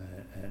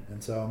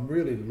 And so I'm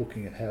really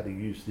looking at how to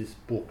use this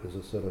book as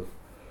a sort of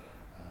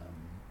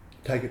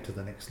take it to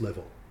the next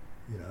level,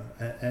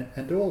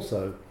 and to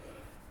also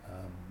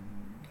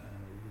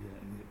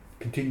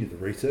continue the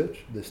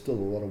research. There's still a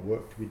lot of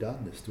work to be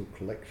done. There's still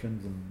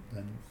collections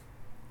and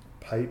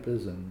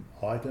papers and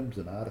items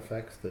and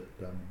artefacts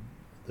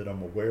that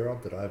I'm aware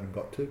of that I haven't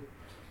got to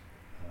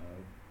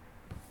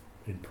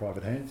in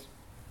private hands.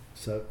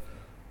 So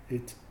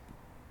it's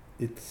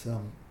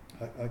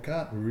I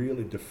can't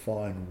really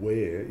define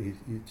where.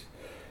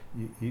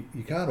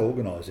 You can't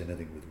organise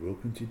anything with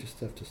Wilkins. You just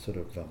have to sort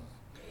of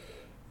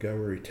go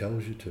where he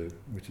tells you to,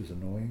 which is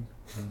annoying,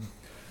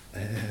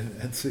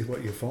 and see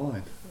what you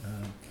find.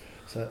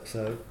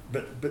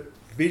 But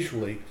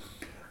visually,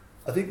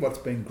 I think what's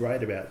been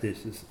great about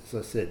this is, as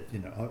I said,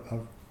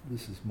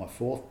 this is my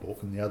fourth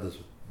book, and the others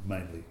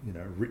mainly,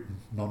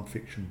 written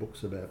non-fiction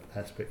books about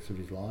aspects of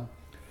his life.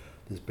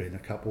 There's been a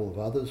couple of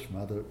others from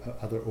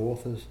other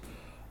authors,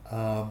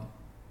 but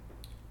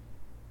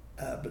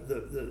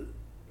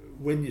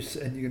when you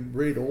can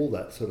read all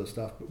that sort of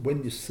stuff, but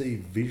when you see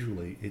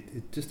visually,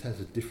 it just has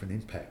a different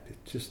impact.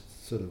 It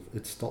just sort of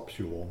it stops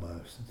you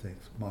almost and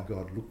thinks, my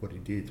God, look what he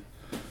did.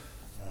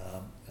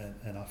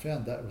 And I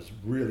found that was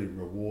really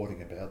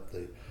rewarding about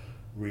the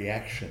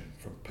reaction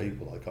from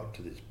people I got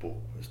to this book,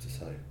 was to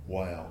say,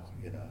 wow,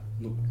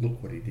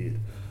 look what he did.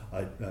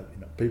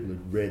 People who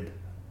read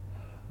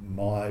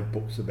my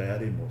books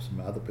about him or some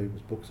other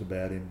people's books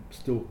about him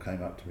still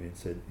came up to me and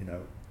said,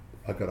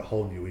 I got a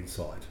whole new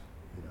insight.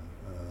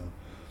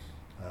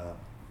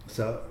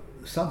 So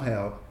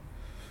somehow,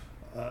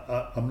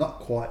 I'm not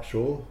quite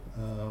sure.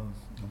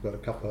 I've got a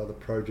couple of other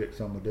projects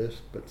on my desk,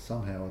 but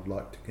somehow I'd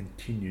like to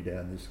continue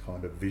down this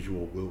kind of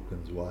visual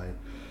Wilkins way.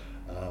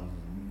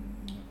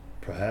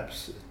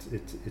 Perhaps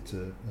it's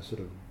a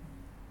sort of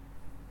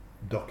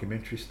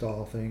documentary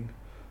style thing.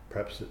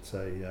 perhaps it's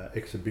a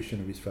exhibition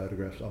of his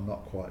photographs. I'm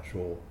not quite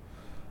sure,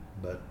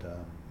 but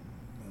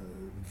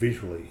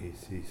visually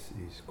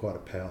he's quite a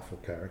powerful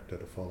character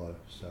to follow.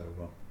 So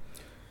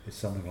it's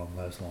something along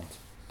those lines.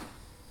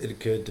 It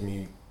occurred to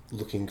me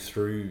looking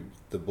through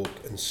the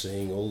book and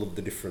seeing all of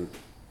the different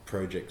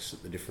projects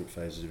at the different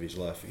phases of his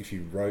life. If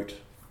you wrote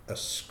a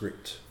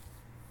script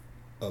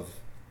of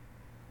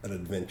an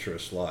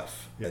adventurous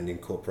life and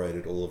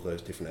incorporated all of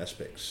those different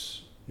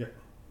aspects,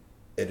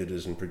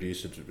 editors and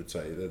producers would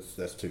say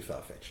that's too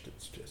far-fetched.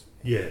 It's just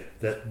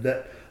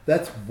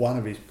that's one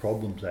of his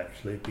problems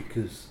actually,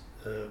 because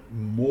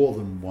more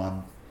than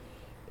one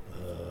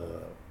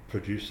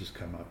producers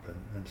come up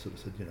and sort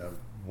of said,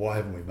 why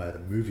haven't we made a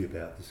movie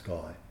about this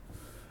guy?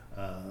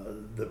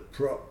 The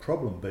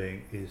problem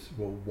being is,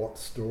 well, what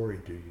story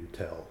do you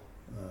tell?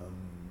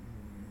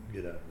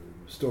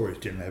 Stories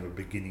generally have a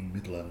beginning,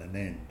 middle, and an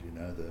end.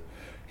 The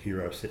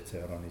hero sets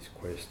out on his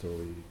quest, or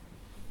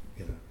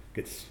he,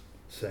 gets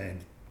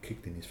sand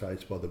kicked in his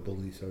face by the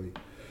bully, so he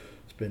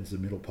spends the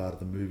middle part of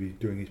the movie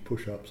doing his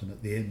push-ups, and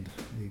at the end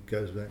he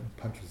goes back and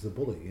punches the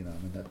bully.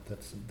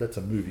 That's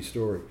a movie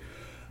story.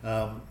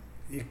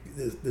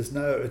 There's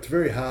no. It's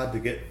very hard to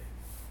get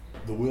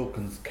the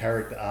Wilkins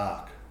character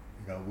arc.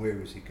 Where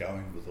was he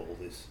going with all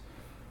this?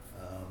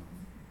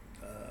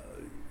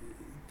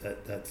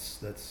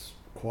 That's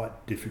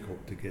quite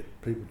difficult to get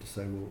people to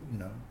say, well,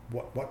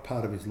 what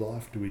part of his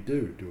life do we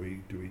do? Do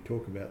we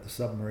talk about the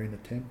submarine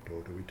attempt,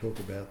 or do we talk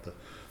about the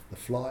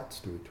flights?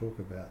 Do we talk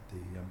about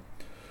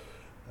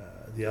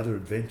the other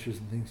adventures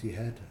and things he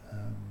had?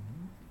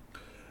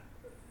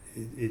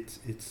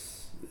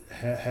 It's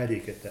how do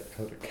you get that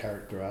sort of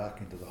character arc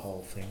into the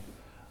whole thing?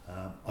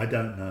 I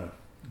don't know.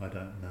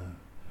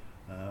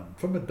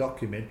 From a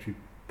documentary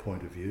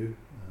point of view,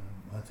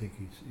 I think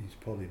he's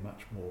probably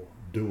much more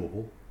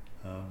doable,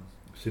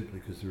 simply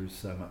because there is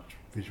so much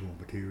visual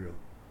material.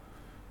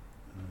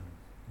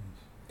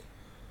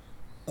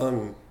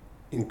 I'm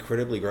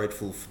incredibly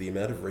grateful for the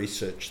amount of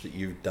research that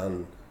you've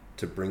done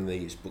to bring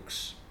these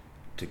books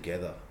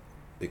together,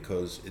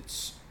 because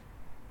it's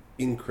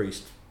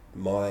increased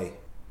my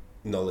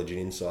knowledge and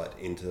insight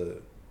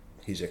into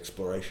his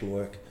exploration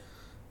work,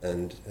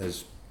 and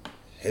has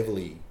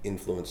heavily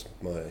influenced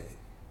my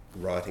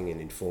writing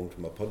and informed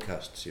my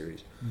podcast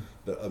series.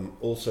 But I'm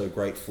also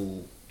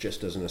grateful,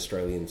 just as an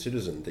Australian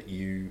citizen, that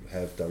you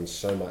have done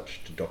so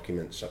much to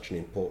document such an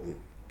important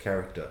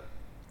character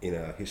in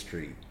our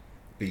history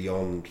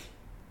beyond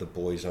the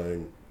boy's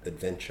own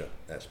adventure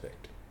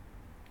aspect.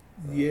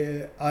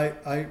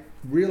 I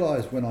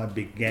realised when I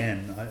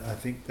began, I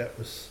think that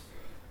was,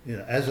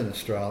 as an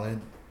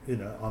Australian,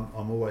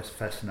 I'm always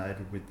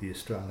fascinated with the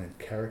Australian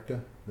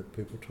character that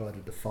people try to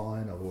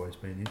define. I've always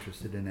been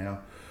interested in our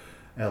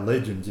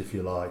legends, if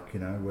you like,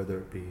 whether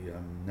it be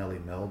Nellie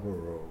Melba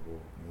or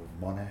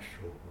Monash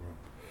or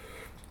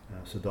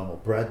Sir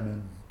Donald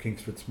Bradman,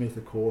 Kingsford Smith,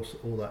 of course,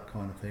 all that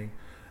kind of thing.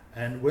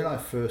 And when I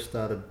first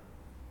started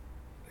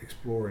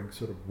exploring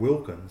sort of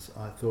Wilkins,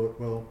 I thought,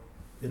 well,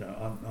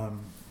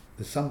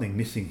 there's something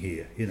missing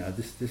here.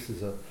 This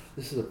is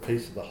a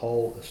piece of the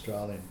whole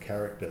Australian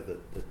character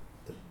that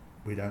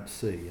we don't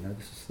see.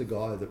 This is the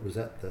guy that was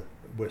at the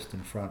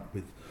Western Front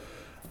with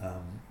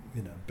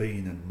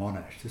Bean and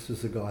Monash. This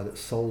is the guy that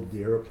sold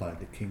the aeroplane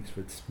to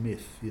Kingsford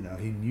Smith. He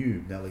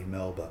knew Nellie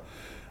Melba.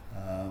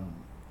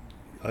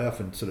 I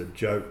often sort of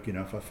joke,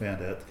 if I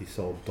found out that he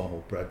sold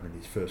Donald Bradman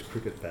his first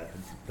cricket bat,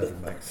 it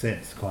doesn't make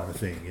sense, kind of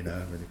thing, and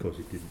of course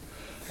he didn't.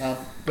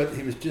 But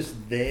he was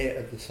just there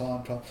at the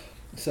same time.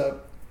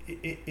 So,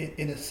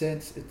 in a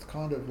sense, it's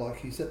kind of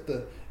like in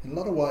a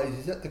lot of ways,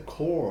 he's at the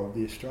core of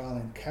the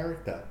Australian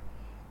character,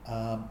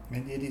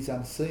 and yet he's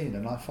unseen,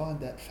 and I find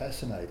that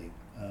fascinating.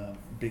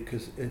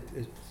 Because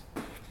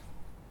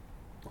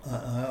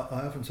I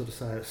often sort of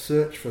say a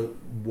search for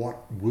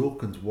what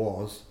Wilkins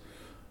was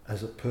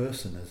as a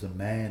person, as a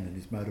man, and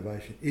his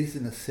motivation is,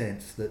 in a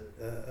sense, that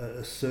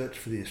a search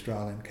for the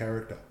Australian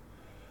character,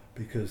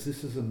 because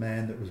this is a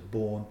man that was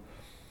born.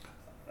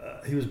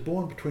 He was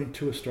born between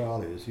two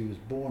Australias. He was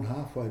born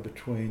halfway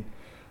between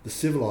the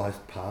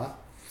civilised part,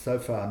 so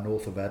far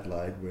north of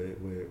Adelaide, where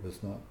it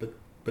was not,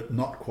 but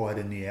not quite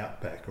in the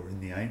outback or in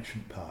the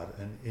ancient part,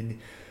 and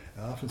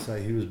I often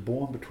say he was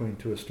born between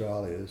two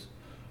Australias,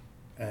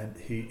 and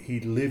he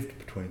lived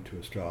between two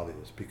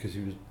Australias, because he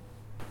was,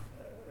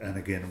 and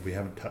again, we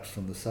haven't touched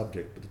on the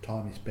subject, but the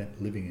time he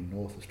spent living in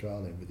North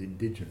Australia with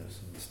Indigenous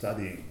and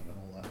studying them and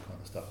all that kind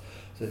of stuff.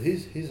 So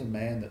he's a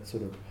man that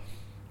sort of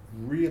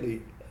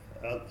really,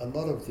 a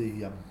lot of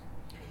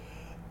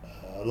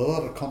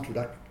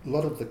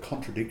the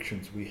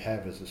contradictions we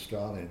have as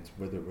Australians,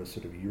 whether we're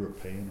sort of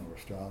European or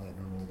Australian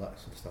and all that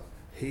sort of stuff,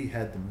 he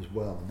had them as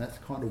well, and that's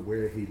kind of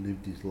where he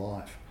lived his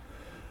life.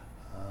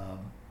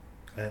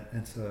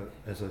 And so,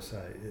 as I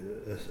say,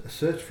 a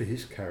search for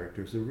his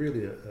character is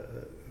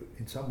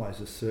in some ways,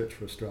 a search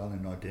for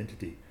Australian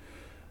identity,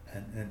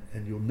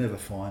 and you'll never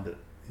find it,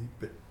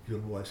 but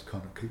you'll always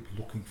kind of keep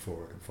looking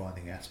for it and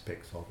finding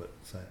aspects of it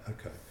and say,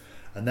 okay.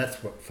 And that's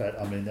what,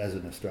 as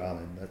an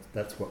Australian,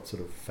 that's what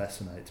sort of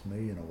fascinates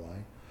me in a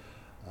way.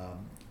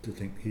 to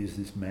think here's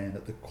this man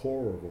at the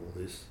core of all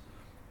this,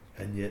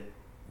 and yet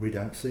we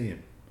don't see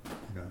him,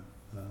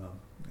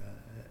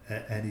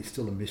 and he's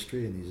still a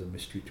mystery, and he's a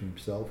mystery to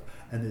himself,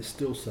 and there's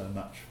still so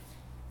much.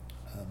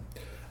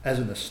 As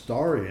an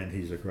historian,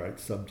 he's a great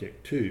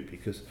subject too,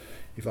 because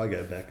if I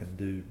go back and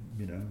do,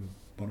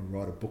 want to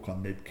write a book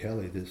on Ned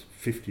Kelly, there's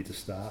 50 to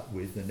start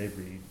with, and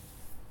every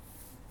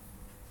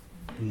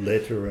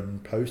letter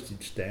and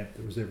postage stamp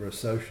that was ever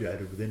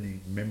associated with any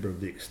member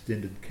of the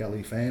extended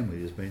Kelly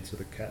family has been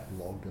sort of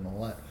catalogued and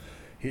all that.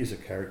 Here's a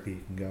character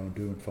you can go and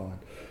do and find.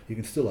 You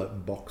can still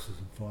open boxes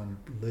and find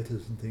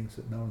letters and things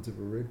that no one's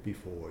ever read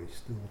before. He's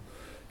still,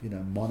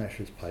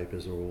 Monash's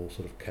papers are all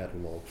sort of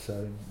catalogued.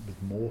 So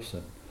with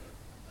Mawson,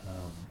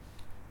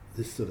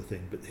 this sort of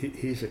thing. But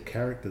here's a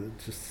character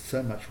that's just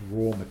so much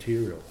raw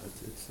material.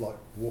 It's like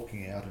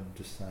walking out and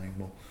just saying,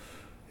 well,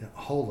 a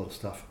whole lot of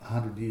stuff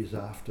 100 years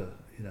after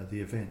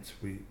the events,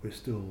 we're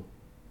still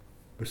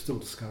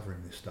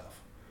discovering this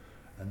stuff,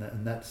 and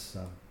that's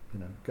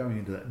going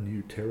into that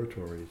new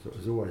territory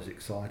is always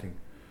exciting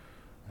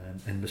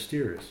and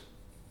mysterious.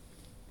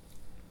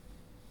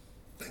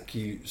 Thank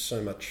you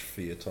so much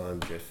for your time,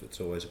 Jeff. It's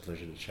always a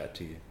pleasure to chat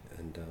to you,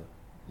 and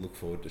look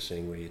forward to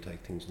seeing where you take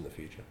things in the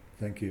future.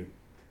 Thank you.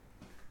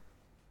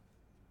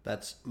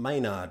 That's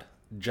Maynard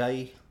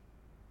J.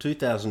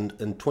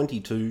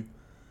 2022.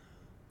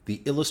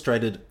 The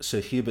Illustrated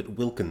Sir Hubert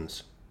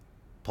Wilkins,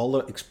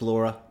 polar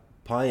explorer,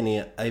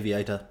 pioneer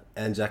aviator,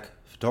 Anzac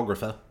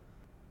photographer,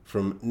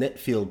 from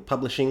Netfield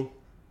Publishing,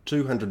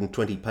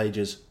 220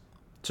 pages,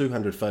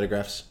 200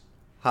 photographs,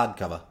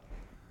 hardcover.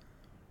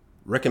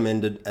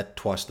 Recommended at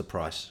twice the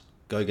price.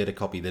 Go get a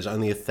copy. There's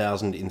only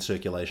 1,000 in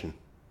circulation.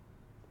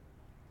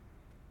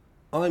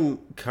 I'm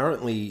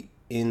currently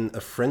in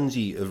a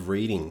frenzy of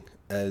reading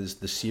as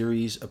the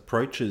series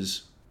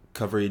approaches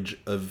coverage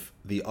of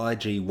the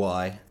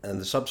IGY and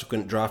the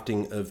subsequent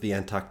drafting of the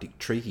Antarctic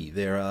Treaty.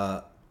 There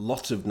are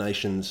lots of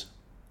nations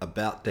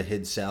about to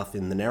head south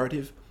in the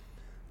narrative.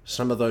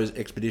 Some of those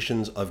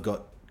expeditions I've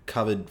got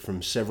covered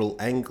from several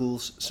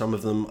angles. Some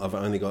of them I've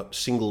only got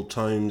single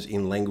tomes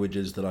in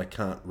languages that I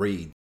can't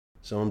read.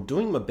 So I'm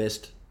doing my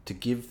best to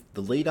give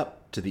the lead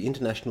up to the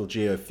International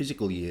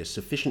Geophysical Year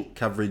sufficient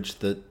coverage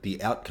that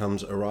the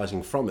outcomes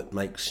arising from it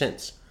make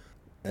sense.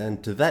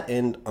 And to that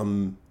end,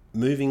 I'm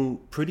moving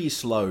pretty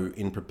slow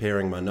in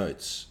preparing my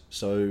notes.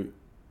 So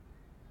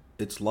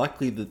it's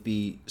likely that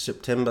the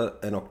September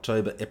and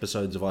October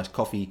episodes of Iced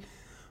Coffee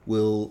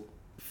will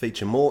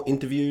feature more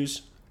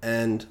interviews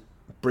and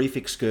brief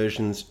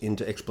excursions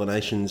into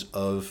explanations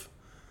of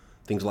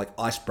things like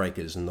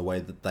icebreakers and the way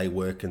that they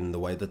work and the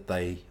way that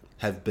they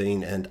have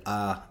been and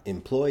are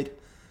employed.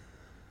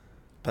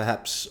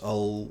 Perhaps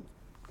I'll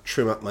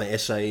trim up my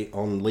essay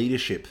on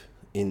leadership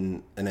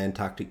in an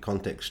Antarctic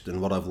context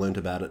and what I've learnt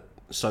about it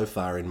so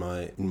far in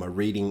my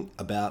reading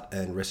about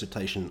and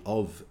recitation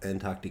of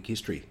Antarctic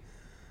history.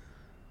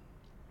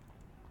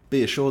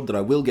 Be assured that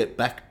I will get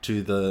back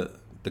to the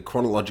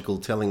chronological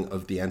telling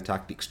of the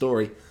Antarctic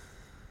story,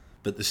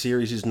 but the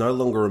series is no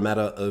longer a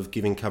matter of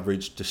giving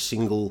coverage to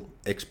single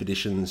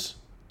expeditions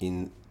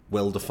in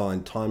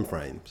well-defined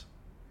timeframes.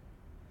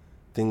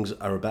 Things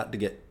are about to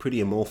get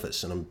pretty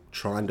amorphous, and I'm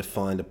trying to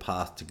find a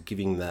path to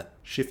giving that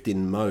shift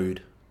in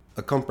mode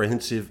a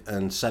comprehensive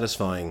and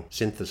satisfying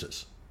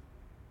synthesis.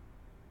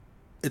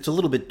 It's a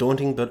little bit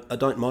daunting, but I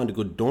don't mind a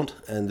good daunt,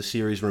 and the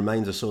series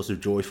remains a source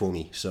of joy for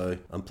me, so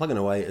I'm plugging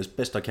away as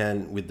best I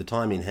can with the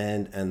time in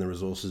hand and the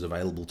resources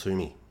available to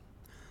me.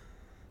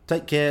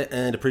 Take care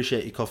and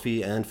appreciate your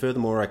coffee, and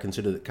furthermore I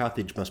consider that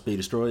Carthage must be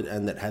destroyed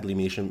and that Hadley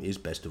Measham is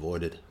best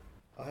avoided.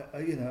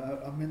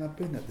 I've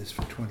been at this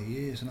for 20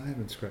 years and I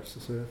haven't scratched the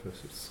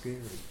surface. It's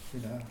scary,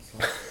 It's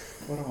like,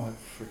 what am I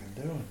freaking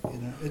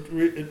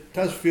doing? It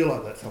does feel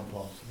like that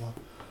sometimes. It's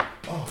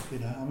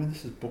like,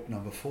 this is book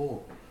number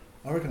 4.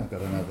 I reckon I've got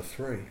another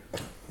 3,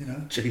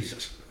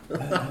 Jesus.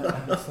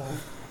 and it's like,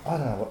 I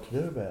don't know what to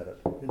do about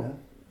it,